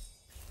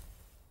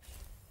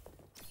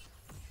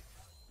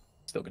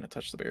 Still gonna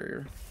touch the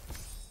barrier.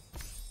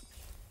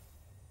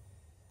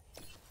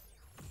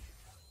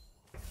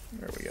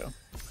 There we go.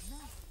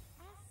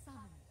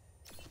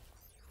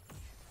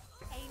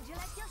 Angel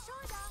at your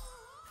shoulder.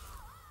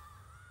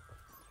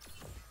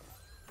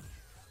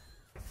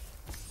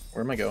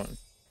 Where am I going?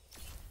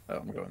 Oh,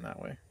 I'm going that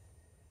way.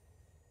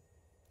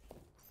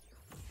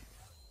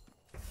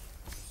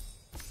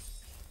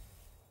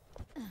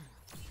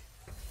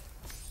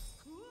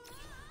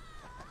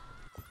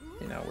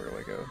 Okay, now where do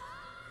I go?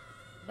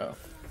 Oh.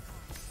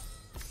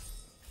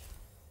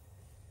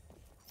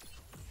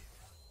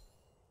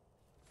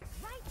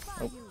 Right by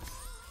Oh. you.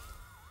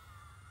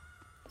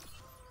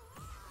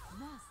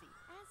 Mercy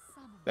as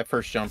summoned. That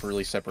first jump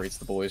really separates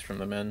the boys from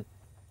the men.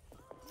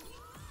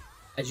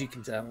 As you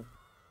can tell.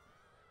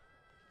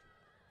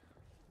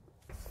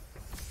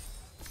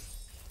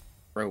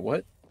 Bro,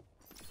 what?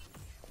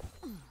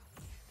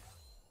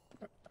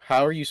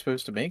 How are you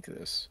supposed to make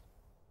this?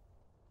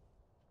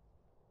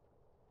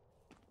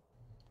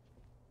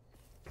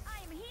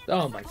 I'm here.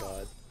 Oh my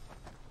god.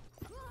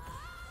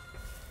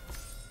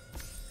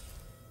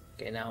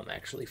 Okay, now I'm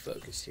actually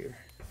focused here.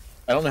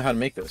 I don't know how to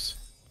make this.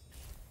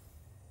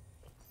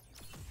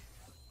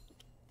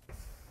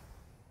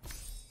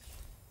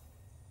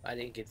 I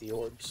didn't get the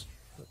orbs.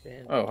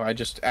 Okay. Oh, I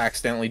just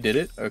accidentally did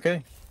it?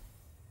 Okay.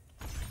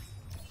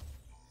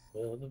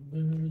 Well, the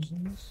birds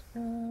in the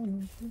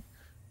sky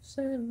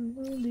said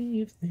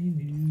only if they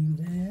knew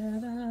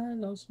that I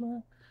lost my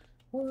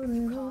one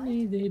and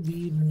only they'd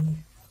be blue.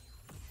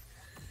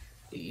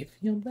 If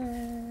you're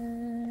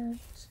back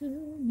to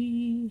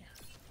me.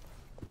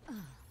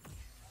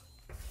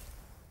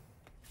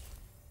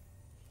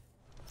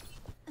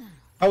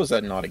 How was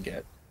that not a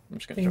get? I'm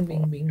just gonna Bing, jump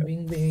bing, off. bing,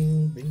 bing,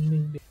 bing, bing,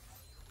 bing, bing.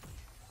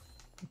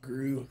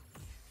 Gru.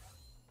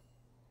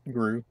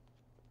 Grew.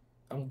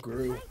 I'm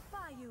Gru. Right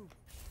by you.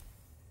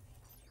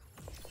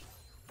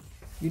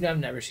 You know, I've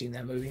never seen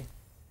that movie.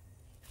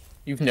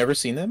 You've never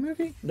seen that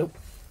movie? Nope.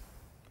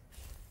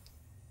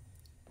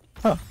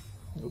 Huh.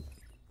 Nope.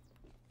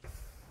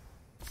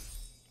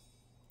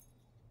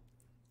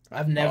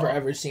 I've never Aw.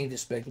 ever seen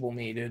Despicable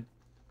Me, dude.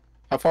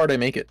 How far did I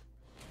make it?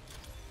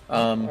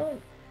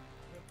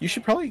 You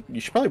should probably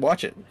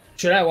watch it.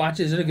 Should I watch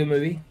it? Is it a good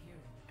movie?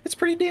 It's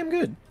pretty damn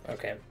good.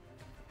 Okay.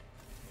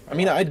 I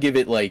mean, I'd give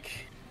it like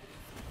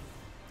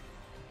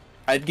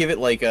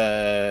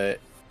a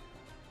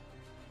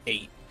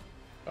 8.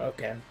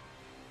 Okay.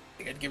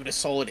 I'd give it a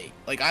solid 8.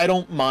 Like, I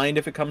don't mind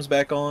if it comes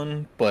back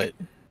on, but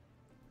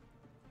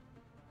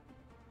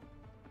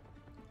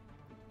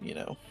you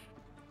know.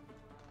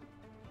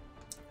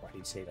 Why do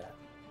you say that?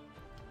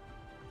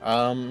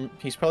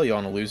 He's probably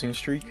on a losing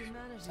streak, Humanity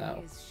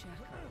Oh. is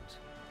shackled.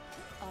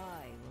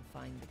 I will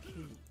find the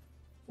key.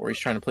 or he's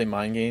trying to play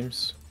mind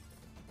games.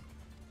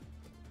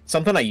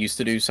 Something I used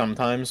to do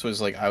sometimes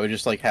was like I would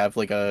just like have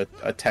like a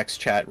text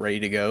chat ready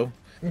to go.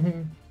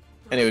 Mm-hmm.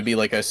 And it would be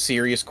like a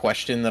serious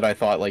question that I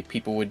thought like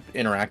people would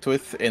interact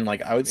with, and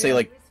like I would say Yeah.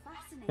 like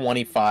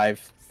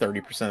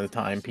 25-30% of the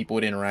time people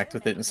would interact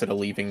with it instead of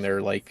leaving their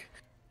like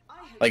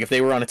if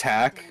they were on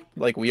attack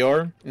like we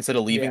are, instead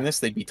of leaving Yeah. this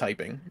they'd be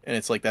typing, and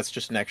it's like that's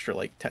just an extra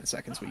like 10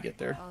 seconds we get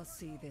there. I'll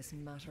see this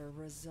matter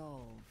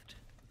resolved.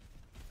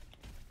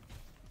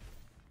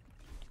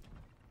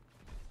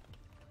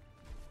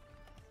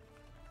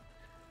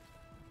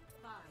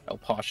 El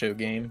Pacho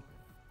game.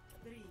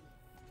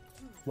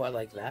 Well, I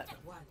like that.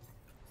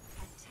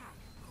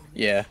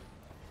 Yeah.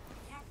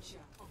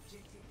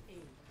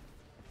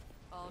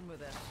 On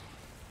with it.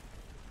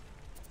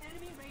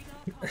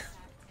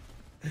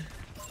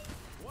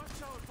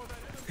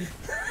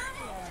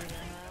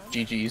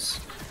 GG's.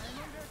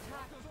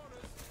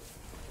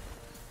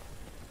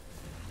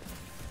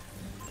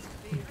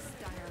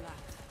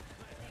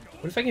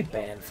 What if I get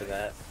banned for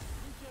that?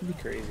 That'd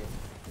be crazy.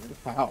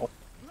 Wow.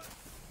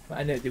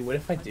 I know, dude. What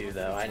if I do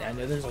though? I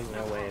know there's like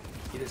no way.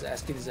 Get his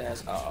ass. Get his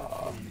ass.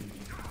 Oh.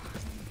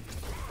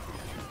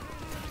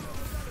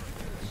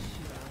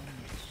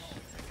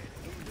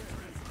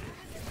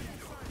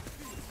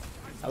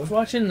 I was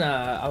watching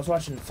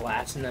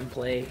Flats and them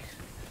play,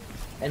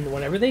 and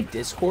whenever they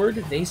Discord,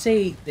 they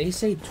say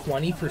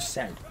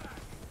 20%.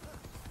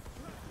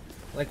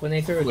 Like when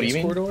they throw a What do you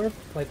mean? Discord orb,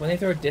 like when they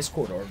throw a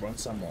Discord orb on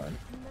someone.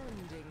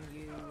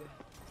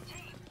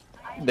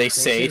 They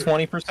say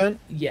 20%?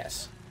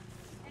 Yes.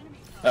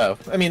 Oh,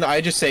 I mean,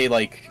 I just say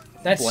like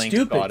That's blank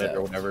stupid, got it though.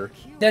 or whatever.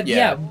 That Yeah.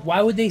 yeah.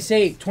 Why would they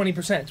say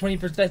 20%?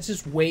 20%. That's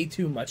just way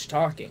too much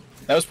talking.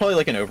 That was probably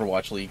like an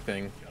Overwatch League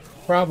thing.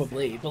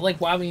 Probably, but like,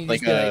 why would you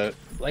just Like,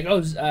 be like,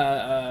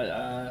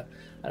 oh,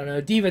 I don't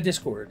know, Diva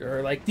Discord,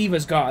 or like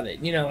Diva's got it,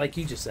 you know, like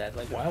you just said.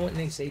 Like, why wouldn't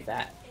they say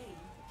that?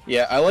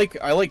 Yeah, I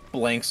like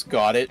Blank's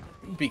got it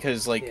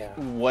because like Yeah.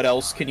 what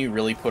else can you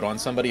really put on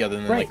somebody other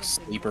than Right. like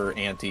sleeper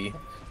anti?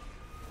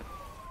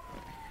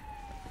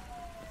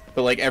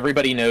 But like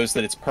everybody knows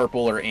that it's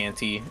purple or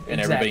anti, and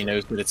everybody Exactly.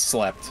 knows that it's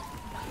slept.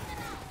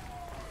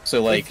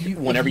 So like If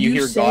whenever you you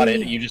hear got say-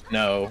 it, you just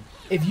know.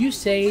 If you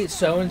say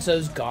so and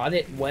so's got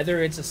it,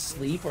 whether it's a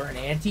sleep or an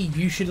anti,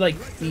 you should like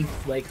be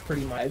like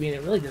pretty much. I mean,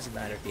 it really doesn't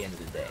matter at the end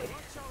of the day.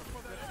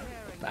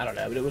 I don't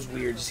know, but it was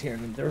weird just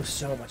hearing them. There was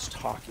so much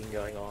talking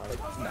going on.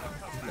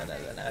 No,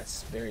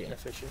 that's very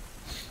inefficient.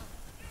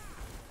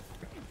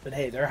 But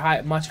hey,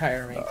 they're much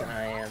higher ranked than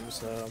I am,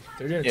 so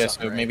they're doing Yeah,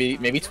 something so right.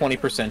 maybe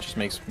 20% just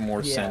makes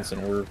more Yeah. sense,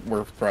 and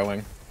we're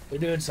throwing. They're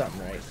doing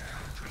something right.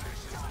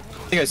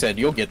 Like I said,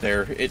 you'll get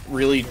there. It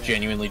really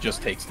genuinely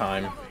just takes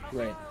time.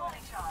 Right.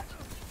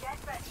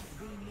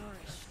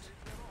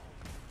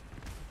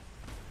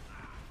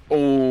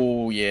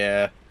 Oh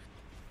yeah.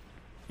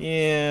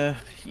 Yeah.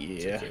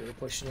 Okay, we're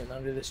pushing it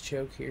under this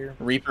choke here.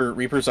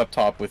 Reaper's up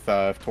top with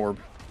Torb.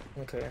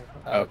 Okay.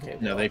 Oh, Okay.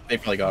 no, well, they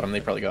probably got him. They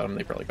probably got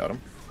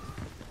him.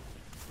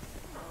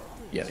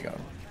 Yeah, they got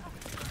him.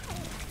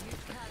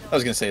 I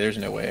was gonna say, there's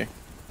no way.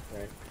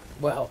 Right.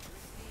 Well,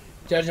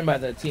 judging by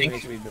the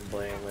teammates we've been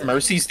playing with.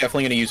 Mercy's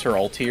definitely gonna use her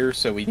ult here,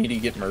 so we need to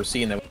get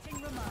Mercy, and then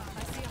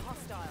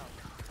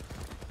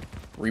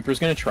Reaper's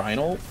gonna try and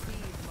ult.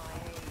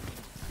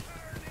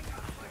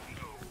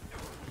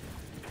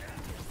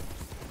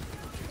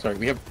 Sorry,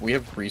 we have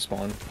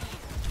respawn.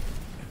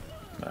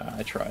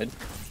 I tried.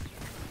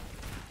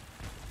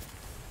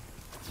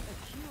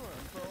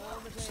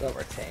 Still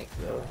our tank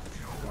though.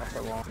 Not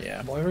for long.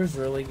 Yeah. Moira's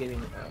really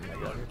getting. Oh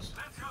my goodness.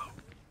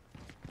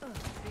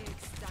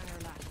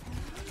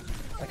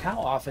 Like, how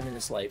often in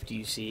this life do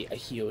you see a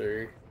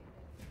healer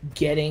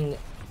getting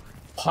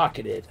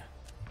pocketed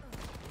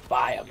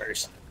by a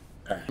Mercy?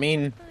 I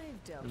mean,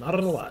 Not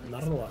a lot.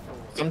 Not a lot.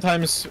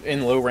 sometimes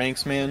in low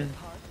ranks, man,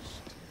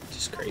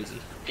 Just crazy.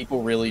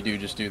 people really do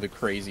just do the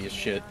craziest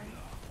shit.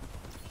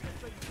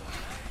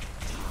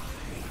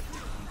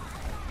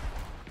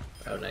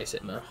 Oh, nice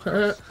hit, Mo.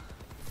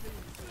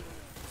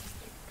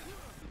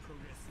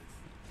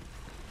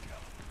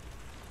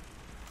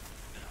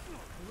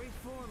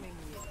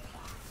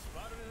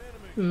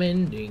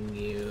 Mending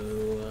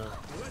you.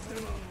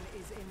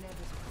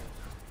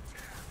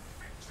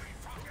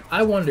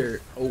 I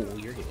wonder. Oh,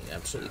 you're getting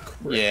absolutely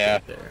cracked Yeah.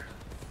 right there.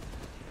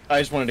 I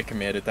just wanted to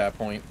commit at that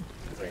point.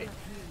 Right.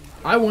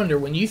 I wonder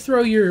when you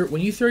throw your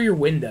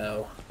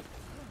window,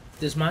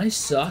 does mine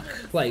suck?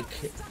 Like,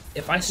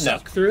 if I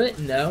suck through it,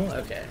 no.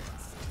 Okay.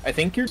 I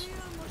think you're,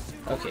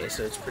 Okay,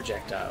 so it's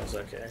projectiles.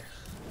 Okay.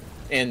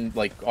 and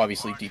like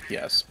obviously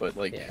DPS, but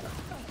like Yeah.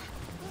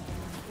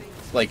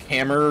 like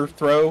hammer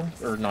throw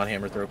or not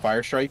hammer throw,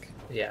 fire strike,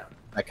 Yeah.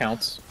 that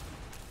counts.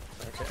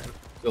 Okay.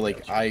 So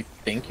like I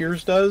think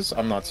yours does.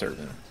 I'm not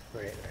certain.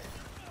 Right. Right.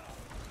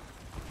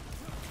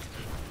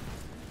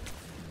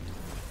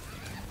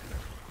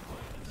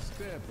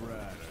 Step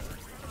right.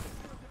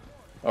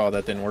 Oh,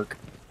 that didn't work.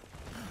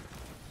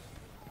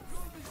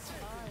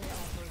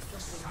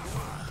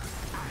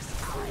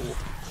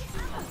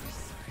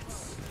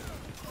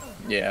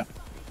 Yeah.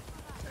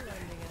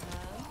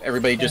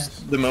 Everybody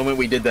just, the moment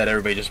we did that,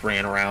 everybody just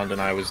ran around,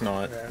 and I was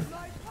not. Yeah.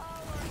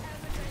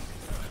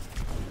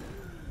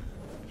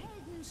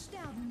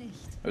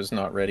 I was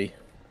not ready.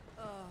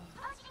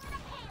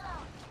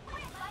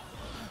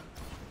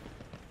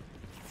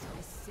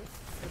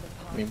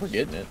 I mean, we're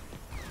getting it.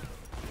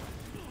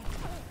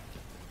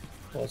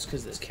 Well, it's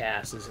because this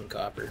cast is in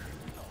copper.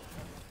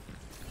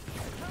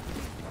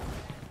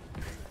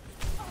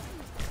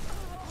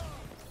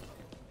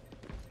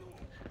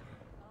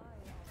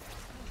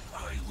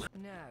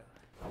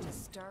 Now, to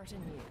start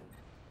anew.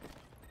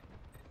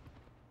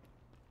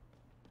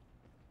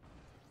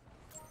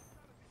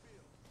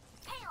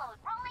 Payload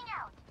rolling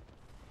out.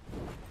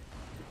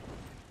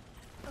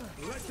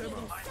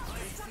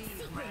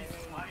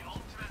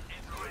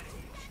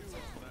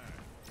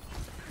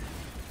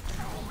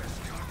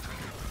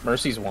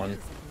 Mercy's one.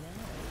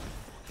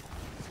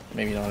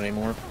 Maybe not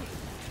anymore.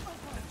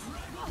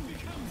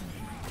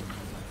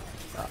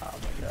 Oh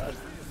my god.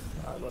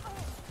 Look.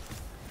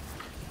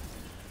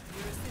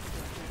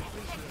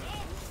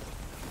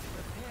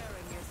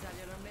 Repairing your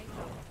cellular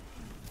makeup.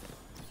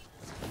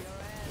 Your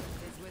end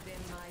is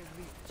within my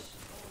reach.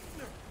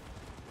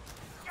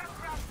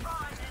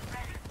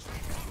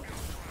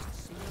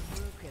 You're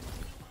broken.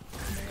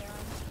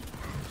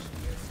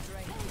 Your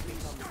strength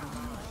becomes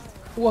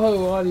mine.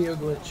 Whoa, audio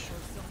glitch.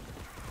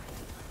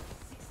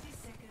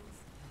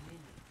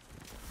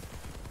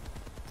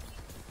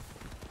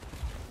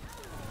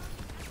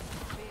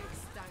 Big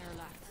Stanger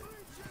Lack.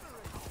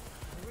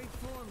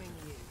 Reforming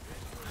you.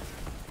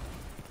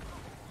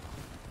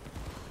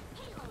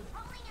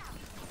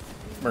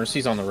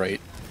 Mercy's on the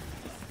right.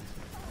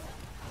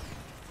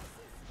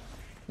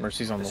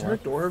 Mercy's on the Is there a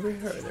left. door over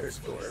here? Oh, there's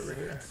a door over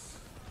here.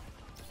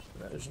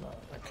 No, there's not.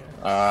 Okay.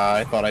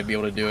 I thought I'd be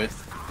able to do it.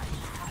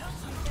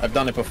 I've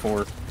done it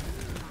before.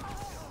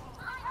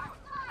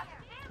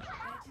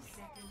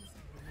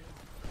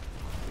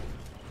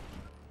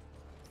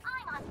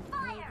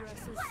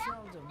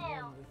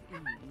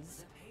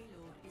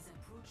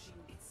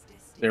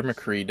 Their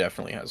McCree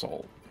definitely has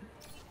ult.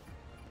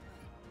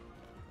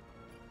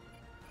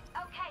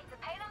 Okay, the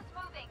payload's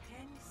moving.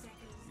 10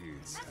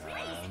 seconds. Let's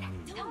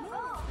race. Don't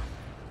move.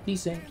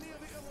 Decent.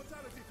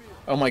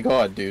 Oh my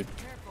god, dude.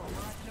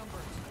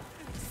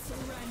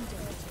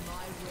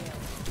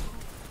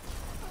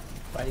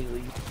 Fighting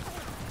lead.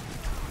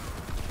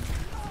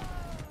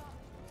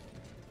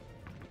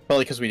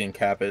 Probably because we didn't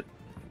cap it.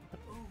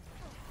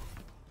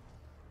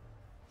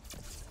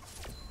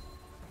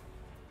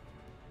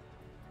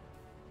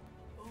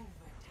 Overtime.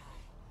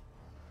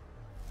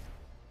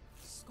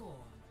 Score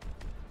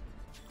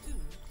 2-0.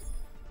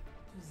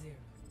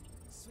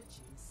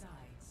 Switching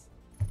sides.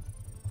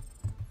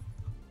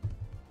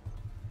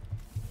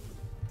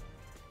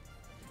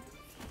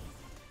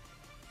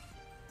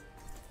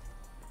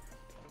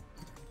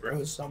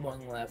 Bro,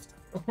 someone left.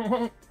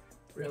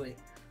 Really?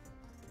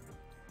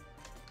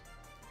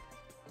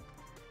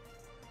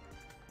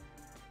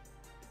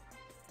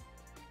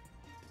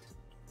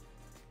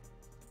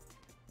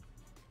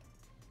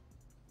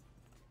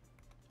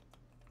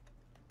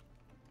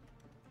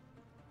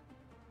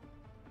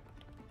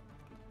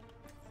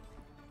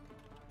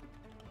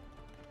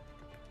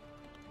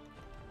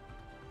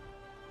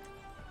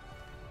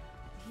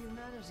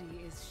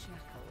 Humanity is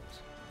shackled.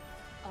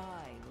 I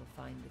will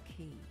find the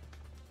key.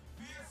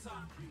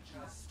 Fearsome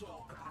creatures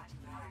stalk at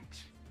night.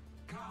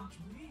 Count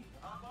me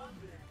among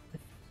them.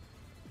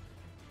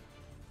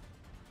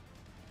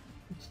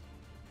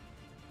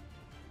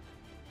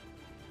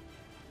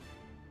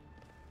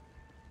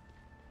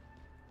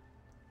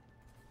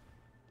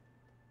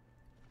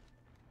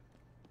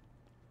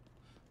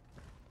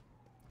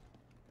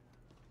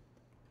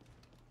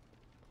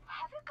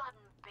 Have you gotten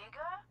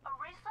bigger,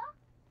 Orisa?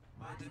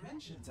 My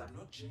dimensions have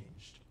not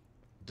changed.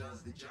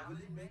 Does the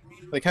javelin make me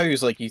Like how he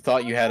was like, you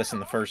thought you had us in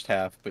the first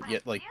half, but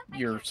yet like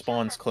your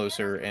spawn's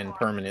closer and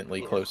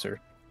permanently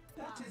closer.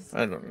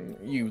 I don't.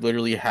 You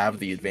literally have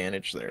the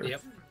advantage there.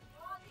 Yep.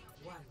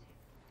 1.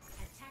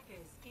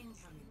 Attackers incoming.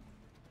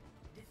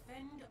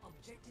 Defend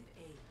objective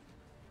A.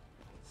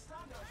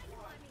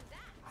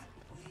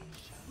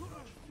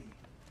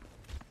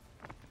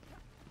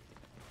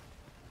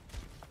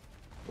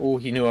 Oh,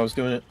 he knew I was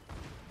doing it.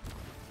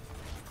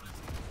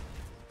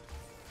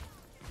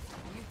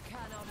 You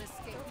cannot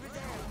escape over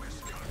there.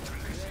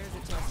 There's a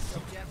test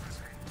subject.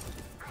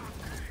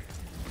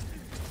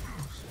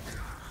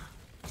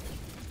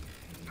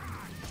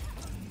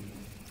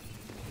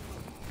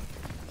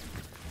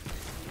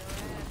 Your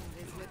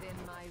end is within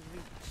my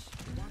reach.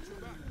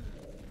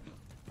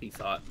 He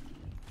thought.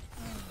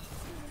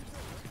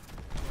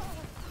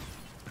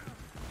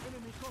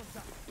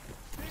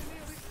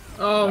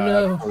 Oh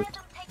no. Let them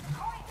take the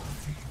point.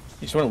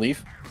 You just want to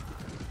leave?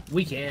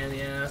 We can,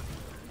 yeah.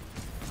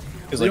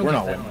 Because We like don't we're get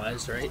not winning.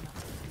 penalized, right?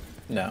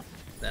 No.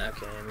 Nah,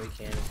 we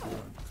can if you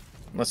want.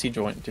 Unless he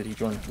joined. Did he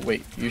join?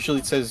 Wait. Usually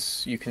it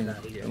says you can. No,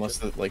 he didn't. Unless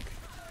the like.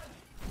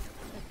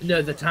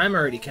 No, the time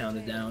already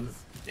counted down.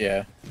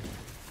 Yeah.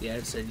 Yeah,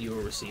 it said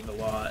you'll receive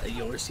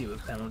you'll receive a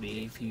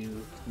penalty if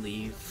you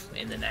leave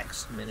in the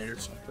next minute or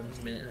something,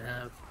 minute and a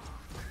half.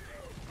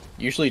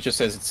 Usually it just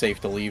says it's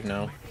safe to leave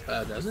now.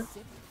 Does it?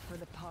 For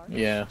the party.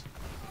 Yeah.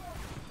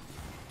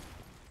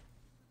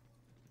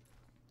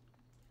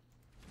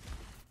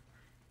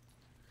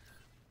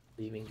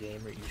 Leaving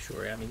game, are you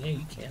sure? I mean, yeah,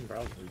 you can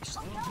probably just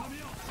leave.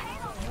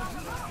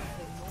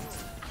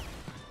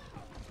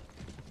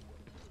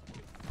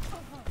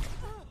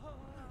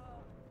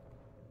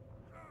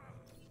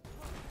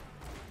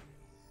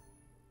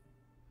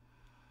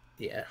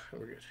 Yeah,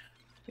 we're good.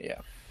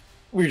 Yeah.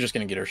 We were just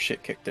gonna get our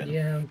shit kicked in.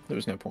 Yeah. There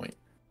was no point.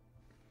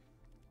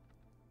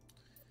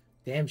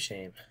 Damn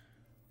shame.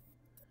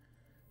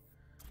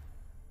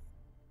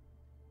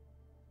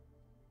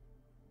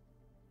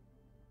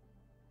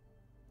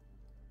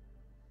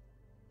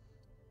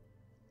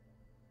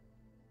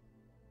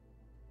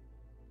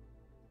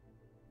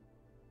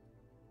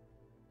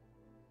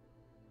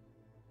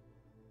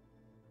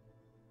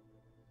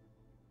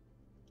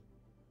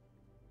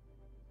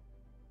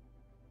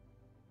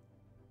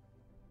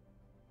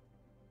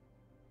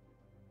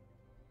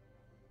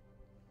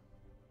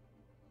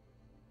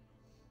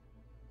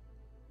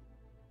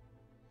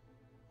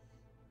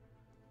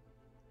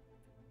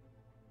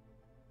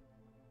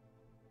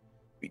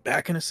 Be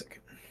back in a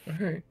second.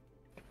 Alright.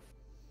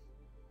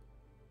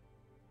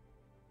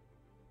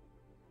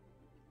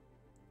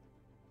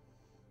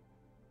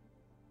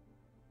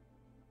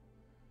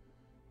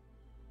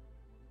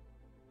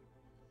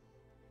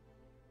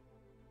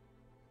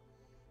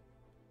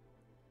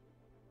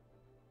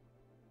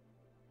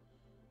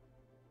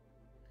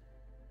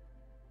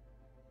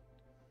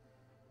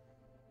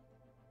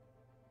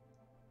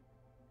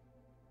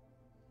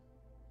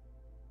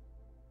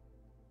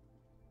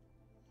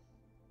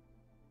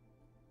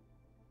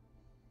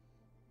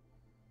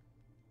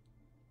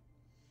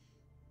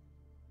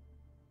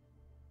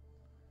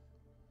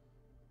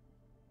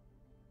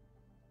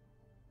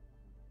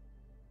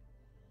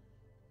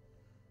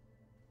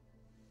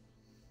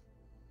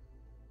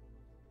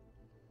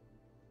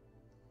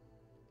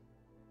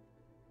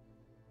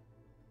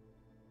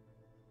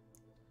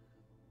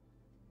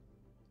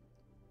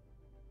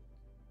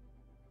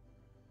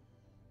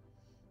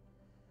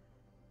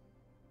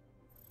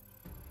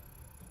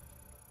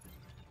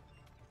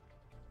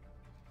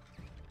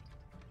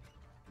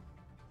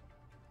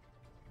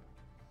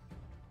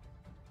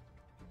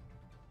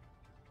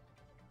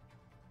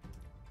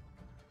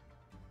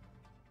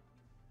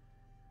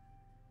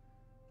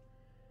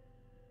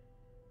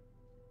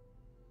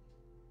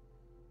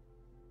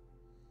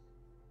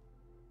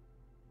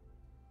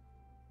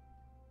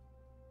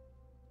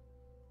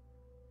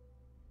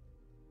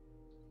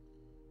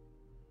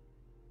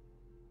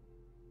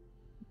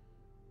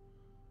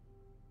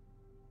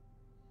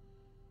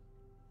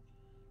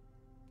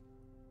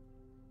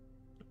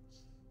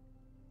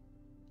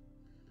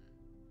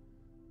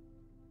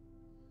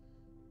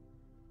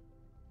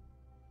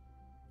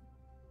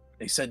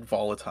 They said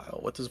volatile.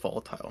 What does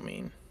volatile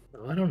mean?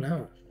 Oh, I don't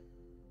know.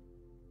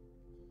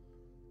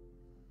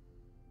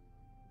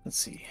 Let's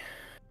see.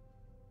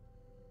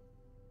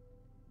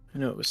 I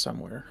know it was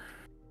somewhere.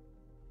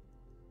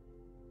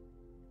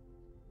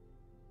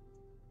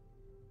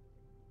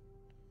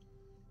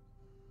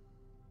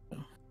 I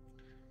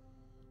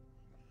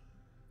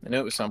know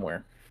it was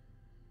somewhere.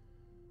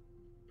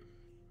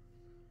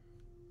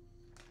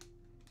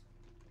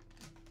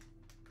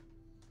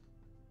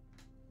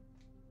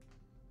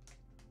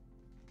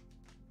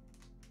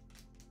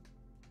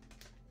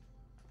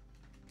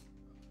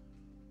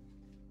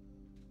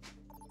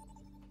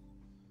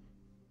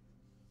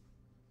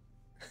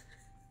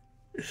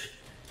 Prepare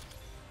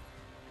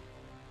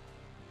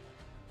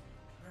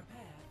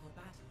for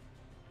battle.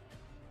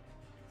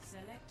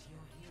 Select your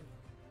hero.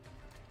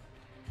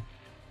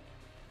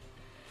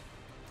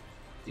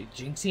 Dude,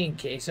 Jinxie and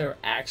Queso are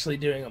actually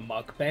doing a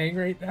mukbang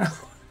right now.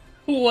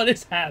 What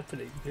is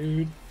happening,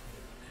 dude?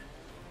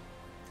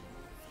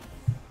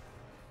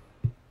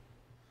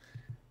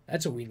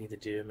 That's what we need to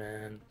do,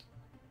 man.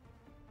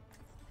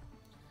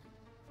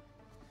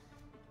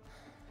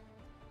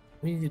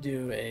 We need to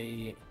do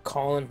a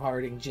Colin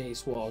Harding,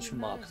 Jace Walsh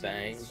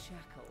mukbang.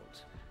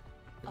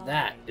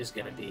 That is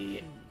gonna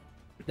be,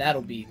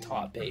 that'll be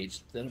top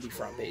page. That'll be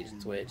front page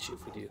of Twitch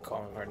if we do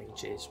Colin Harding,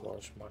 Jace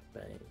Walsh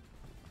mukbang.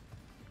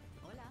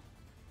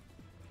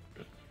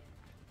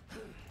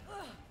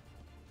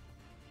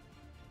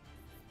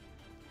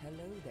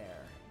 Hello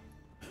there.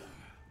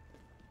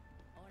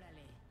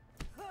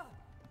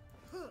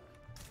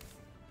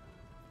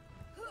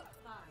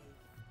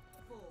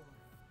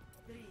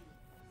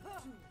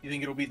 You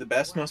think it'll be the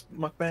best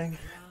mukbang?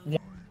 Yeah.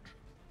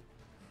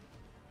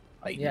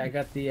 I Yeah, I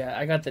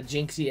got the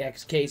Jinxie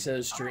X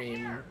Queso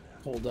stream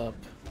pulled up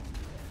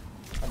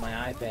on my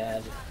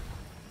iPad.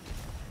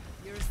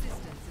 Your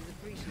assistance is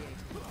appreciated.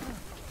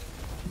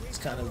 It's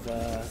kind of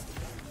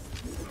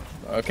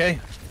Okay.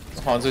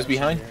 Hanzo's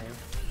behind.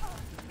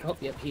 Oh,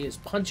 yep, he is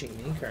punching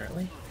me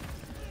currently.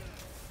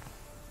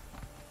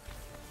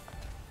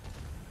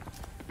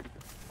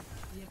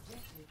 The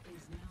objective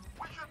is now.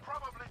 We should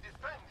probably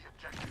defend the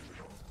objective.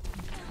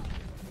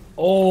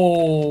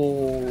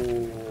 Oh,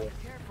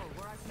 Careful,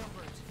 we're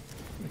outnumbered.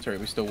 That's right,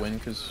 we still win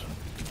because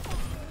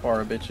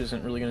our bitch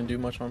isn't really gonna do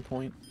much on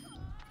point.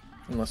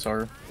 Unless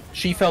our...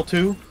 She fell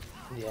too?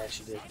 yeah,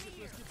 she did.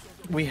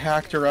 We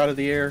hacked her out of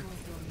the air.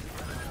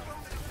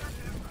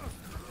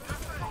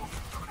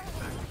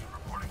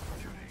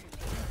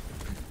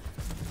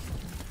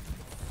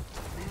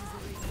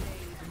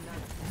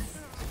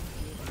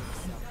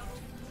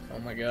 Oh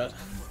my god.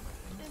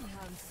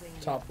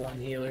 Top one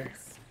healer.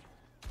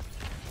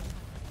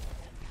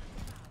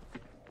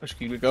 Let's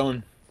keep it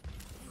going.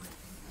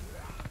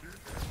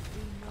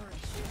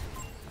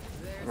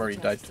 I've already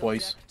died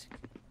twice.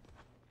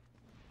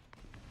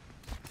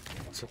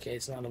 It's okay.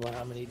 It's not about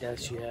how many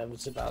deaths you have.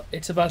 It's about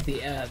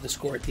the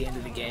score at the end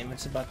of the game.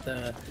 It's about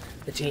the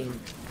team.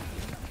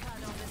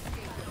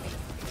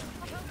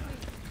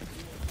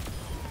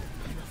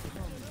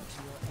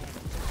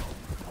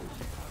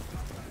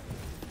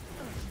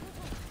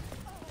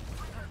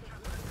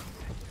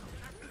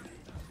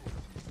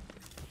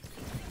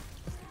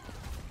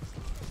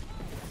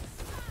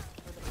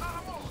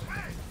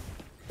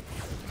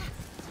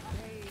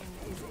 Pain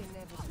is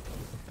inevitable.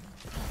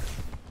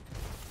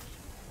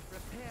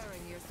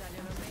 Repairing your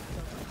cellular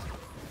makeup.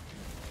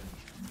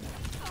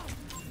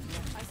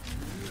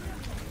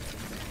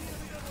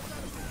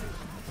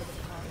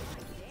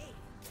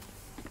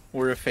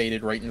 We're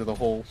faded right into the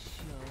hole.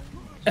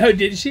 Oh,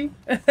 did she?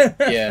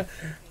 Yeah.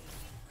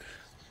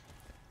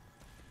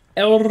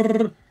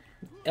 Elr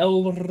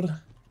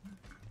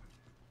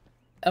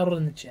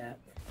in the chat.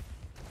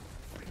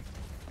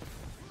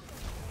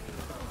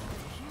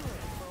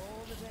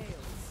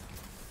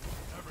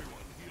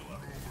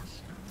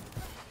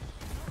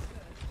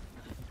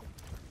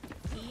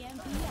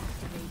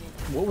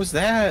 What was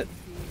that?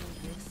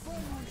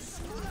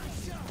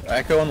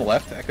 Echo on the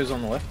left. Echo's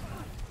on the left.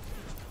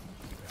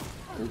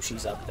 Ooh,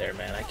 she's up there,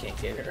 man. I can't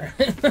get her.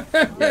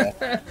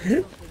 Yeah.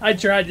 I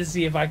tried to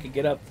see if I could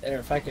get up there,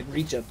 if I could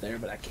reach up there,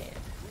 but I can't.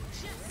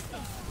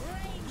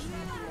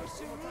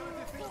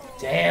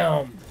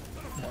 Damn.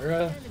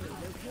 Moira.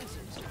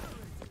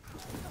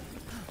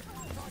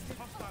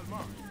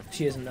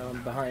 She doesn't know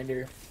I'm behind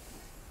her.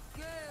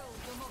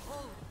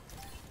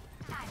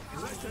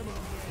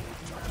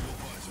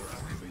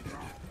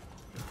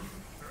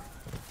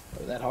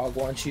 Oh, that hog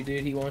wants you,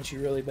 dude. He wants you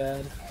really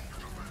bad.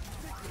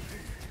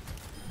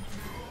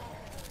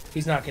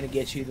 He's not gonna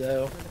get you,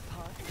 though.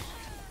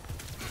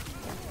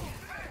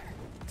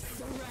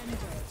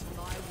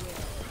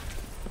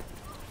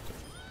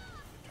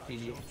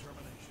 GG.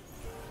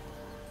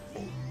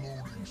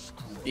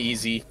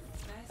 Easy.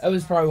 That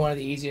was probably one of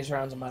the easiest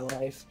rounds of my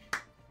life.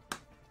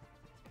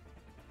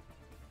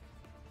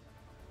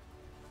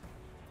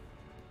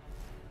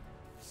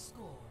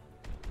 Score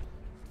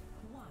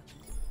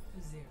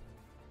 1-0.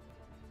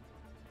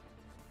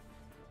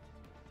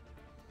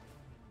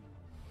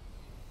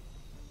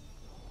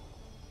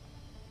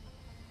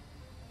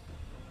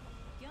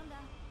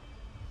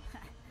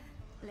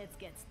 let's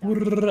get What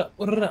started. up?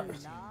 What A up?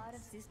 lot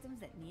of systems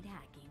that need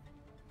hacking.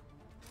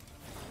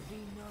 Be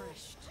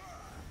nourished.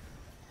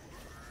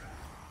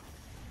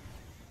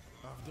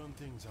 I've done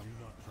things I'm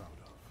not proud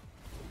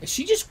of. Is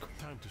she just?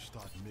 Time to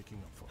start making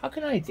up for How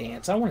can I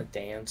dance? I want to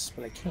dance,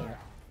 but I can't.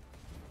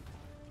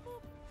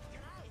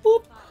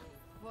 Boop.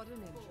 What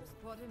an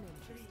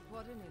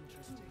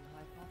interesting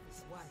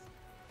hypothesis.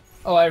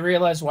 Oh, I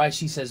realized why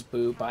she says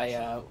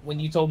boop. When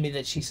you told me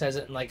that she says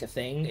it in like a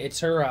thing, it's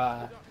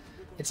her,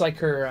 it's like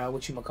her,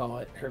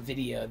 whatchamacallit, her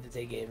video that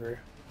they gave her.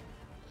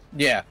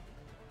 Yeah.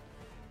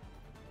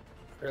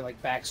 Her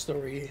like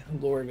backstory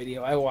lore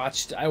video. I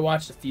watched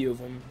a few of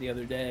them the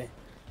other day.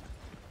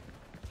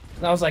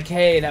 And I was like,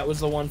 hey, that was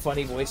the one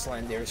funny voice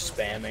line they were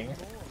spamming.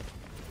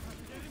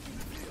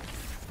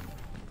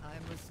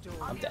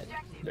 I'm dead.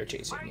 They're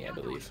chasing me, I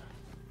believe.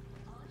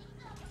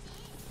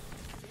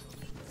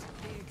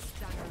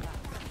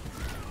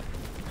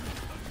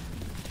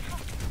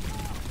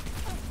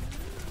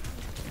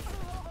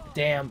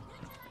 Damn.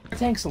 Our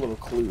tank's a little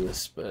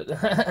clueless, but...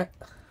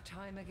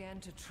 Time again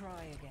to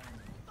try again.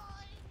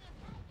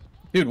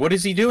 Dude, what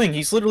is he doing?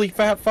 He's literally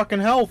fat fucking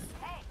health.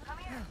 Hey, come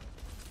here.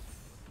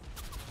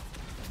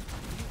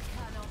 You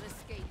cannot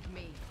escape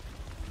me.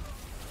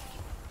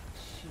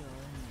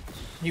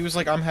 He was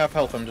like, I'm half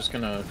health, I'm just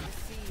gonna...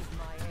 Receive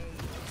my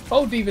aid.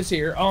 Oh, Diva's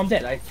here. Oh, I'm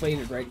dead. I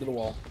faded right to the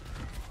wall.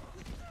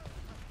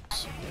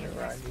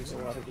 I use a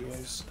lot of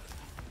heals.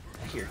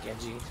 I hear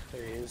Genji.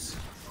 There he is.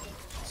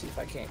 See if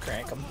I can't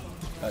crank him.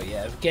 Oh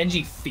yeah,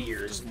 Genji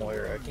fears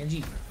Moira.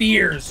 Genji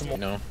fears Moira.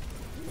 No.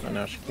 Oh,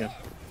 no, she can't.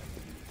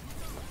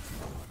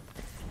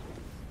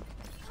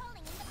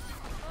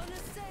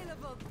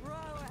 Unassailable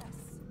prowess.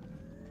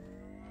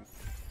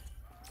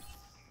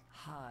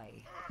 Hi.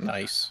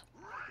 Nice.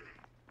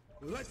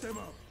 Let them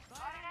up.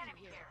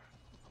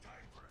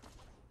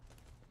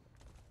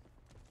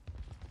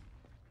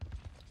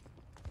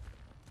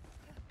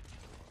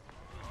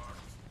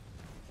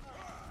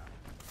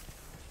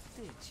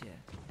 Did you?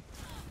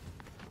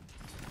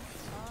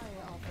 I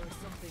offer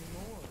something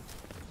more.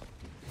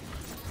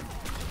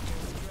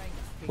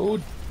 Oh,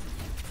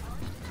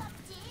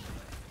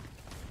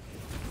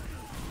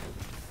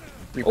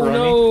 Reaper oh on me?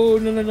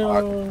 no, no,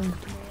 no, no.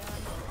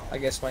 I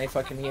guess my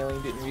fucking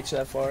healing didn't reach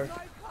that far.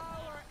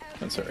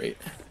 That's alright.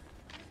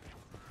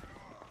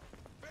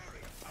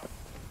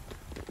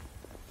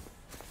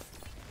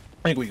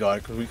 I think we got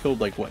it, because we killed,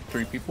 like, what,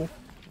 3 people?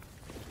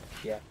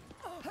 Yeah.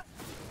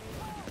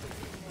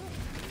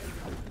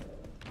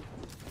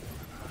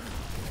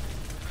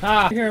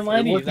 Ah, here in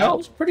Landy, worked that out.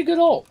 was a pretty good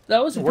ult.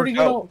 That was a It pretty worked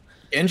good out. ult.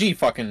 Genji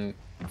fucking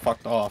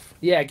fucked off.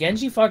 Yeah,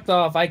 Genji fucked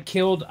off. I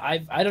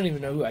don't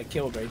even know who I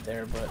killed right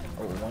there, but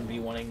oh,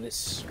 1v1ing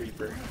this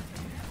Reaper.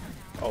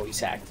 Oh, he's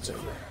hacked. It's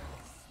over.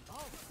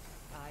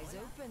 Eyes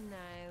open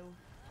now.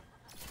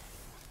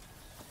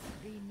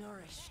 Be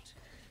nourished.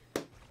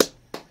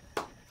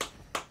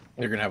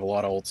 They're gonna have a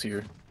lot of ults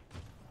here.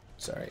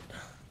 It's alright.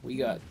 We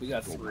got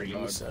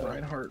 3, so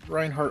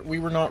Reinhardt, we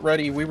were not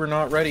ready. We were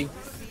not ready.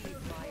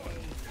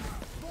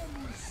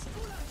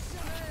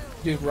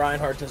 dude,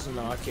 Reinhardt does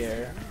not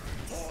care.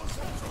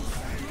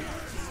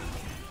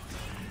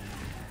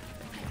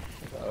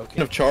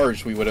 Okay. If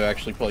charged, we would have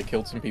actually probably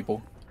killed some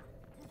people.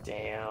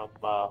 Damn.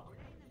 Now,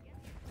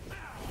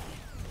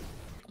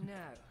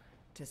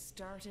 to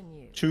start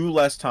anew. 2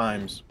 less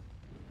times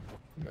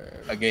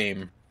a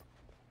game,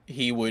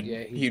 he would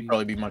Yeah, he'd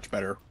probably be much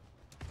better.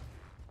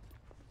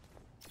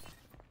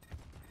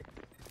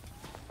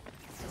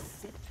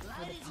 Sit for the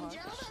part.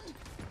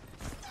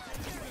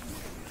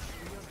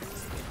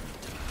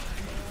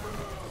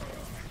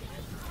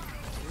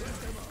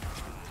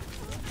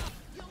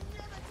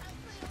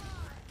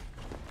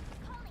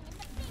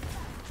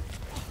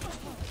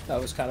 That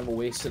was kind of a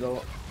wasted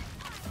ult.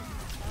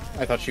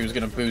 I thought she was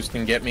gonna boost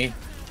and get me.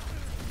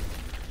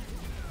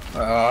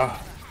 Oh,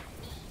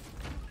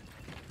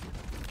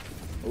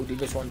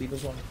 Diva's one,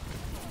 Diva's one.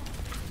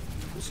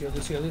 Lucio.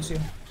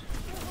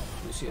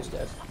 Lucio's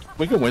dead.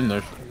 We can win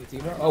this.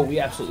 Diva? Oh, we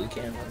absolutely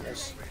can win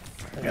this.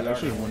 And Yeah, we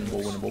this are is gonna win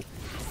winnable, this. winnable.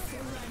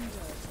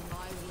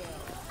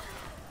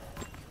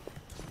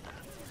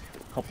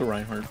 Help the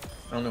Reinhardt.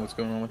 I don't know what's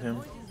going on with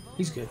him.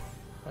 He's good.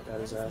 I got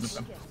his ass.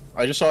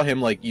 I just saw him,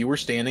 like, you were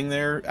standing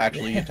there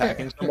actually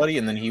attacking somebody,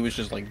 and then he was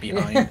just, like,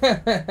 behind.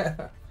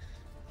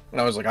 And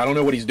I was like, I don't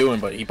know what he's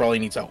doing, but he probably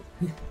needs help.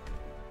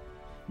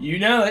 You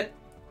know it.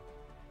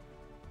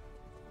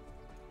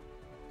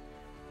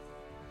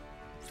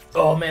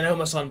 Oh man, I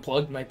almost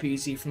unplugged my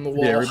PC from the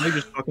wall. Yeah, everybody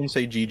just fucking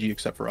say GG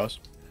except for us.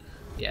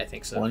 Yeah, I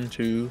think so. 1,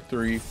 2,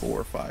 3,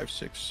 4, 5,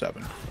 6,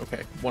 7.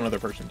 Okay, one other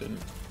person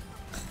didn't.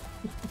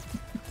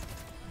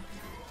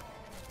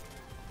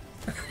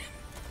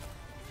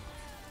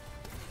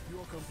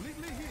 You're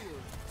completely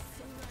healed.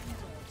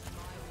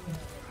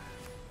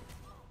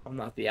 I'm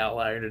not the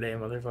outlier today,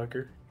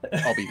 motherfucker.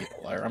 I'll be the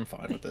liar. I'm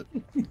fine with it.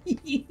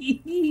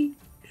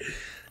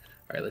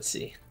 Alright, let's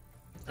see.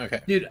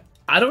 Okay. Dude,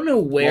 I don't know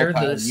where Well,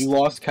 Kyle, this... you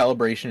lost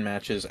calibration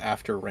matches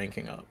after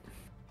ranking up.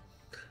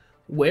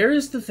 Where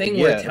is the thing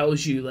where Yeah. it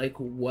tells you, like,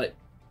 what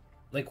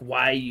like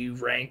why you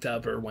ranked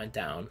up or went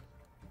down.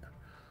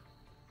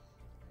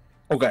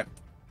 Okay.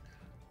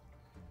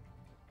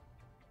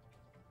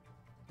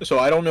 So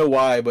I don't know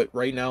why, but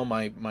right now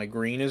my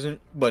green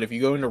isn't. But if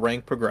you go into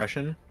rank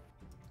progression,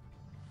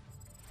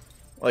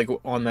 like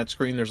on that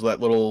screen, there's that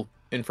little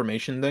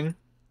information thing.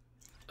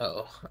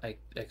 Oh, I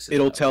exited.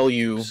 It'll out. tell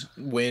you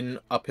win,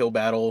 uphill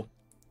battle,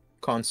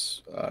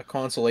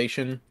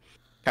 consolation,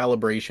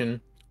 calibration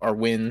are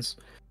wins.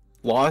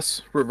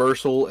 Loss,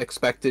 reversal,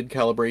 expected,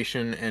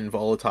 calibration, and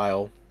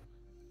volatile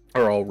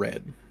are all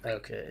red.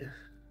 Okay.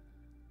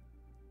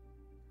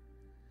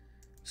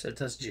 So it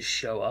doesn't just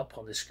show up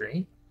on the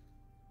screen?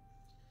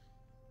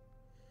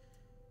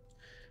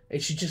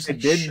 It should just like,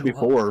 It did show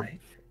before. up, right?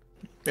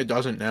 It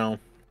doesn't now.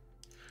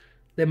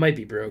 That might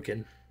be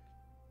broken.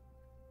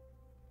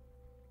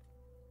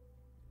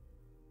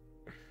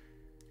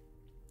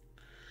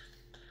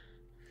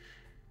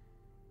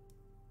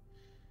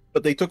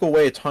 But they took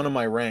away a ton of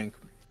my rank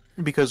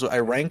because I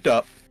ranked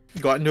up,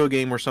 got into a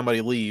game where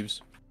somebody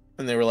leaves,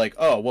 and they were like,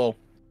 "Oh, well,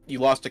 you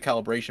lost a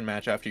calibration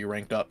match after you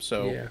ranked up,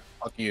 so Yeah.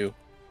 fuck you."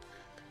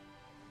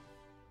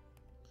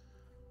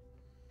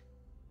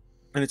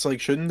 And it's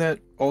like, shouldn't that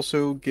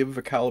also give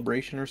a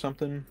calibration or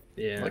something?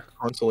 Yeah. Like I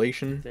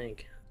consolation?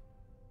 think.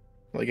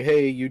 Like,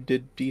 hey, you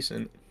did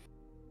decent.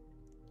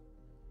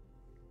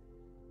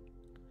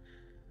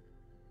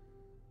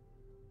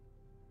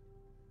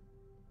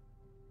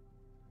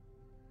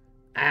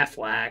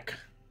 Affleck.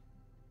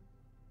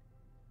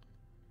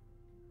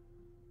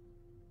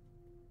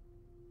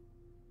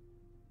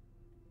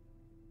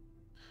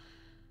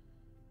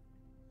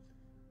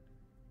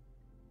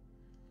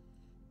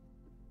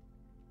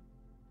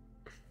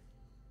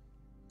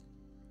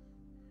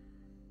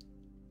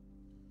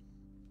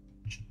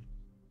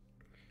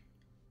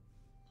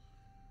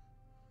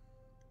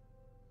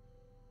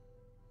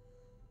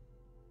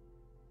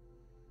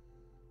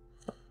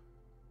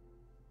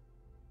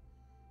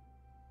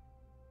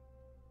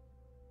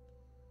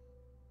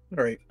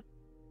 All right.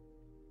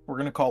 We're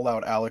going to call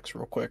out Alex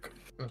real quick.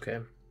 Okay.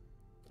 I'm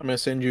going to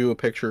send you a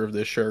picture of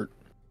this shirt.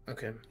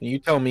 Okay. And you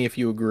tell me if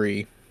you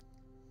agree.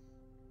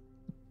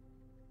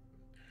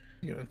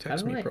 You're going to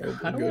text me probably.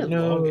 How do I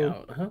log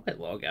out? How do I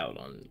log out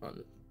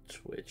on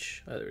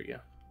Twitch? Oh, there we go.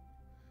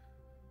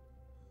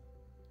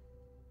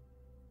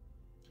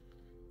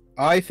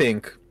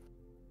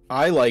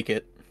 I like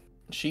it.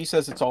 She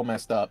says it's all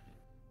messed up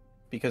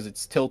because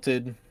it's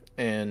tilted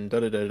and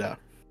da-da-da-da.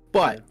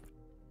 But Yeah.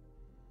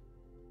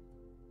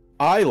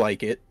 I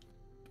like it.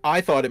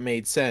 I thought it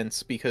made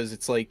sense because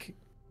it's like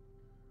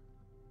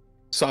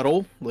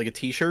subtle, like a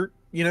t-shirt,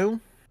 you know?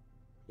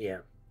 Yeah.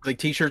 Like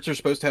t-shirts are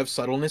supposed to have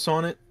subtleness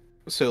on it.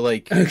 So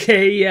like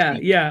Okay, yeah.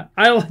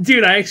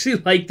 Dude, I actually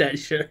like that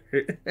shirt.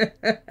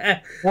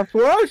 that's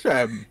what I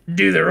said.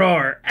 Do the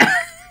roar.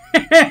 Do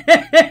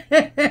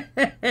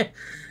the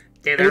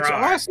It's roar.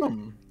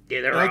 awesome.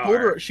 Do the And roar. I told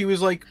her she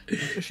was like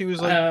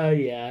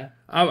Yeah.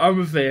 I'm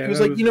a fan. she was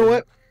like, you know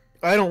what?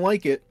 I don't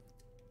like it.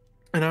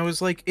 And I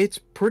was like, it's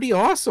pretty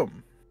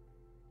awesome.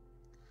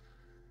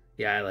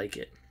 Yeah, I like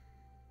it.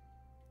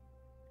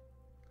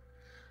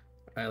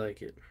 I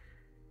like it.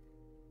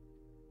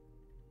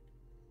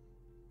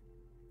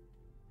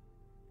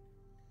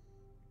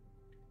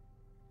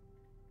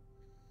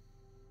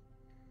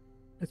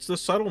 It's the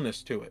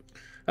subtleness to it.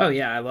 Oh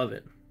yeah, I love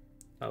it.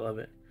 I love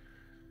it.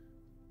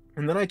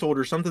 And then I told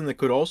her something that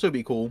could also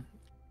be cool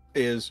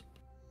is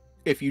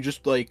if you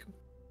just like,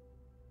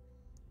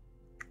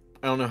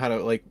 I don't know how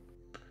to like,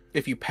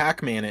 if you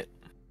Pac-Man it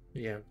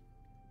Yeah.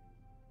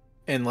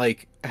 and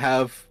like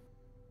have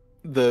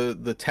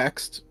the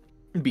text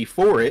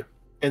before it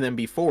and then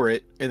before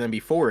it and then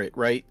before it,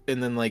 right?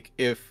 And then like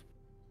if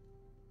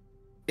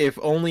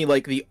only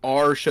like the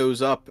R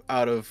shows up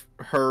out of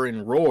her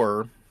and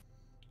Roar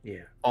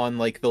Yeah. on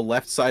like the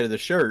left side of the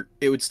shirt,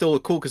 it would still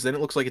look cool because then it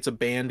looks like it's a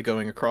band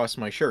going across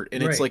my shirt,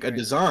 and it's Right, like a right.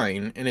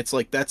 design, and it's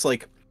like that's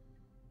like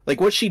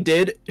what she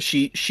did.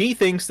 She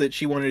thinks that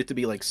she wanted it to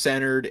be like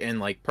centered and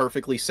like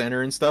perfectly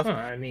centered and stuff, Huh,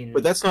 I mean,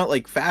 but that's not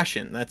like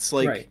fashion. That's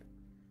like right.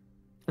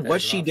 That what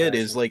is she not did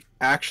is fashion. like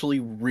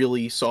actually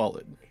really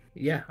solid.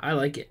 Yeah, I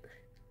like it.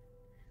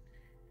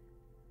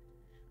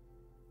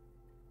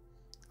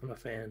 I'm a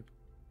fan.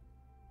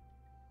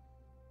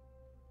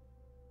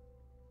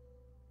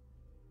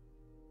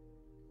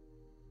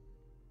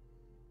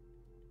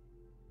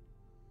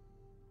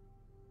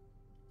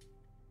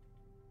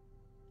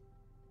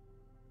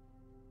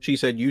 She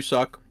said, "You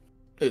suck.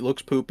 It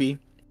looks poopy.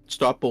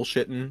 Stop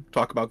bullshitting.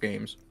 Talk about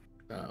games."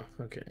 Oh,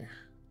 okay.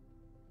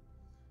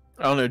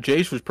 I don't know.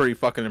 Jace was pretty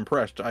fucking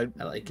impressed. I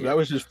like it. That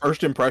was his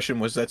first impression.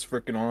 Was that's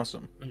freaking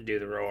awesome, Do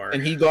the roar.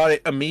 and he got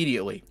it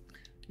immediately.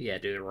 Yeah,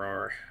 do the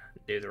roar.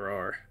 Do the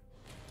roar.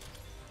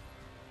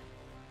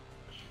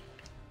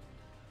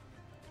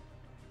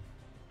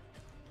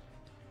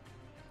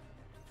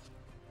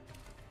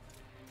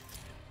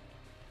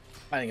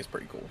 I think it's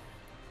pretty cool.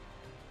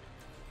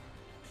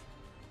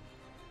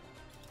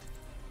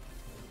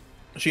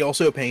 She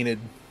also painted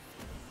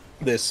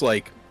this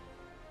like,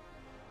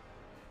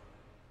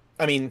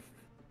 I mean,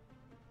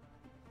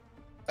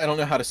 I don't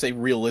know how to say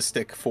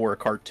realistic for a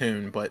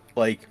cartoon, but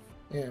like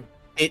Yeah.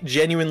 it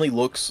genuinely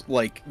looks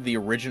like the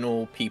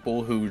original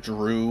people who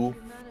drew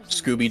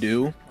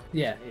Scooby-Doo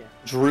Yeah, yeah.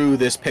 drew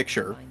this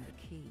picture.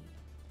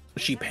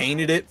 She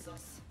painted it.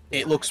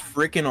 It looks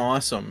freaking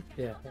awesome.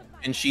 Yeah.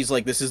 And she's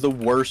like, this is the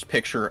worst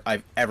picture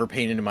I've ever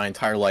painted in my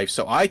entire life.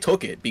 So I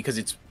took it because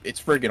it's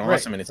freaking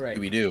awesome, and it's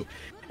Scooby-Doo.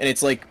 And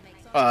it's like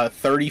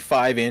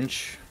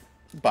 35-inch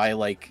by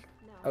like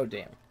Oh,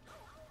 damn.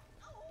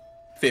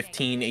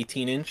 15,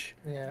 18-inch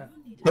Yeah.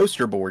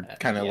 poster board,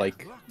 kind of yeah.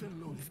 like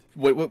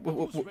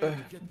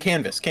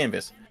canvas.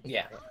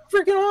 Yeah.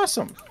 Freaking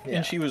awesome. Yeah.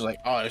 And she was like,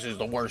 oh, this is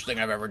the worst thing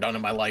I've ever done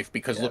in my life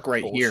because look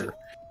right bullshit. here.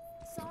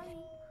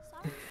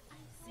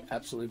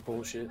 Absolute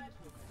bullshit.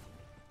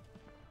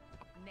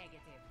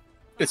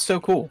 It's so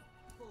cool.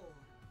 4,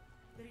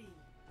 3,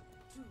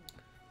 2,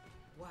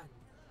 1.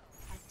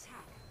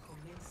 Attack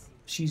commencing.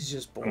 She's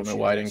just I bullshit. don't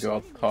know why I didn't go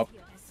up top.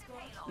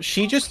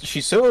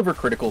 She's so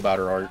overcritical about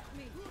her art.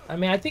 I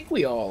mean, I think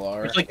we all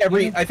are. It's like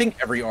I think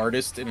every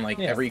artist and like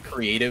every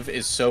creative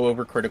is so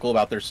overcritical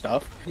about their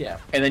stuff. Yeah.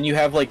 And then you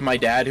have like my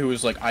dad who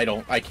was like,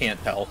 I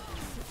can't tell.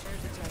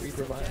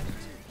 Reaper behind.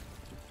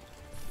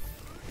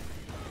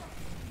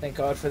 Thank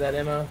God for that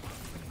Emma.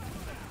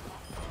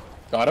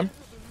 Got him?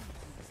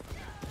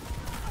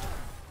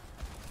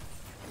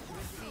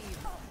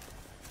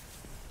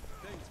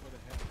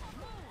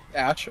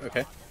 Ash,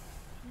 okay.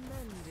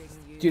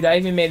 Dude, I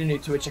even made a new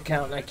Twitch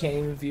account and I can't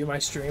even view my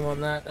stream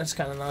on that. That's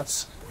kind of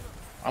nuts.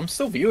 I'm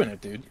still viewing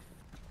it, dude.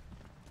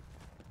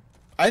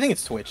 I think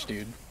it's Twitch,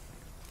 dude.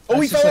 Oh,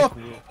 That's he just fell like off!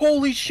 weird.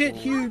 Holy shit,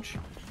 huge!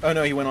 Oh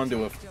no, he went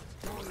onto a...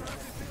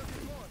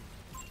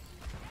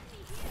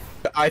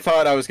 I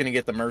thought I was gonna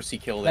get the mercy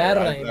kill there.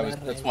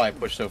 That's why I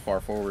pushed so far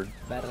forward.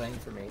 Bad lane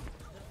for me.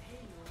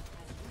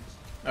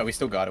 Oh, we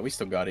still got it. We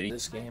still got it.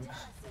 This game.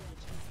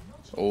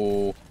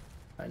 Oh,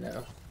 I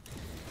know.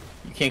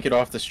 you can't get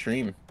off the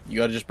stream. You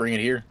gotta just bring it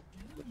here.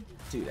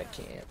 Dude, I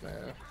can't,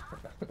 man.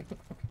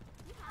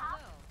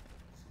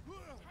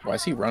 Why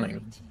is he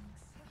running?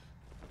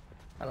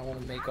 I don't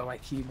want to make all my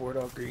keyboard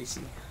all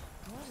greasy.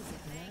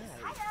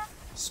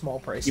 Small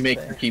price You to make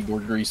pay. your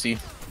keyboard greasy.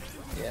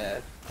 Yeah,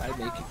 I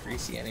make it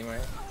greasy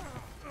anyway.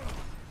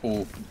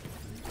 Oh.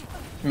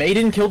 May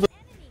didn't kill the...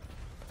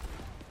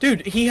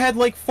 Dude, he had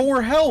like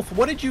 4 health.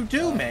 What did you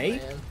do, May?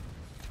 Man.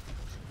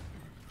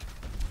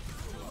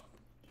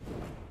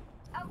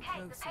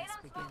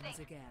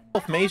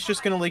 May's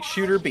just gonna like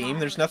shoot her beam.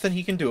 There's nothing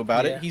he can do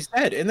about Yeah. it. He's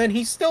dead, and then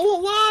he's still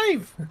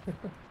alive.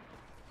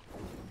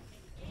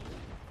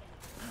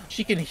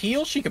 She can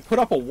heal. She can put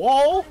up a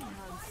wall.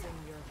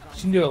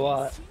 She can do a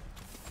lot.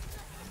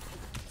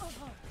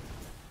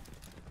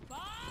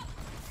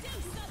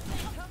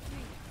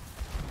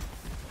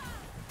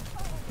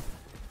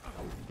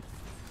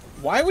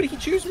 Why would he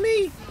choose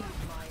me?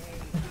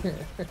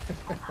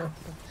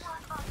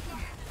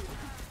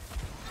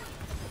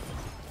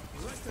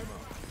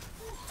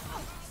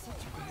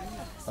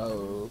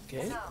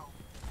 Okay.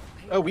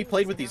 Oh, we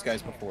played with these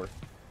guys before.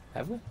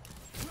 Have we?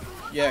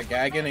 Yeah,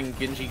 Gagan and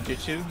Genji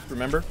Jitsu.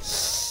 Remember?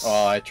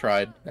 Oh, I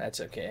tried. That's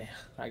okay.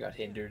 I got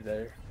hindered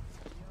there.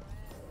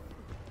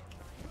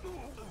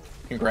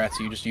 Congrats,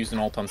 you just used an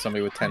ult on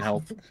somebody with 10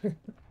 health.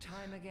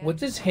 What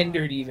does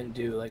hindered even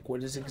do? Like, what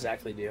does it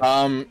exactly do?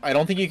 I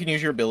don't think you can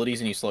use your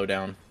abilities and you slow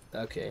down.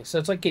 Okay, so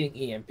it's like getting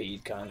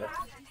EMP'd, kind of.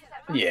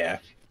 Yeah.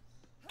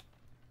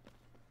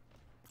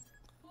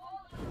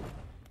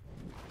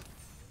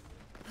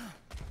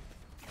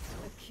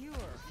 A cure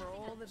for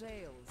all the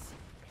tales.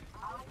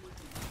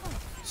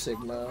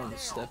 Sigma on the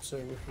steps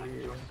over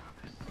here.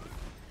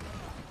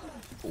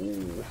 Ooh.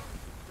 Repairing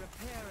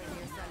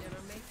your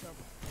cellular makeup.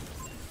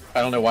 I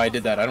don't know why I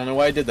did that. I don't know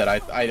why I did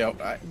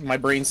that. My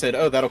brain said,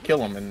 oh, that'll kill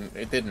him, and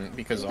it didn't,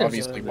 because There's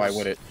obviously, why others.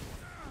 would it?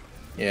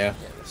 Yeah.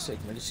 Yeah, the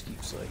Sigma just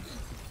keeps like...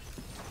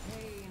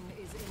 Pain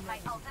is in My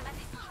ultimate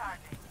is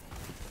charging.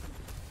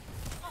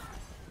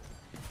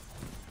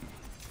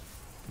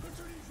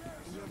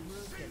 You're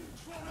broken.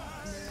 May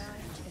I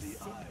assist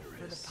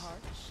for the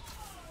parched?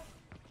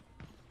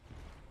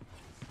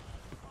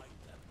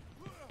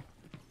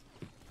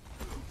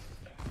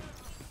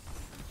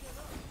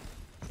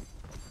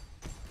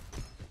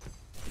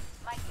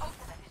 My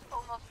ultimate is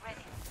almost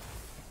ready.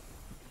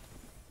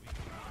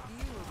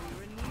 You will be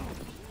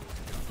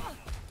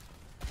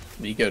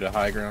renewed. You go to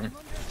high ground.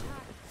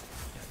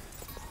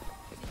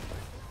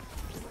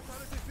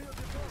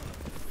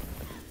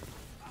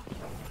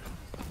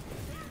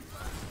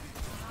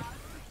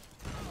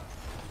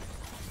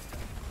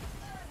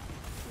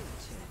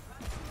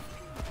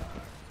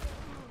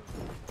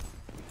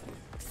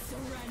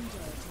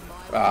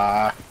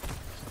 Ah.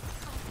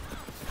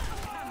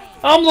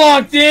 I'm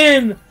locked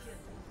in!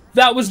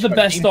 That was the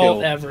best team ult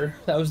kill. ever.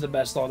 That was the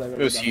best ult I've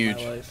ever was done huge.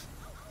 in my life.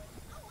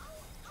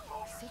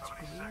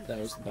 That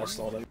was the best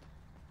ult ever.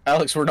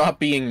 Alex, we're not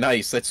being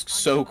nice. That's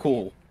so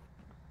cool.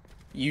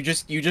 You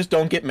just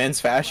don't get men's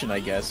fashion, I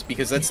guess,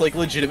 because that's like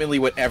legitimately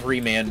what every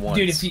man wants.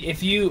 Dude,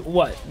 if you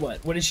what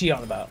is she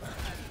on about?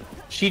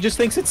 She just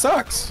thinks it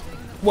sucks.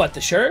 What,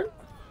 the shirt?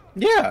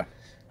 Yeah.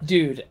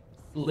 Dude,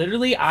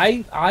 Literally,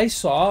 I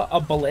saw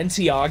a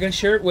Balenciaga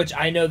shirt, which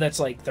I know that's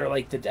like they're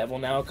like the devil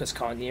now because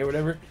Kanye or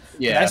whatever.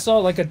 Yeah. But I saw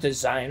like a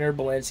designer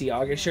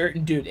Balenciaga shirt,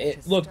 and dude,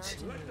 it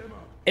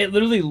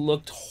literally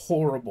looked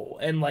horrible,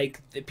 and like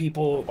the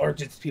people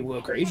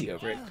go crazy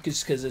over it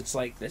because it's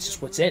like that's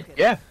just what's in it.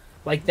 Yeah.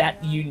 Like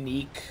that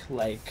unique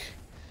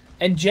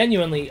and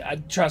genuinely,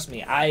 trust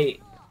me,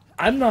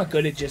 I'm not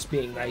good at just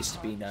being nice to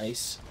be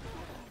nice.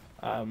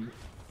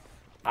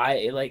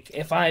 I like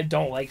if I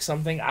don't like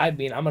something, I'm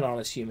an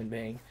honest human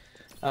being.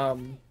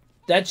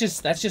 That's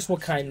just that's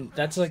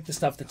like the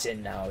stuff that's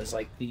in now is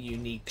like the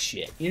unique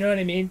shit. You know what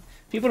I mean?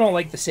 People don't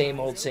like the same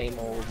old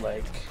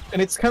like.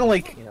 And it's kind of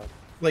like, you know,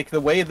 like the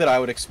way that I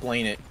would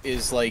explain it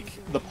is like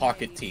the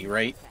pocket tee,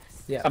 right?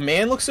 Yeah. A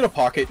man looks at a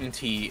pocket and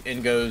tee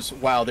and goes,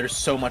 "Wow, there's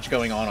so much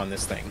going on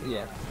this thing."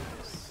 Yeah.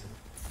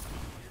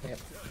 Yep.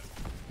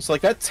 So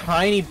like that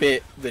tiny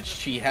bit that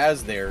she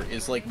has there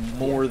is like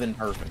more than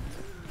perfect.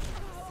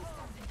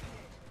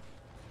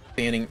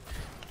 Standing.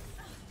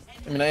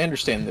 I mean, I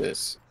understand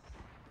this.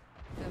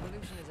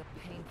 Evolution is a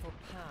painful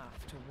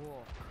path to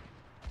walk.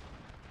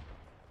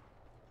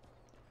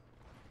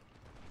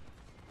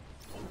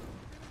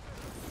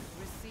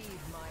 Receive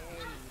my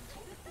aid.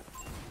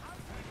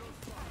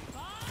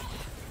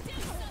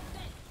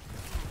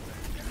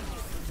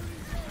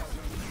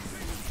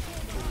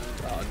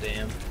 Oh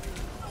damn.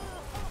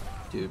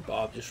 Dude,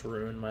 Bob just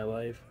ruined my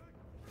life.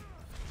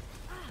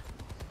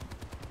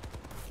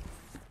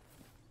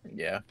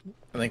 Yeah,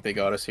 I think they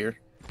got us here.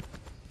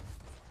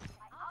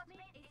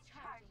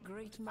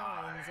 Great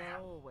minds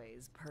are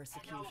always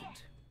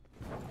persecuted.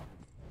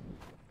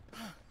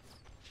 I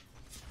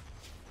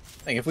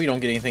think if we don't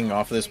get anything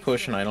off of this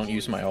push and I don't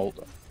use my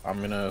ult, I'm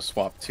gonna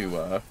swap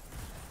to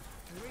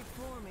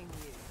Reforming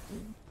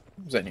you.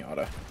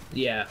 Zenyatta.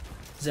 Yeah.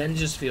 Zen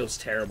just feels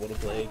terrible to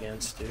play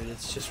against, dude.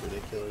 It's just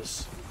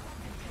ridiculous.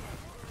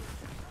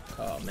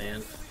 Oh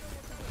man.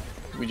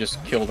 We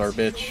just killed our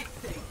bitch.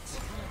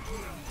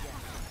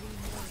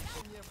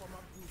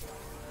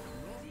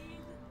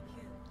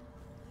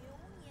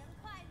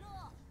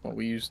 Well,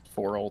 we used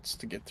 4 ults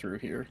to get through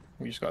here.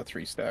 We just got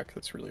 3 stack.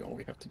 That's really all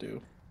we have to do.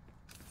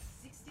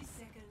 60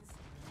 seconds.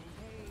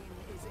 Pain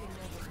is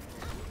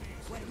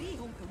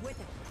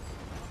inevitable.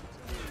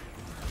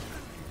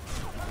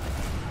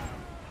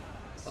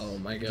 Oh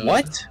my god.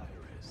 What?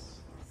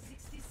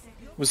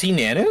 Was he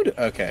nanoed?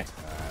 Okay.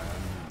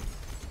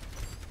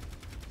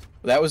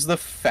 That was the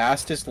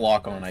fastest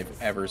lock-on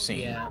I've ever seen.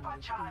 Yeah.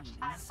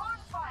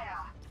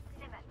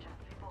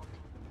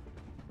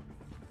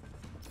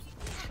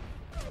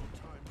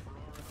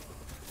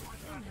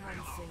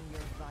 Enhancing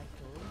your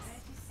vitals.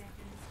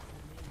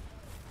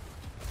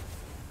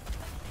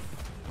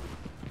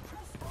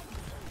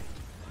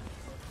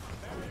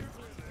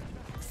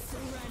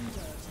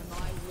 Surrender to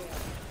my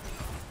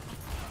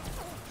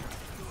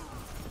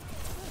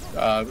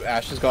will.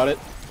 Ash has got it.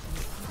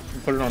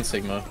 Put it on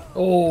Sigma.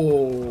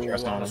 Oh,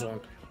 Trust on him. one.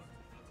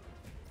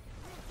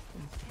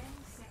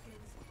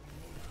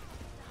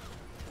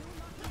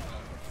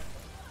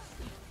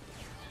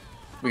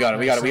 We got it,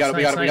 we got it, we got it,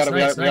 we got it, we got it, we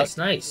got it, we got it.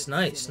 Nice.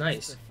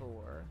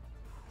 Before.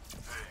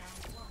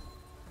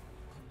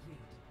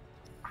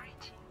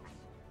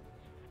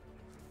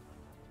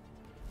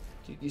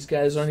 Dude, these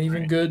guys aren't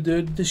even good,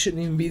 dude. This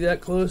shouldn't even be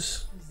that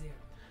close.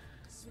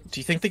 Do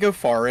you think they go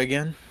Pharah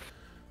again?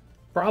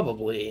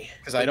 Probably.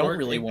 Because I don't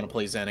really want to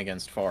play Zen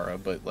against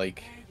Pharah, but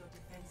like...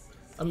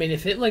 I mean,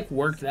 if it like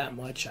worked that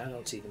much, I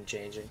don't see them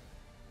changing.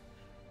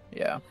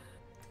 Yeah.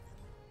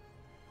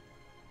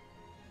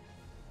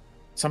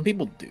 Some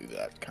people do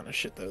that kind of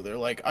shit, though. They're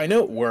like, I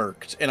know it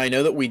worked, and I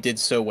know that we did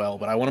so well,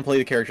 but I want to play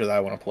the character that I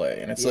want to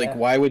play. And it's like,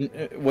 why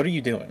wouldn't... What are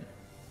you doing?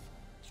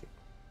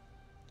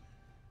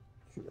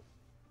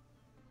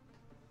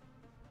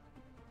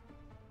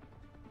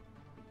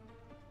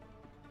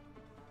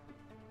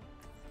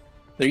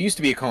 There used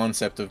to be a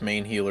concept of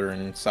main healer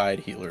and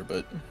side healer,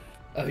 but...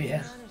 Oh,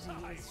 yeah.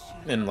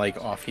 And,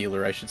 like, off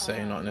healer, I should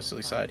say, not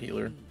necessarily side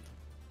healer.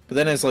 But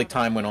then as, like,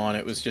 time went on,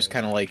 it was just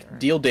kind of, like,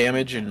 deal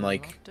damage and,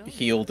 like,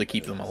 heal to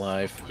keep them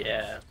alive.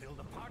 Yeah.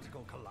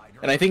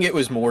 And I think it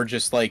was more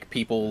just, like,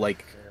 people,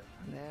 like...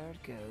 There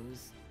it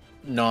goes.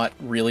 Not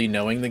really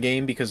knowing the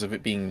game because of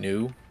it being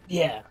new.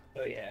 Yeah.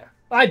 Oh, yeah.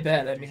 I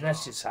bet. I mean,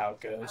 that's just how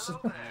it goes.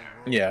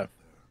 Yeah.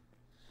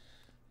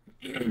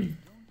 You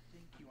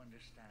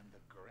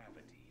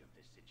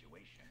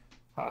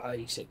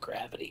said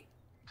gravity.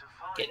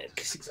 Get it?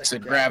 Because he's like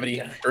Said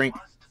gravity. Drink.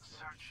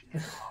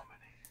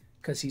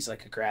 Because he's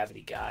like a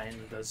gravity guy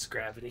and does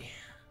gravity.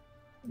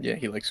 Yeah,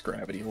 he likes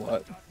gravity a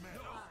lot.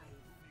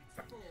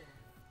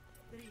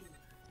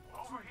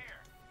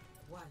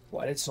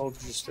 Why did Soldier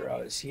just throw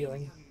out his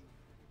healing?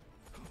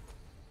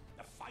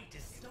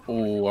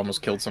 Oh,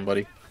 almost killed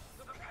somebody.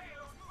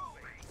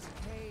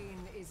 Pain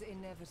is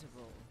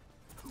inevitable.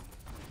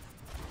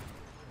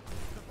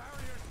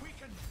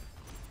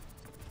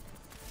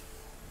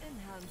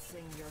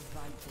 Enhancing your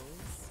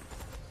vitals.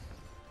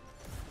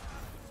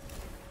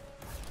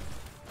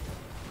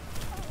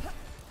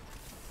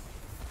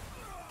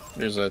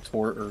 There's a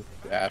Tort or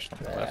Ash on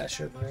the left.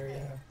 Ash over there,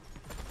 yeah.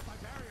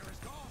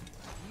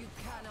 You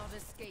cannot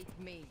escape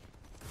me.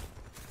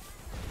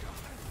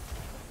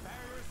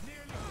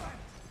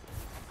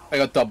 I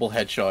got double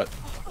headshot.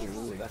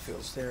 Ooh, that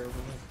feels terrible.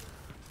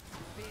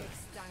 Big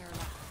stanger.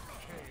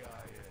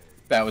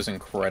 That was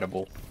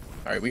incredible.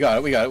 Alright, we got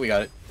it, we got it, we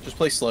got it. Just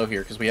play slow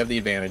here, because we have the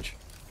advantage.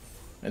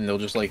 And they'll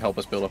just, like, help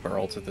us build up our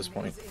ults at this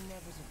point.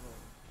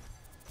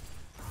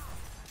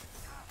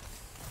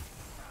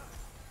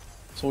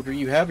 Soldier,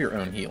 you have your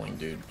own healing,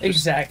 dude. Just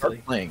Exactly.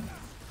 start playing.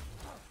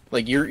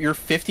 Like, you're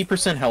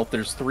 50% health,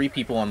 there's 3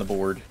 people on the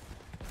board.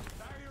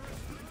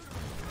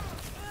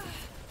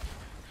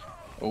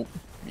 Oh,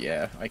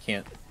 yeah, I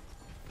can't.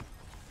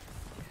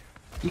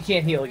 You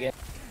can't heal again.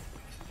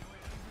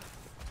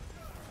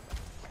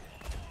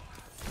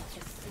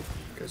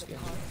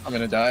 I'm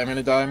gonna die, I'm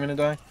gonna die, I'm gonna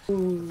die.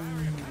 Ooh.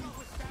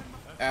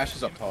 Ash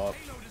is up top.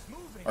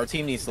 Our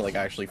team needs to, like,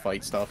 actually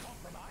fight stuff.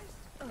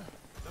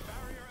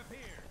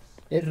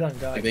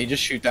 Like, they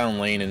just shoot down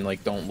lane and,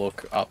 like, don't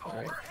look up.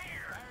 Right.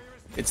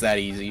 It's that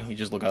easy. You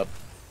just look up.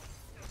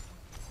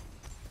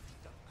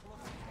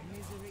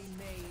 Misery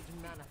made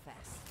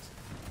manifest.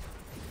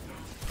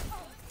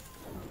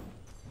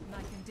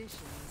 My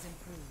conditions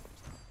improved.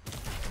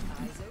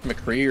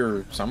 McCree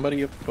or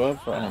somebody up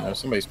above? I don't know.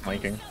 Somebody's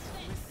flanking.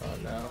 Oh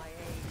no.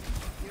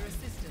 Your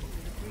assistance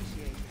is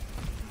appreciated.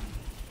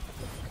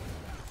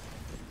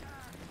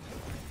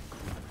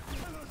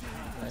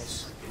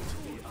 Nice.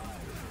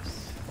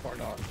 Or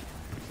not.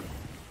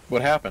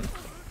 What happened?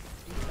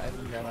 I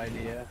have no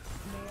idea.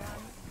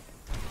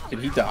 Did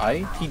he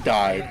die? He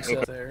died. So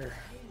Okay. there.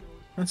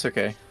 That's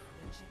okay.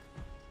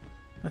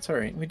 That's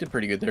alright. We did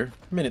pretty good there.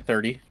 Minute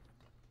 30.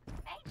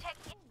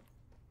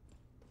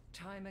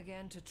 Time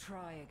again to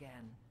try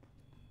again.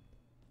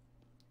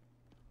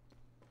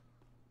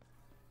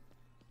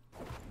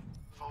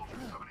 Soldier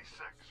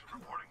 76,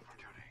 reporting for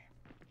duty.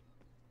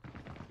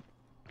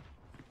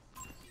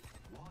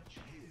 Watch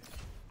here.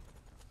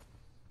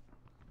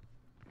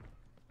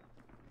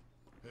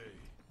 Hey.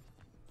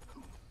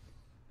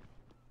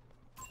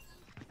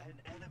 An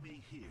enemy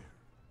here.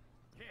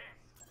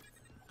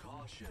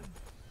 Caution.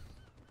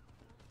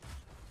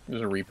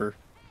 There's a Reaper.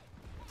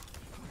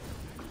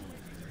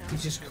 He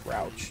just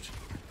crouched.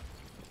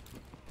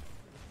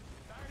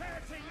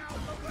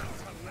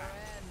 Your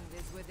end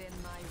is within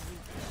my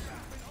reach.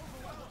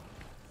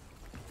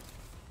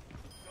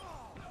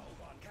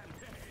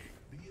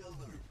 Be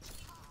alert.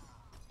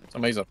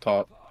 Somebody's up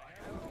top.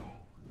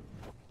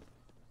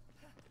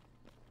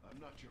 I'm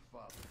not your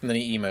father. And then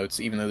he emotes,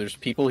 even though there's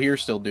people here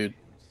still, dude.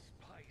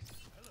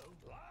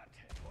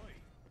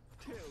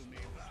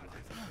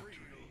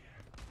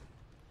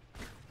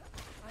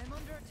 I'm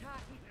under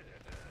attack.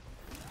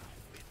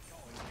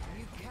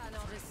 You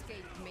cannot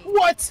escape me.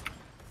 What?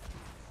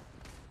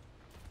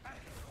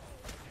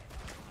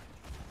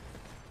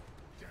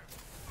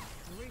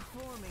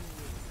 Reforming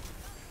you.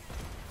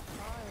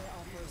 I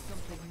offer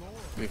something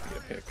more. We have to get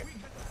a pick.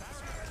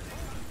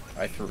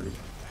 I threw.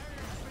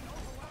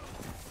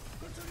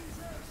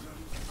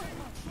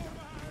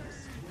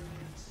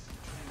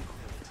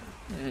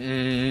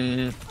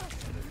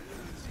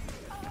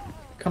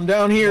 Come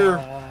down here.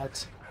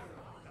 What?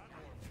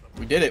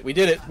 We did it. We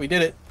did it. We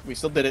did it. We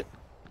still did it.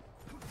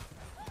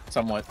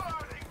 Somewhat.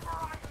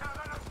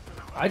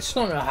 I just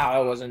don't know how I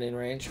wasn't in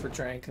range for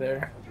Trank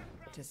there.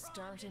 To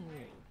start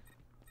anew.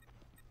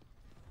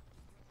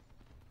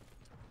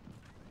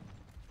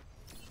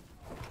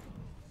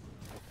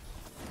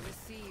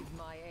 Receive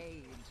my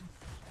aid.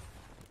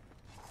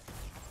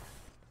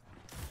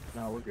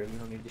 No, we're good. We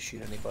don't need to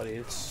shoot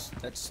anybody.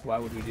 That's why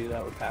would we do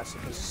that with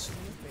pacifists?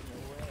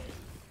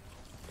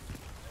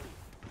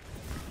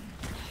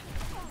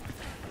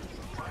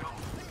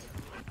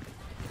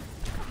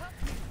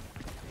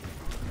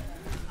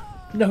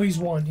 No, he's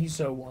one. He's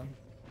so one.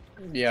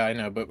 Yeah, I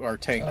know, but our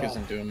tank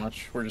isn't doing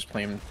much. We're just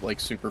playing, like,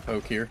 super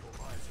poke here.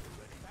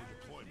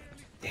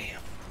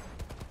 Damn.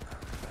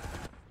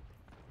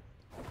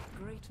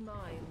 Great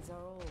minds are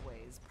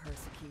always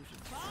persecuted.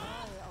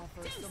 I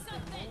offer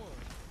something more.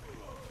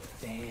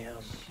 Damn.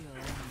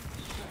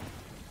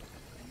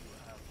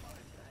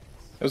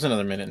 That was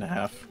another minute and a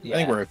half. Yeah. I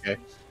think we're okay.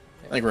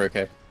 I think we're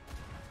okay.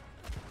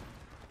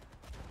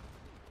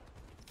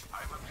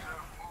 I've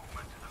observed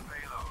movement to the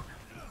payload.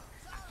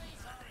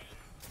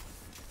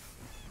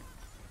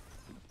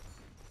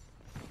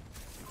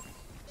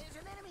 There's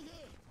an enemy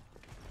here.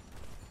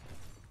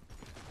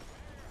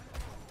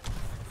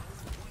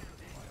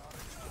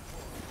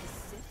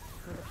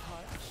 For the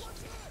parched.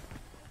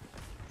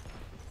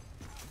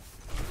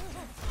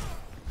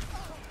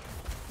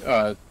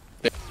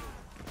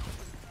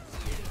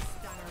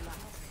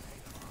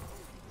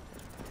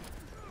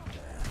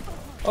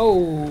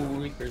 Oh,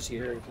 Reaper's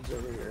here. He's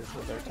over here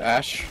with our tank.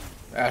 Ash.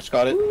 Ash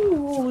got it.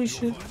 Ooh, holy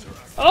shit.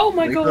 Oh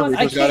my Reaper, god,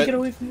 I Reaper's got can't it. get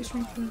away from this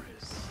Reaper.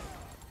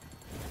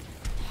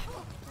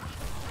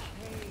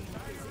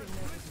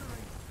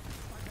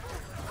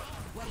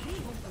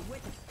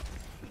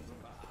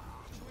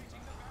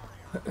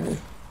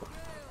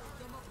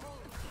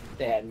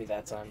 They had me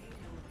that time.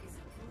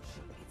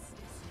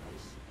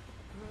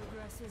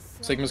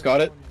 Sigma's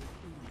got it.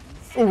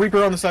 Oh,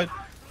 Reaper on the side.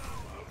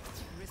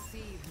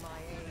 Receive my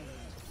aid.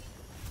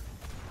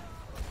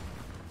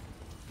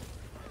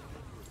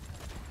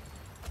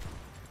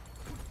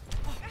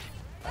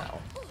 Ow.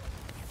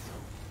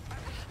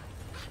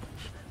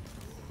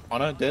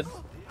 Ana dead.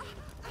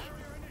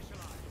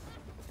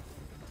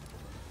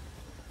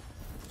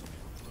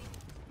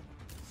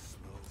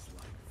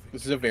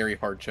 This is a very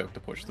hard choke to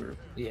push through.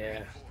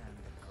 Yeah.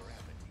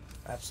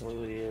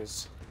 Absolutely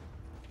is.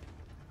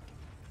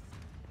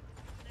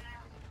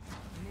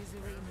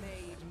 Misery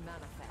made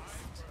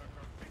manifest.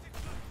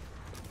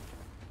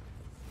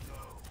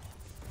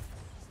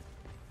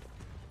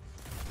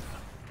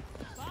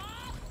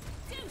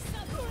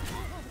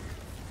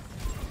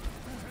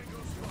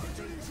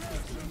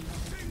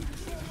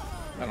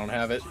 I don't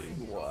have it.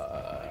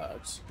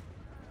 What?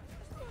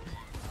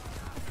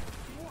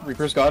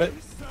 Reaper's got it.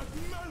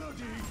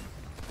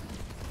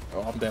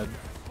 Oh, I'm dead.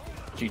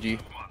 GG.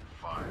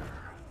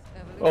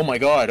 Oh my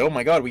god, oh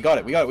my god, we got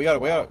it, we got it, we got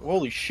it, we got it.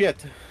 Holy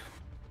shit.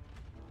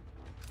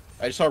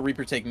 I just saw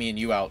Reaper take me and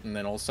you out, and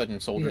then all of a sudden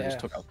Soldier Yeah. just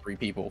took out 3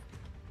 people.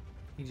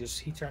 He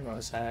turned on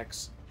his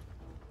hacks.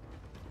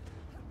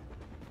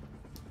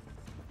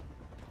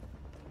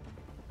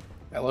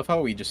 I love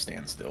how we just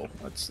stand still.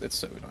 It's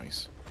so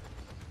nice.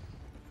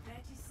 30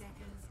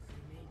 seconds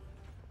remaining.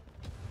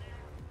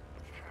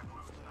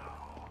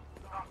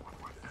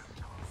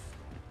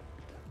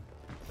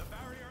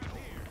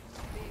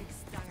 Big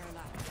stanger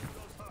lap.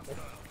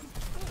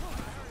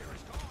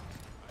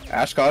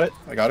 Ash got it.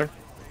 I got her.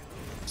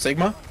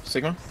 Sigma.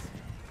 Sigma.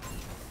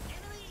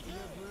 You're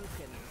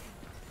broken.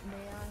 May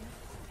I?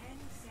 10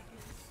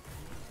 seconds.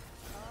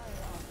 I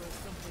offer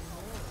something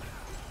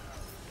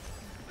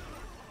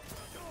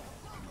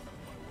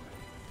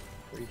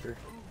more. Reaper.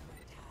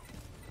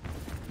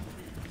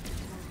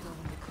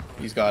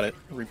 He's got it.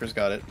 Reaper's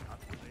got it.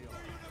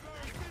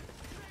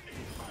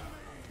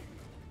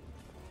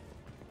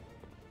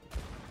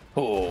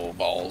 Oh,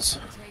 balls.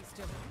 Taste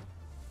of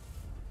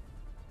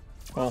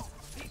Well,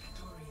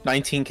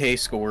 19k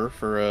score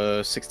for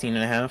a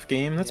 16.5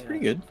 game. That's pretty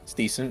good. It's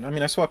decent. I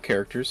mean, I swapped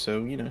characters,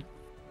 so, you know.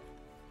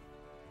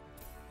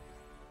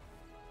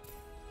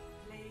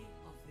 Play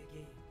of the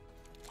game.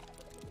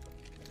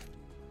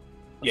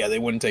 Yeah, they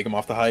wouldn't take him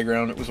off the high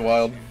ground. It was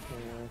wild.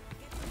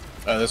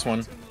 This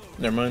one.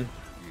 Never mind.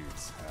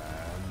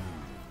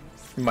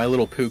 My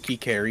little Pookie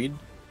carried.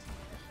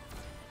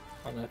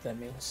 I don't know what that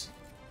means.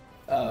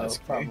 Oh, That's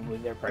gay. probably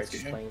they're probably That's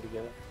just gay. playing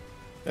together.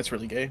 That's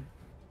really gay.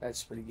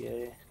 That's pretty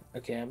gay.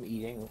 Okay, I'm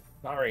eating.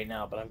 Not right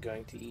now, but I'm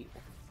going to eat.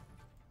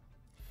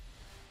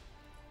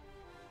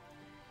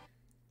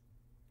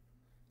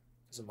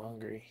 Because I'm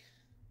hungry.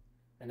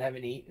 And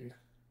haven't eaten.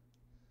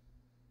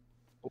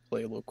 We'll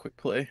play a little quick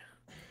play.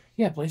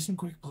 Yeah, play some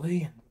quick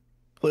play.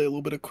 Play a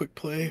little bit of quick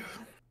play.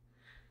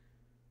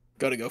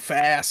 Gotta go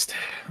fast.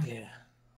 Yeah.